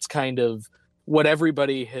 And that's kind of what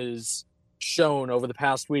everybody has shown over the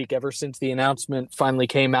past week, ever since the announcement finally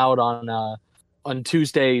came out on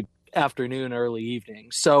Tuesday afternoon, early evening.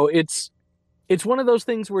 So it's one of those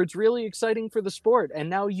things where it's really exciting for the sport. And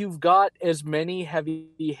now you've got as many heavy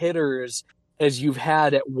hitters as you've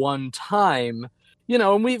had at one time,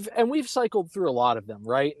 and we've cycled through a lot of them,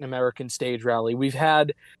 right? In American Stage Rally, we've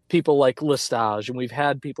had people like Lestage, and we've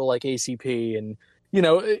had people like ACP, and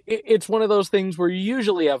it's one of those things where you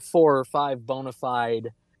usually have 4 or 5 bona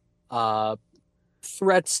fide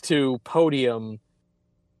threats to podium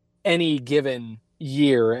any given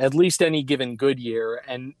year, at least any given good year.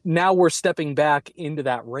 And now we're stepping back into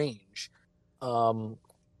that range.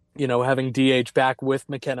 Having DH back with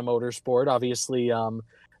McKenna Motorsport, obviously,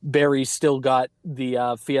 Barry's still got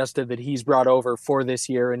the Fiesta that he's brought over for this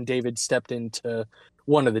year, and David stepped into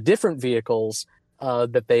one of the different vehicles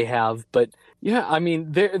that they have. But yeah, I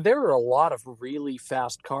mean, there are a lot of really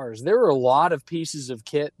fast cars. There are a lot of pieces of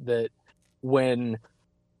kit that when,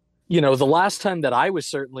 the last time that I was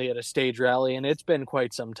certainly at a stage rally, and it's been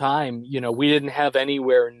quite some time, we didn't have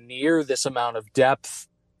anywhere near this amount of depth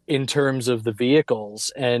in terms of the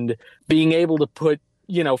vehicles, and being able to put,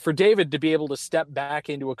 for David to be able to step back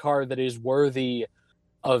into a car that is worthy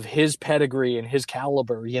of his pedigree and his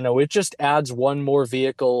caliber, it just adds one more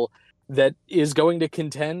vehicle that is going to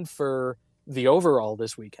contend for the overall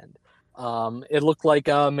this weekend. It looked like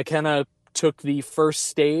McKenna took the first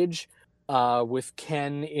stage with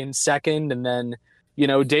Ken in second, and then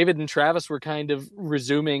David and Travis were kind of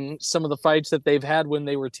resuming some of the fights that they've had when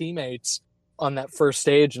they were teammates on that first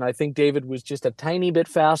stage, and I think David was just a tiny bit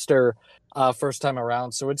faster first time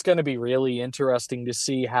around. So it's going to be really interesting to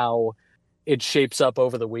see how it shapes up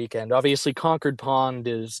over the weekend. Obviously, Concord Pond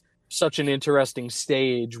is such an interesting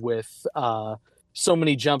stage with so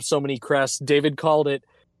many jumps, so many crests. David called it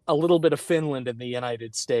a little bit of Finland in the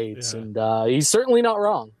United States, and he's certainly not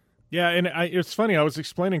wrong. Yeah, and it's funny. I was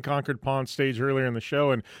explaining Concord Pond stage earlier in the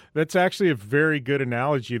show, and that's actually a very good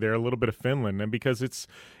analogy there, a little bit of Finland, and because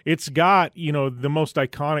it's got, the most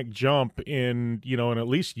iconic jump in, in at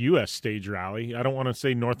least U.S. stage rally. I don't want to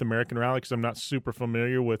say North American rally because I'm not super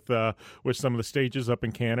familiar with some of the stages up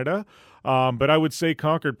in Canada, but I would say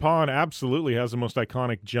Concord Pond absolutely has the most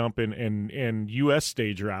iconic jump in U.S.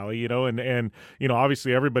 stage rally, and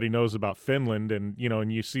obviously everybody knows about Finland, and,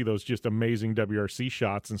 and you see those just amazing WRC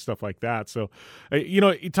shots and stuff like that. So,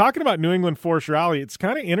 talking about New England Forest Rally, it's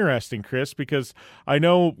kind of interesting, Chris, because I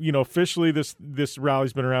know, officially this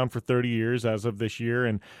rally's been around for 30 years as of this year,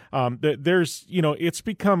 and there's, it's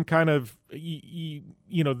become kind of,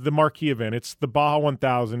 the marquee event. It's the Baja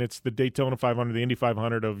 1000, it's the Daytona 500, the Indy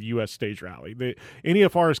 500 of U.S. stage rally. The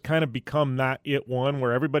NEFR has kind of become that one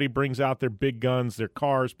where everybody brings out their big guns, their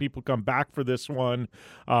cars. People come back for this one.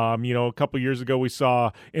 A couple years ago we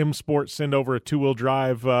saw M Sport send over a 2-wheel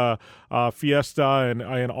drive Fiesta,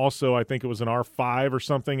 and also I think it was an R5 or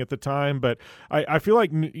something at the time. But I feel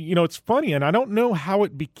like, it's funny, and I don't know how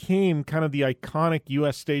it became kind of the iconic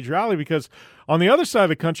U.S. stage rally, because on the other side of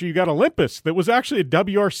the country, you got Olympus that was actually a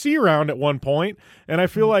WRC round at one point, and I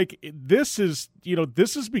feel like this has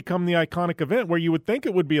become the iconic event where you would think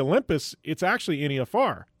it would be Olympus. It's actually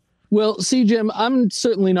NEFR. Well, see, Jim, I'm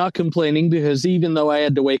certainly not complaining, because even though I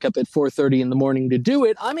had to wake up at 4:30 in the morning to do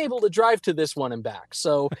it, I'm able to drive to this one and back.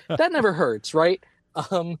 So that never hurts, right?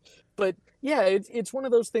 But yeah, it's one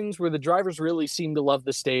of those things where the drivers really seem to love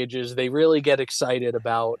the stages. They really get excited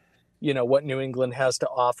about, what New England has to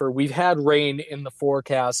offer. We've had rain in the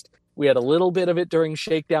forecast. We had a little bit of it during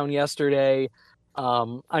Shakedown yesterday.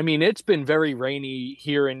 It's been very rainy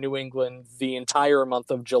here in New England the entire month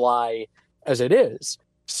of July as it is.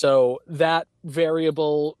 So that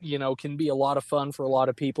variable, can be a lot of fun for a lot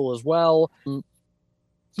of people as well.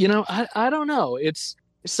 I don't know. It's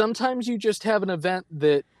sometimes you just have an event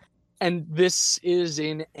that, and this is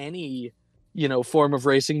in any, form of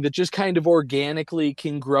racing, that just kind of organically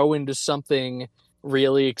can grow into something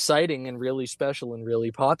really exciting and really special and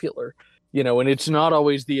really popular, and it's not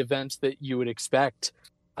always the events that you would expect.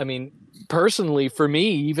 I mean, personally, for me,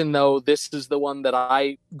 even though this is the one that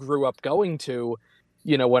I grew up going to,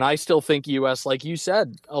 when I still think US, like you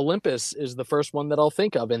said, Olympus is the first one that I'll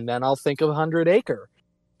think of, and then I'll think of 100 Acre.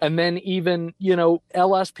 And then even,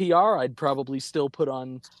 LSPR, I'd probably still put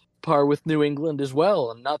on par with New England as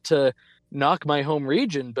well. And not to knock my home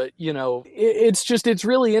region, but, it's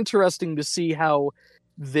really interesting to see how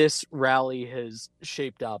this rally has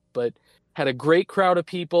shaped up. But had a great crowd of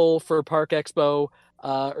people for Park Expo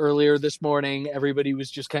earlier this morning. Everybody was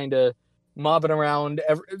just kind of mobbing around.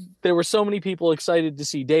 There were so many people excited to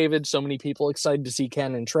see David, so many people excited to see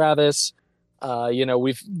Ken and Travis.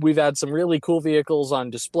 We've had some really cool vehicles on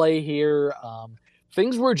display here.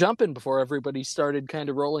 Things were jumping before everybody started kind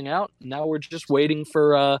of rolling out. Now we're just waiting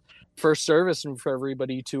for first service and for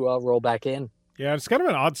everybody to roll back in. Yeah, it's kind of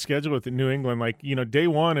an odd schedule with New England. Like, day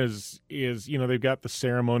one is they've got the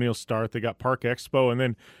ceremonial start, they got Park Expo, and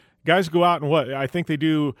then guys go out and I think they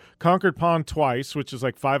do Concord Pond twice, which is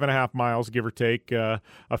like 5.5 miles, give or take a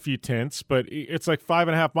few tenths, but it's like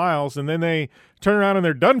 5.5 miles, and then they turn around and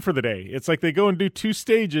they're done for the day. It's like they go and do 2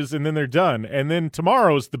 stages and then they're done. And then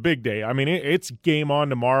tomorrow's the big day. I mean, it's game on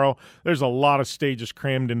tomorrow. There's a lot of stages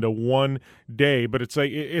crammed into one day, but it's like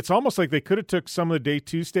it's almost like they could have took some of the day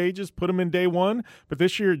 2 stages, put them in day 1, but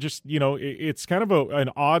this year just, it's kind of an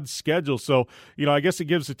odd schedule. So, I guess it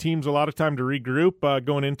gives the teams a lot of time to regroup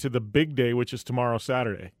going into the big day, which is tomorrow,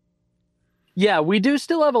 Saturday. Yeah, we do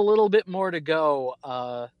still have a little bit more to go.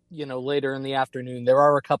 Later in the afternoon, there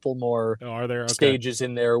are a couple more stages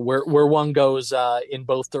in there where one goes in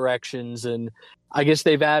both directions, and I guess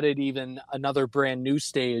they've added even another brand new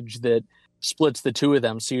stage that splits the two of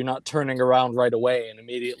them, so you're not turning around right away and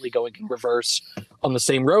immediately going in reverse on the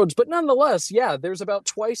same roads. But nonetheless, yeah, there's about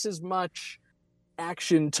twice as much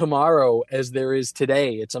action tomorrow as there is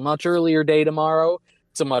today. It's a much earlier day tomorrow.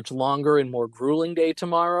 It's a much longer and more grueling day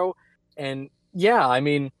tomorrow. And yeah, I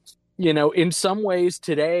mean, in some ways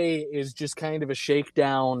today is just kind of a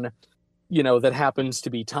shakedown, that happens to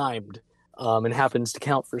be timed and happens to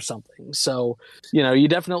count for something. So,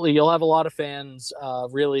 you'll have a lot of fans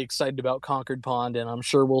really excited about Concord Pond, and I'm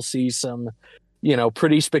sure we'll see some,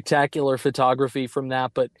 pretty spectacular photography from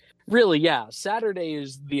that. But really, yeah, Saturday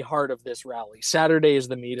is the heart of this rally. Saturday is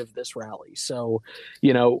the meat of this rally. So,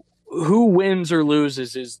 who wins or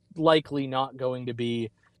loses is likely not going to be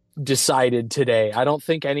decided today. I don't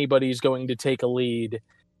think anybody's going to take a lead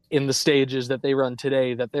in the stages that they run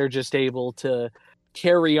today, that they're just able to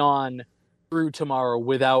carry on through tomorrow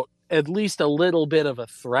without at least a little bit of a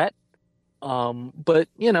threat. But,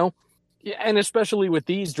 and especially with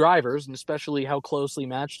these drivers, and especially how closely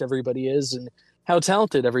matched everybody is and how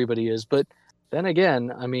talented everybody is. But then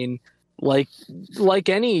again, I mean, like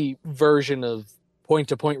any version of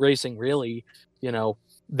point-to-point racing, really,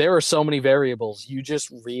 there are so many variables. You just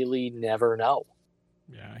really never know.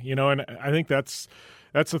 Yeah, and I think that's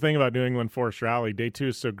the thing about New England Forest Rally. Day 2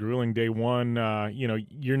 is so grueling. Day 1,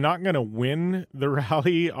 you're not going to win the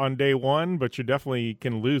rally on day 1, but you definitely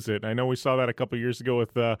can lose it. I know we saw that a couple of years ago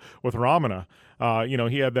with Ramana.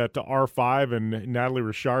 He had that R5, and Natalie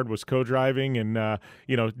Richard was co-driving, and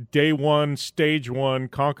day 1, stage 1,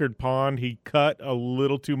 Concord Pond, he cut a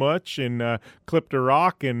little too much and clipped a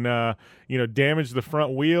rock and damaged the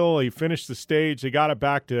front wheel. He finished the stage. They got it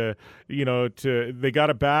back to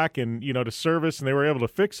service, and they were able to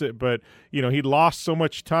fix it. But he lost so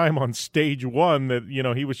much time on stage 1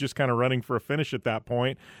 that he was just kind of running for a finish at that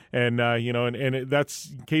point. And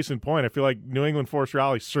that's case in point. I feel like New England Forest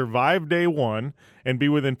Rally survived day 1 and be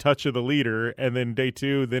within touch of the leader, and then day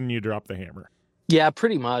 2, then you drop the hammer. Yeah,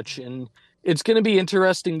 pretty much. And it's going to be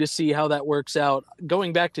interesting to see how that works out.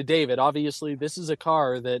 Going back to David, obviously this is a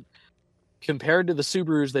car that, compared to the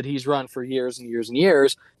Subarus that he's run for years and years and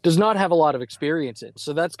years, does not have a lot of experience in.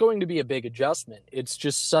 So that's going to be a big adjustment. It's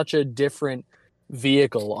just such a different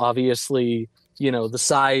vehicle. Obviously, the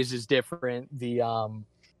size is different. The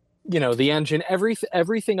engine,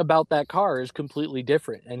 everything about that car is completely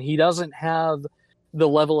different. And he doesn't have the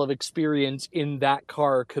level of experience in that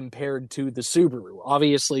car compared to the Subaru.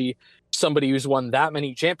 Obviously, somebody who's won that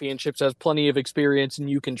many championships has plenty of experience and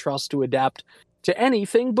you can trust to adapt to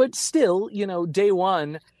anything, but still, day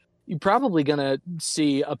 1, you're probably going to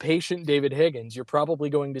see a patient David Higgins. You're probably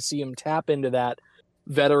going to see him tap into that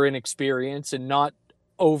veteran experience and not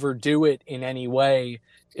overdo it in any way,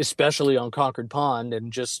 especially on Concord Pond,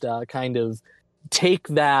 and just kind of take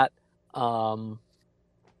that,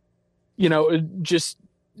 just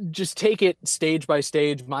take it stage by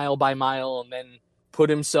stage, mile by mile, and then put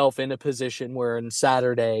himself in a position where on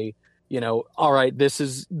Saturday, all right,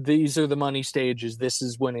 these are the money stages. This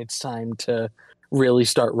is when it's time to really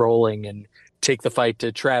start rolling and take the fight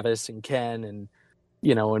to Travis and Ken and,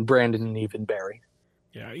 and Brandon and even Barry.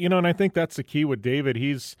 Yeah. And I think that's the key with David.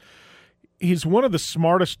 He's one of the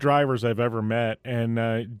smartest drivers I've ever met.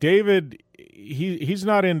 And David, he's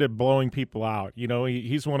not into blowing people out.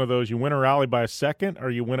 He's one of those, you win a rally by a second or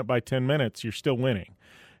you win it by 10 minutes, you're still winning.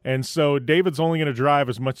 And so David's only going to drive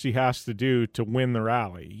as much as he has to do to win the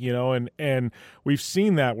rally, and we've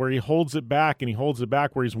seen that where he holds it back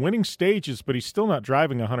where he's winning stages, but he's still not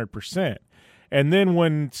driving 100%. And then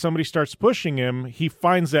when somebody starts pushing him, he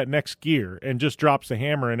finds that next gear and just drops the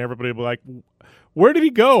hammer, and everybody will be like, where did he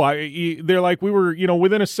go? They're like, we were,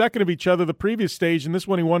 within a second of each other the previous stage, and this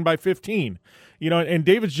one he won by 15. And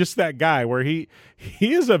David's just that guy where he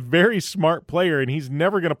is a very smart player, and he's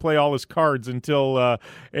never going to play all his cards until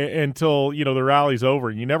the rally's over.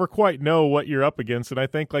 You never quite know what you're up against, and I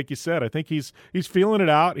think, like you said, I think he's feeling it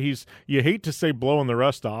out. You hate to say blowing the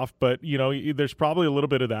rust off, but there's probably a little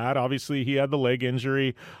bit of that. Obviously, he had the leg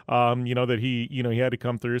injury, that he had to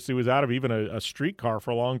come through, so he was out of even a street car for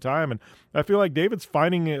a long time, and I feel like David's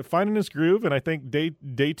finding his groove, and I think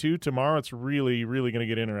day 2 tomorrow, it's really, really going to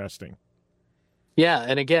get interesting. Yeah,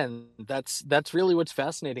 and again, that's really what's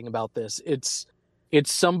fascinating about this. It's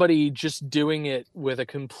somebody just doing it with a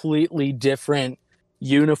completely different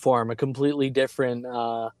uniform, a completely different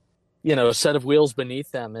set of wheels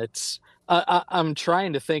beneath them. I'm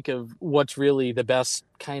trying to think of what's really the best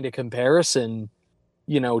kind of comparison,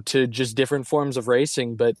 to just different forms of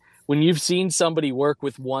racing. But when you've seen somebody work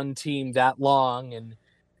with one team that long and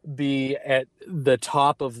be at the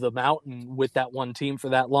top of the mountain with that one team for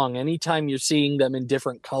that long, anytime you're seeing them in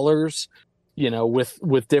different colors,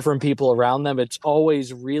 with different people around them, it's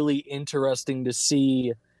always really interesting to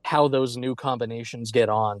see how those new combinations get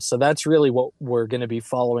on. So that's really what we're going to be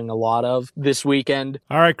following a lot of this weekend.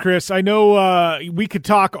 All right, Chris, I know we could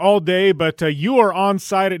talk all day, but you are on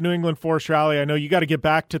site at New England Forest Rally. I know you got to get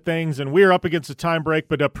back to things, and we're up against a time break,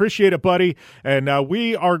 but appreciate it, buddy. And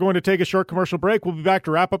we are going to take a short commercial break. We'll be back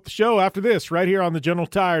to wrap up the show after this, right here on the General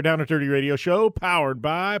Tire Down and Dirty Radio Show, powered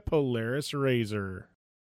by Polaris RZR.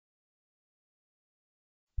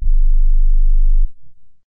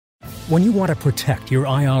 When you want to protect your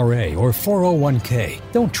IRA or 401k,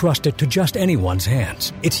 don't trust it to just anyone's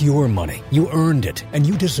hands. It's your money. You earned it, and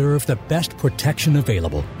you deserve the best protection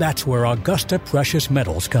available. That's where Augusta Precious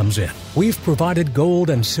Metals comes in. We've provided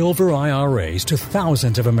gold and silver IRAs to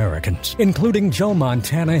thousands of Americans, including Joe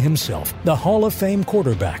Montana himself, the Hall of Fame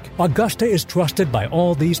quarterback. Augusta is trusted by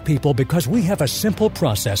all these people because we have a simple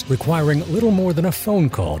process requiring little more than a phone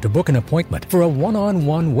call to book an appointment for a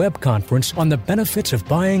one-on-one web conference on the benefits of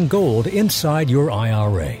buying gold inside your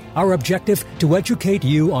IRA. Our objective, to educate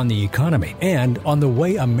you on the economy and on the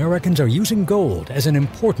way Americans are using gold as an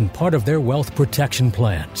important part of their wealth protection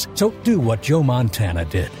plans. So do what Joe Montana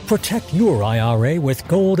did. Protect your IRA with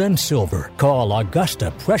gold and silver. Call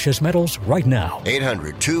Augusta Precious Metals right now.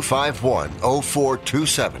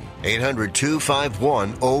 800-251-0427.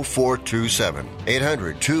 800-251-0427.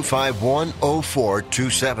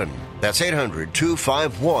 800-251-0427. That's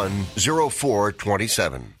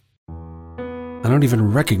 800-251-0427. I don't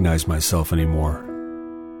even recognize myself anymore.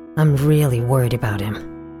 I'm really worried about him.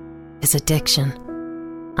 His addiction.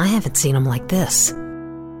 I haven't seen him like this.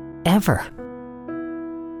 Ever.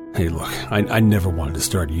 Hey, look, I never wanted to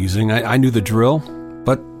start using. I knew the drill,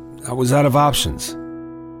 but I was out of options.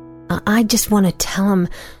 I just want to tell him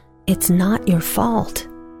it's not your fault.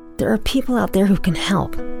 There are people out there who can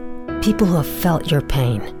help. People who have felt your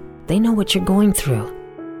pain. They know what you're going through.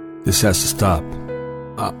 This has to stop.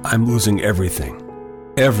 I'm losing everything.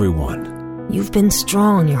 Everyone. You've been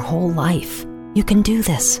strong your whole life. You can do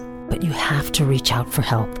this, but you have to reach out for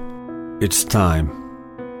help. It's time.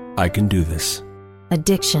 I can do this.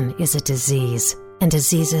 Addiction is a disease, and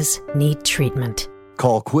diseases need treatment.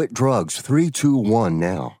 Call Quit Drugs 321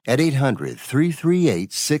 now at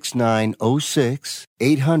 800-338-6906.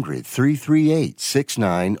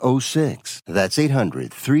 800-338-6906. That's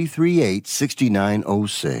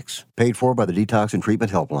 800-338-6906. Paid for by the Detox and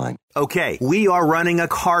Treatment Helpline. Okay, we are running a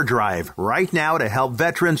car drive right now to help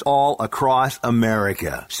veterans all across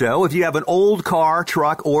America. So if you have an old car,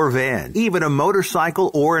 truck, or van, even a motorcycle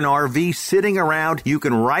or an RV sitting around, you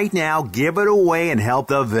can right now give it away and help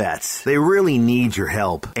the vets. They really need your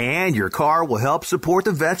help. And your car will help support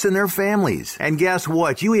the vets and their families. And guess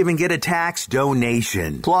what? You even get a tax donation.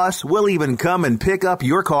 Plus, we'll even come and pick up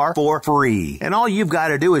your car for free. And all you've got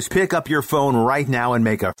to do is pick up your phone right now and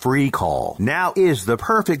make a free call. Now is the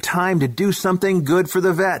perfect time to do something good for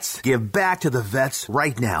the vets. Give back to the vets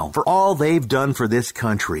right now for all they've done for this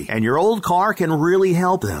country. And your old car can really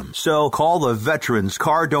help them. So call the Veterans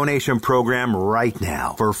Car Donation Program right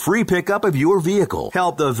now for free pickup of your vehicle.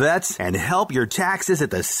 Help the vets and help your taxes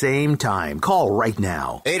at the same time. Call right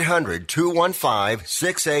now.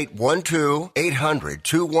 800-215-6812.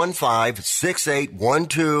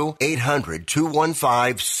 800-215-6812.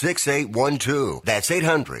 800-215-6812. That's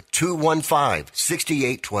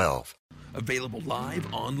 800-215-6812. Available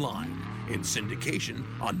live online, in syndication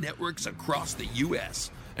on networks across the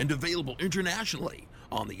U.S., and available internationally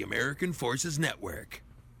on the American Forces Network.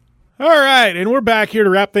 All right, and we're back here to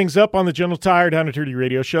wrap things up on the General Tire Down and Dirty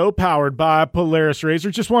Radio Show, powered by Polaris Razor.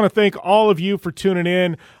 Just want to thank all of you for tuning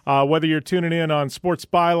in, whether you're tuning in on Sports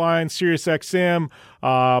Byline, SiriusXM,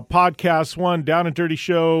 Podcast One, Down and Dirty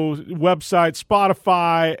Show website,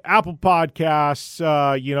 Spotify, Apple Podcasts,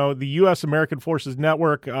 the U.S. American Forces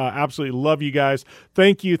Network. Absolutely love you guys.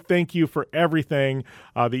 Thank you for everything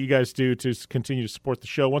that you guys do to continue to support the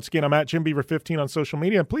show. Once again, I'm at Jim Beaver 15 on social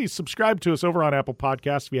media, and please subscribe to us over on Apple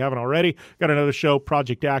Podcasts if you haven't already. Got another show,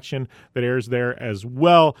 Project Action, that airs there as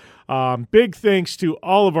well. Big thanks to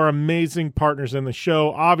all of our amazing partners in the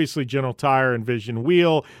show. Obviously, General Tire and Vision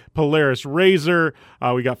Wheel, Polaris Razor.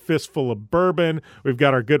 We got Fistful of Bourbon. We've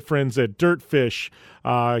got our good friends at Dirtfish,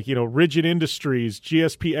 Rigid Industries,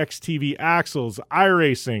 GSP XTV Axles,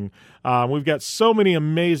 iRacing. We've got so many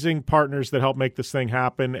amazing partners that help make this thing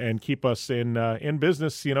happen and keep us in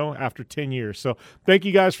business, after 10 years. So thank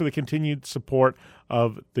you guys for the continued support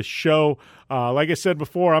of the show. Like I said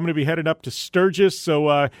before, I'm going to be headed up to Sturgis,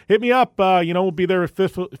 so hit me up. We'll be there with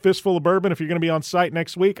Fistful of Bourbon if you're going to be on site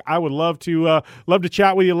next week. I would love to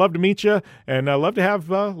chat with you, love to meet you, and love to have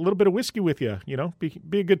a little bit of whiskey with you.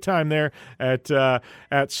 Be a good time there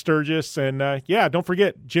at Sturgis. And don't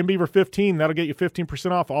forget, Jim Beaver 15. That'll get you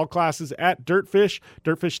 15% off all classes at Dirtfish.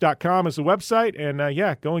 Dirtfish.com is the website,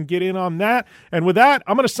 and go and get in on that. And with that,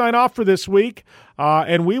 I'm going to sign off for this week.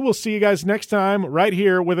 And we will see you guys next time right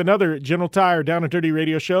here with another General Tire Down and Dirty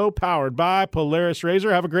Radio Show powered by Polaris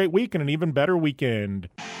Razor. Have a great week and an even better weekend.